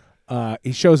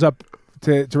 He shows up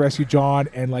to rescue John,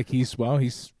 and like he's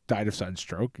died of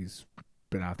sunstroke. He's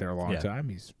been out there a long time.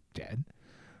 He's dead.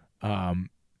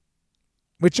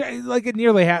 Which like it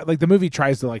nearly like the movie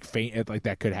tries to like feint it like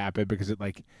that could happen because it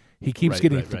like he keeps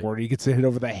getting thwarted. He gets hit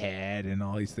over the head and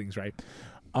all these things, right?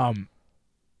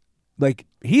 Like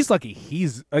he's lucky.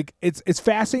 He's like it's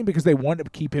fascinating because they want to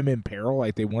keep him in peril.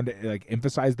 Like they want to like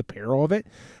emphasize the peril of it,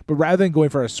 but rather than going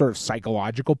for a sort of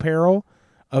psychological peril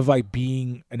of like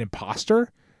being an imposter,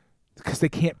 because they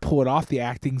can't pull it off. The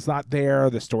acting's not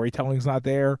there. The storytelling's not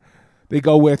there. They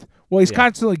go with he's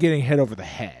constantly getting hit over the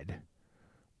head.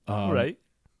 Right.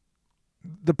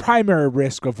 The primary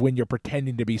risk of when you're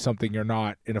pretending to be something you're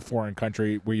not in a foreign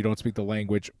country where you don't speak the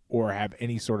language or have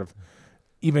any sort of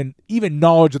even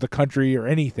knowledge of the country or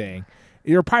anything,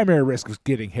 your primary risk is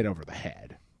getting hit over the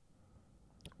head.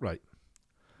 Right.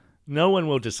 No one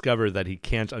will discover that he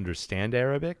can't understand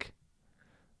Arabic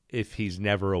if he's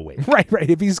never awake. Right.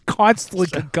 If he's constantly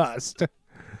concussed.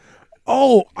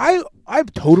 Oh,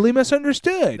 I've totally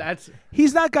misunderstood.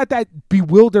 He's not got that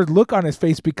bewildered look on his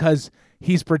face because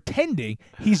he's pretending.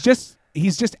 He's just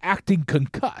acting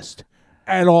concussed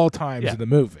at all times in the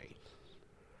movie.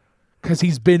 Because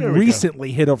he's been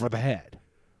recently hit over the head.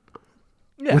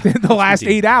 Yeah, within the last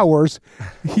 8 hours,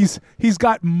 he's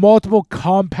got multiple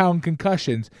compound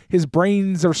concussions. His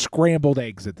brains are scrambled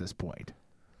eggs at this point.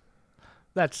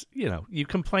 That's, you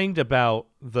complained about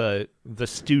the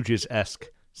Stooges-esque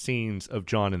scenes of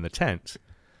John in the tent.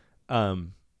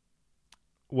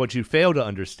 What you fail to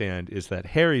understand is that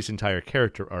Harry's entire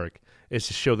character arc is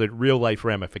to show the real-life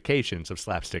ramifications of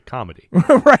slapstick comedy.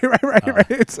 Right.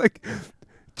 It's like,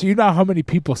 do you know how many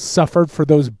people suffered for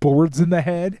those boards in the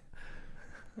head?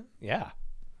 Yeah.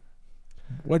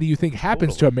 What do you think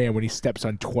happens to a man when he steps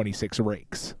on 26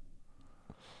 rakes?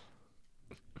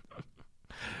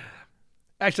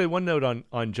 Actually, one note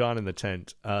on John in the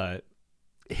tent.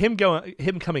 Him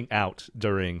coming out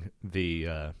during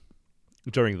the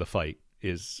fight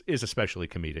is especially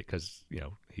comedic because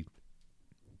he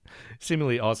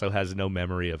seemingly also has no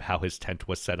memory of how his tent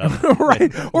was set up.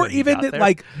 Right. Or even that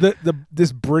like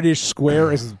this British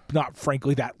square is not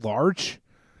frankly that large.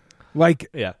 Like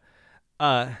yeah.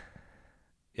 But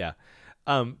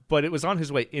it was on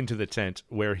his way into the tent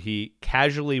where he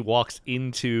casually walks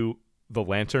into the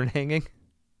lantern hanging.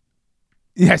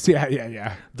 Yes,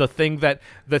 yeah. The thing that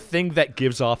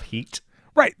gives off heat.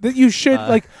 Right, that you should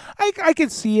like. I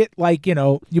could see it like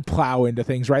you plow into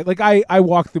things, right? Like I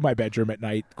walk through my bedroom at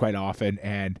night quite often,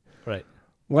 and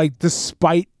like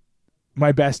despite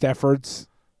my best efforts,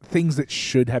 things that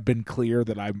should have been clear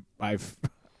that I've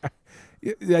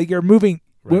like you're moving.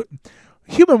 Right.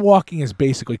 Human walking is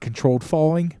basically controlled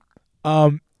falling.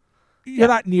 You're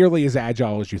not nearly as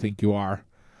agile as you think you are.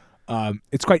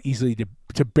 It's quite easily to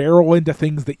barrel into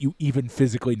things that you even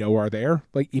physically know are there,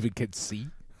 like even can see.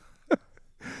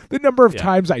 The number of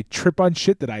times I trip on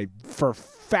shit that I for a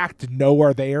fact know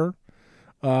are there,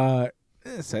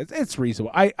 it's reasonable.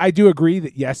 I do agree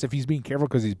that yes, if he's being careful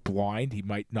because he's blind, he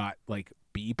might not like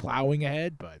be plowing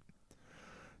ahead, but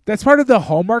that's part of the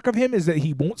hallmark of him is that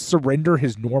he won't surrender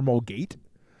his normal gait.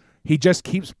 He just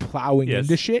keeps plowing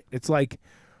into shit. It's like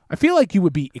I feel like you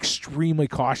would be extremely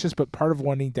cautious, but part of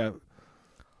wanting to,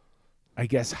 I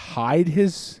guess, hide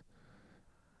his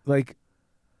like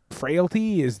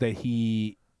frailty is that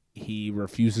he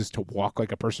refuses to walk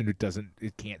like a person who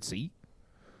can't see.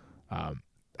 I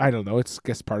don't know. It's I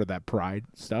guess part of that pride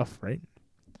stuff, right?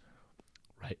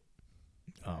 Right.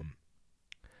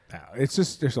 It's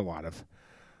just there's just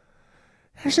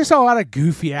a lot of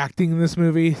goofy acting in this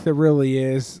movie. There really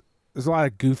is. There's a lot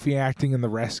of goofy acting in the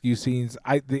rescue scenes.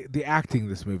 The acting in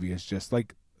this movie is just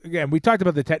like, again, we talked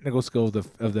about the technical skill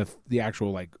of the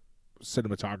actual like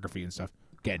cinematography and stuff.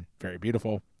 Again, very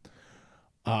beautiful.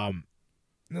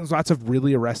 There's lots of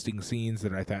really arresting scenes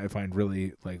that I find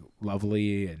really like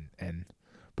lovely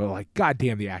but like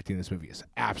goddamn, the acting in this movie is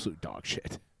absolute dog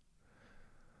shit.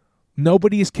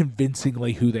 Nobody is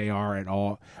convincingly who they are at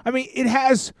all. I mean, it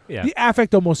has the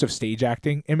affect almost of stage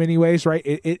acting in many ways, right?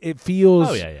 It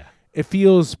feels it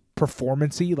feels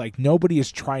performance-y. Like nobody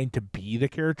is trying to be the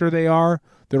character they are.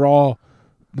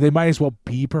 They might as well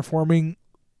be performing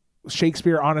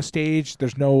Shakespeare on a stage.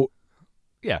 There's no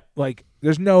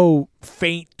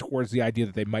feint towards the idea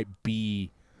that they might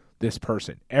be this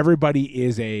person. Everybody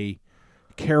is a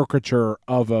caricature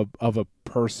of a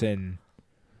person,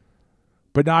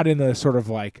 but not in the sort of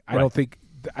like I don't think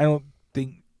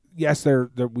yes,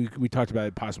 we talked about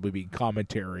it possibly being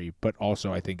commentary, but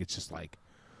also I think it's just like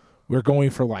we're going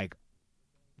for like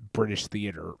British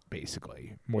theater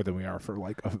basically more than we are for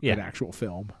like an actual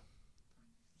film.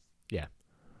 Yeah.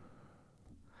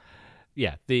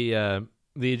 Yeah, the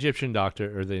Egyptian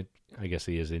doctor, or I guess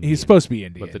he is Indian. He's supposed to be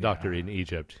Indian, but the doctor in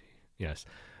Egypt, yes,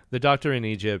 the doctor in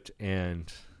Egypt,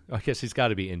 and I guess he's got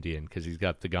to be Indian because he's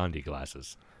got the Gandhi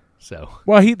glasses. So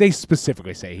well, they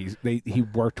specifically say he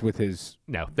worked with his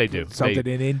they do something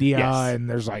in India, yes. and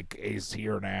there's like he's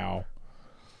here now.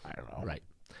 I don't know. Right.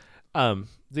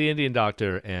 The Indian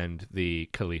doctor and the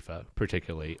Khalifa,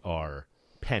 particularly, are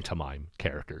pantomime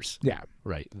characters. Yeah.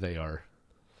 Right. They are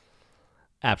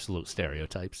absolute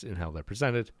stereotypes in how they're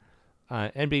presented,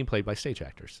 and being played by stage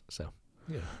actors. So.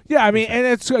 Yeah, I mean, and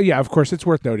it's of course, it's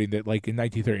worth noting that like in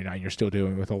 1939, you're still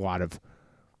dealing with a lot of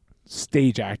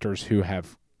stage actors who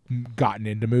have gotten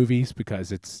into movies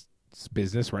because it's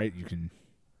business, right? You can,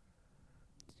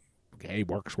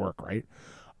 work's work, right?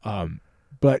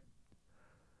 But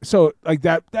so like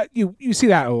that you see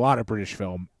that in a lot of British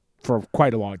film for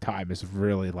quite a long time is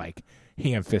really like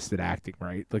ham-fisted acting,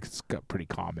 right? Like it's pretty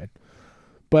common.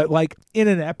 But like in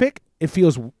an epic, it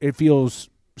feels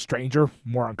stranger,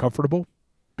 more uncomfortable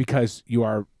because you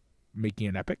are making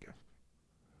an epic.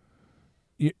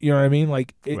 You know what I mean?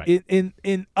 Like right.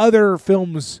 in other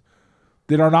films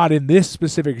that are not in this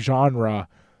specific genre,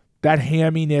 that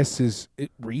hamminess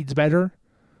reads better.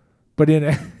 But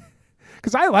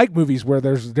because I like movies where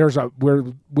there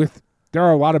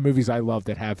are a lot of movies I love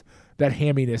that have that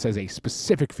hamminess as a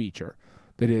specific feature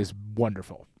that is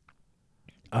wonderful.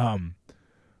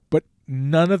 But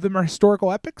none of them are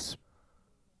historical epics.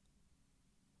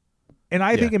 And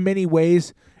I think in many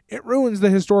ways it ruins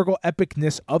the historical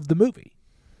epicness of the movie.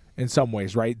 In some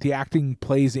ways, right? The acting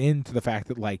plays into the fact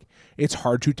that like it's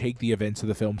hard to take the events of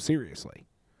the film seriously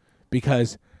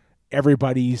because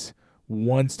everybody's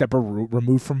one step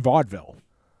removed from vaudeville.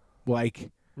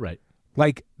 Like right.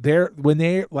 Like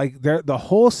the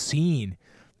whole scene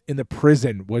in the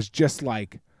prison was just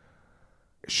like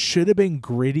should have been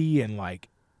gritty and like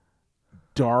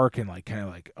dark and like kind of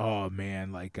like, oh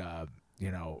man, like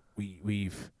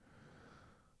we've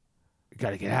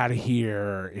got to get out of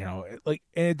here,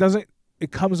 and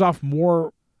it comes off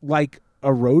more like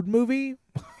a road movie.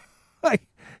 Like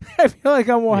I feel like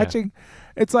I'm watching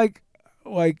it's like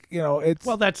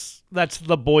it's that's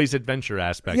the boys' adventure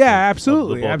aspect.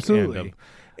 Absolutely.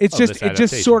 It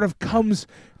just sort of comes,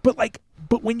 but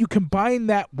when you combine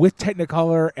that with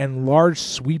Technicolor and large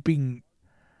sweeping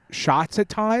shots at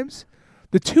times,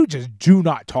 the two just do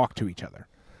not talk to each other.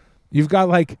 You've got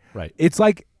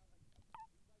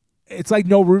it's like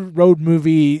no road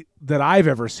movie that I've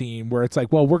ever seen where it's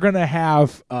like, well, we're gonna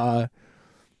have this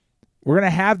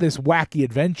wacky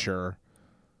adventure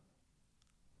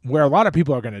where a lot of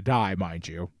people are gonna die, mind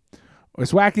you.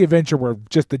 This wacky adventure where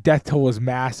just the death toll is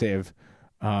massive.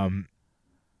 Now,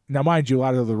 mind you, a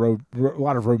lot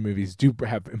of road movies do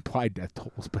have implied death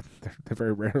tolls, but they're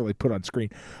very rarely put on screen.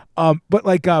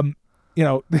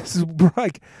 This is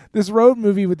like this road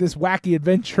movie with this wacky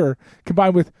adventure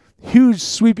combined with huge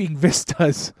sweeping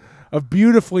vistas of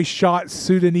beautifully shot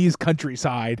Sudanese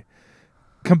countryside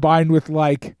combined with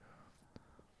whoop,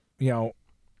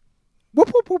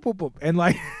 whoop, whoop, whoop, whoop, and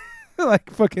like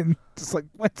fucking just like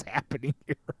what's happening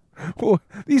here? Well,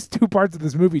 these two parts of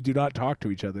this movie do not talk to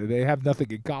each other. They have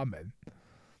nothing in common.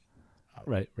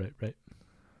 Right.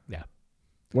 Yeah.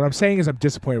 What I'm saying is I'm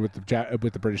disappointed with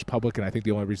the British public, and I think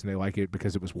the only reason they like it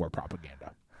because it was war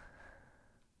propaganda.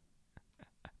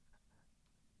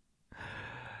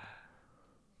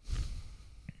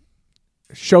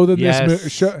 Show them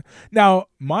this. Now,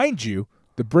 mind you,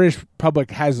 the British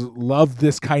public has loved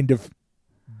this kind of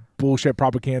bullshit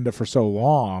propaganda for so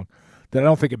long that I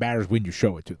don't think it matters when you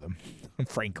show it to them,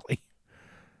 frankly.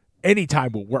 Any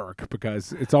time will work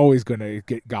because it's always going to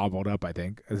get gobbled up, I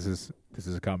think. This is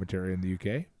a commentary in the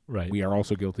UK. Right. We are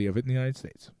also guilty of it in the United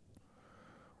States.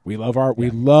 We love our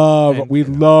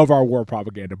love our war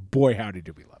propaganda. Boy, howdy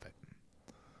do we love it.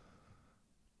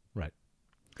 Right.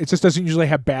 It just doesn't usually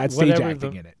have bad stage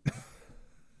acting in it.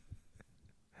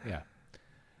 Yeah.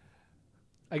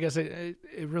 I guess it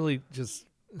really just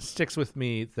sticks with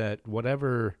me that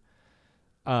whatever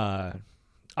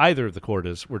either of the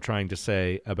Kordas were trying to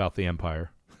say about the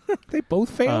Empire. They both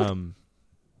failed.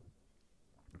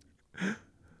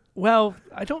 Well,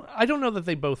 I don't know that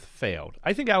they both failed.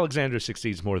 I think Alexander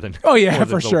succeeds more than for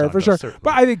Zoltan sure. Certainly.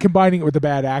 But I think combining it with the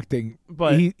bad acting,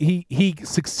 but he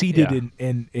succeeded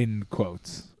in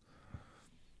quotes.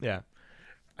 Yeah,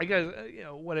 I guess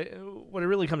what it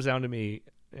really comes down to me,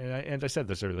 and I said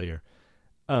this earlier.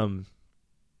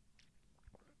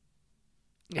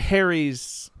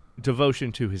 Harry's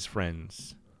devotion to his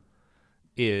friends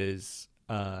is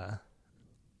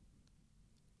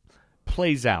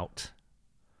plays out.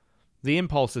 The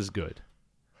impulse is good,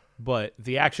 but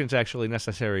the action's actually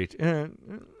necessary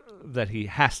that he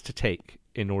has to take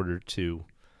in order to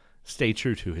stay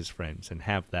true to his friends and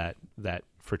have that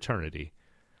fraternity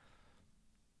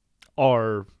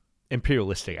are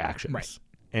imperialistic actions. Right.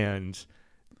 And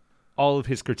all of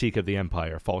his critique of the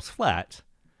empire falls flat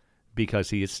because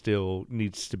he still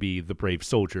needs to be the brave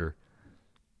soldier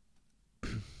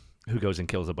who goes and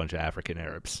kills a bunch of African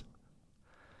Arabs.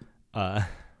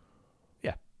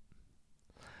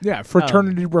 Yeah,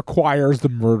 fraternity requires the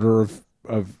murder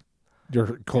of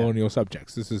your colonial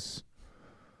subjects. This is...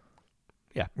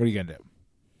 Yeah. What are you going to do?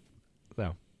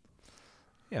 So,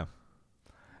 yeah.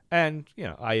 And,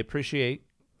 I appreciate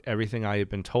everything I have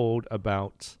been told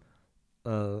about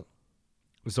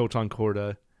Zoltan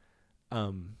Korda,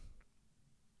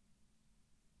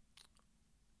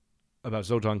 about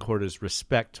Zoltan Korda's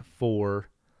respect for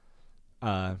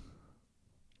the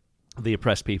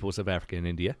oppressed peoples of Africa and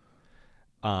India.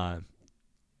 I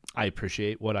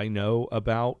appreciate what I know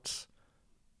about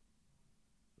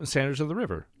Sanders of the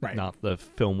River. Right. Not the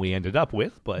film we ended up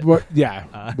with, but what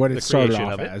it started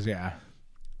off as, Yeah.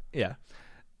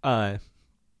 I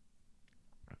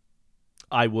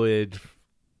would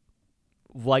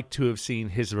like to have seen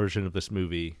his version of this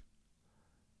movie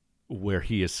where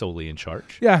he is solely in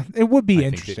charge. Yeah, it would be I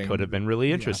interesting. think it could have been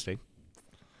really interesting.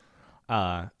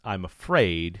 Yeah. I'm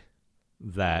afraid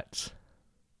that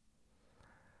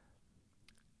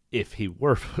if he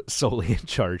were solely in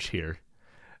charge here,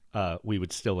 we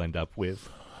would still end up with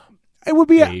it would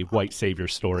be a white savior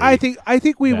story. I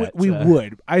think we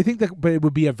would. I think that, but it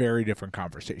would be a very different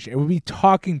conversation. It would be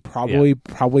talking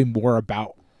probably more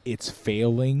about its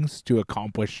failings to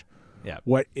accomplish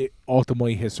what it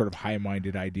ultimately his sort of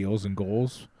high-minded ideals and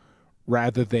goals,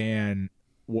 rather than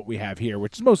what we have here,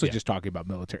 which is mostly just talking about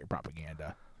military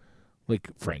propaganda.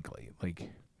 Frankly.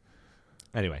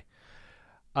 Anyway,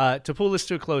 to pull this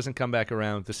to a close and come back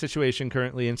around, the situation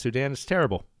currently in Sudan is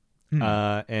terrible.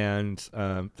 And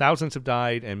thousands have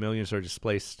died and millions are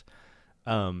displaced.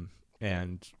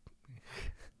 And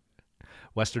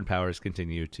Western powers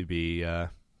continue to be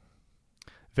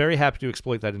very happy to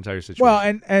exploit that entire situation. Well,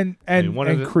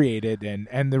 and created,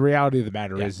 and the reality of the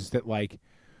matter is that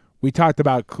we talked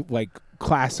about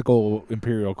classical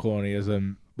imperial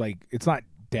colonialism, it's not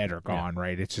dead or gone,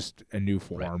 right? It's just a new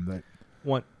form that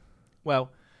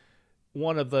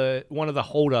one of the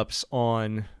holdups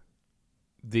on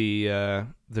the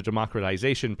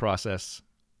democratization process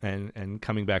and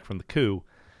coming back from the coup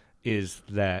is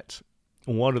that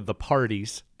one of the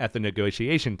parties at the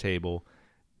negotiation table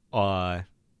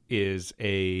is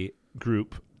a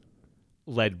group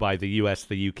led by the U.S.,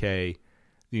 the U.K.,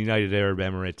 the United Arab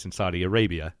Emirates, and Saudi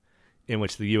Arabia, in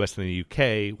which the U.S. and the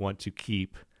U.K. want to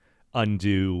keep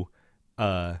undue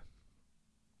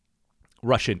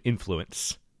Russian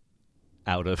influence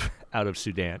out of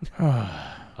Sudan.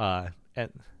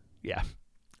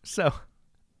 So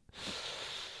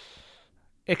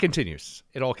it continues.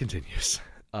 It all continues.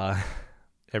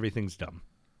 Everything's dumb,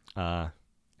 and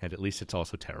at least it's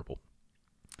also terrible.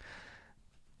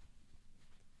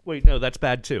 Wait, no, that's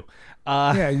bad too.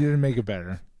 Yeah, you didn't make it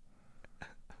better.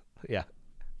 Yeah.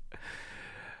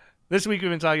 This week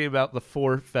we've been talking about The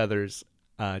Four Feathers,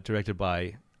 directed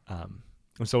by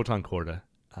Zoltan Korda,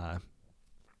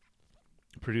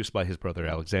 produced by his brother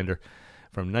Alexander,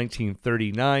 from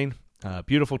 1939.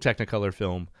 Beautiful Technicolor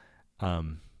film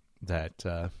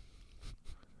that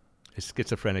is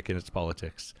schizophrenic in its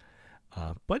politics,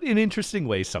 but in interesting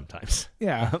ways sometimes.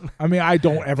 Yeah. I mean, I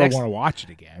don't ever want to watch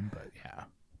it again, but yeah.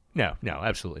 No,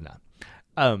 absolutely not.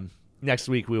 Next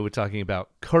week we will be talking about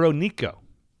Kuroneko,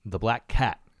 The Black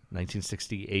Cat,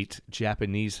 1968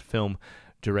 Japanese film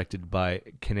directed by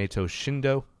Kaneto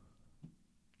Shindo.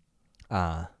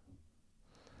 I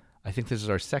think this is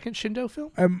our second Shindo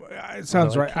film. It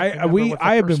sounds right.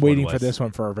 I have been waiting for this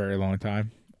one for a very long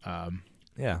time.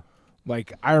 Yeah.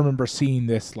 I remember seeing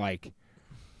this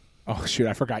oh shoot,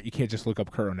 I forgot. You can't just look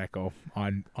up Kuroneko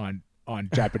on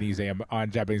Japanese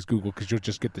on Japanese Google because you'll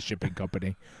just get the shipping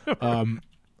company. That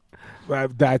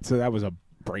was a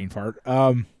brain fart.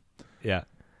 Yeah.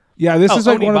 Yeah, this is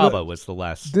Onibaba was the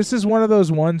last. This is one of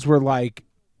those ones where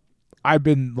I've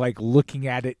been looking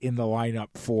at it in the lineup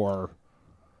for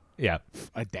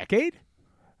a decade,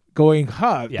 going,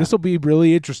 this will be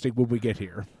really interesting when we get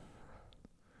here.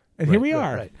 And here we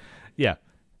are. Right. Yeah.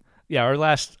 Yeah, our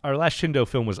last Shindo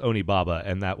film was Onibaba,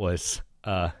 and that was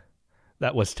 10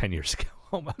 years ago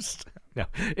almost. No,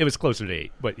 it was closer to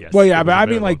 8, but yes. Well, yeah, but I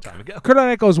mean,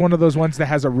 Kuroneko is one of those ones that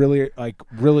has a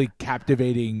really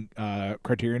captivating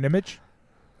Criterion image,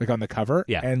 on the cover,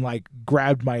 and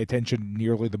grabbed my attention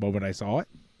nearly the moment I saw it.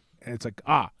 And it's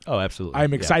oh, absolutely,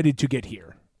 I'm excited to get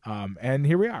here. And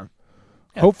here we are.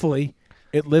 Yeah. Hopefully,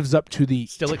 it lives up to the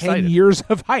Still 10 excited. years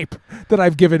of hype that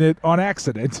I've given it on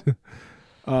accident.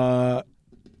 I'm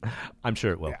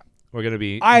sure it will. Yeah. We're gonna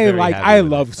be. I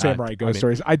love samurai ghost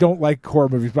stories. I don't like horror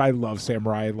movies, but I love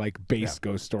samurai based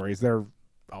ghost stories. They're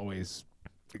always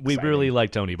exciting. We really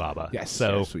liked Tony Baba. Yes,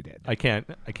 so yes, we did. I can't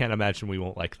imagine we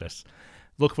won't like this.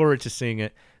 Look forward to seeing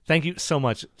it. Thank you so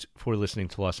much for listening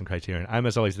to Lost in Criterion. I'm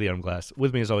as always the Adam Glass.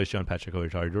 With me as always John Patrick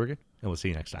Oitari Durgan, and we'll see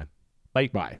you next time. Bye.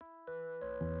 Bye.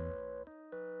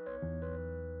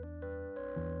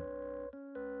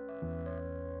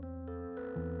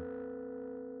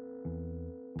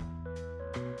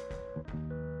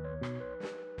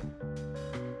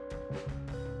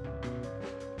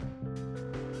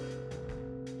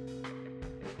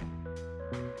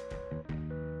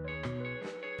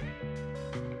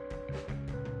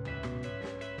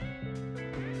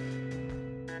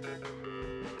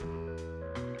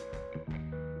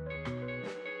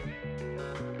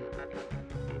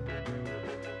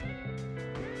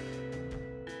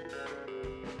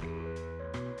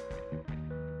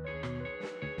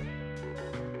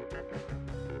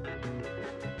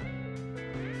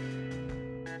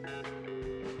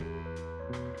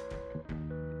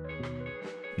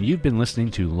 You've been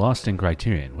listening to Lost in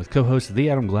Criterion with co-hosts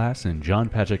The Adam Glass and John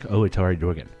Patrick Oitari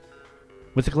Durgan.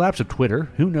 With the collapse of Twitter,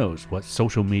 who knows what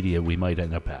social media we might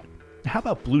end up at? How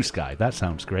about Blue Sky? That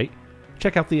sounds great.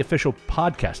 Check out the official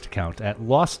podcast account at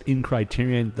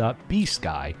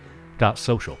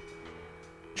lostincriterion.bsky.social.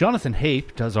 Jonathan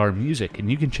Hape does our music, and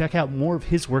you can check out more of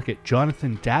his work at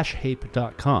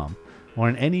jonathan-hape.com or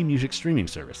on any music streaming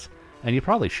service. And you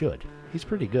probably should. He's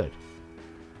pretty good.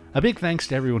 A big thanks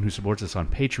to everyone who supports us on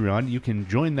Patreon. You can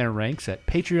join their ranks at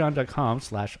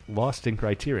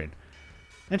patreon.com/lostincriterion.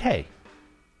 And hey,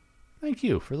 thank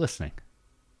you for listening.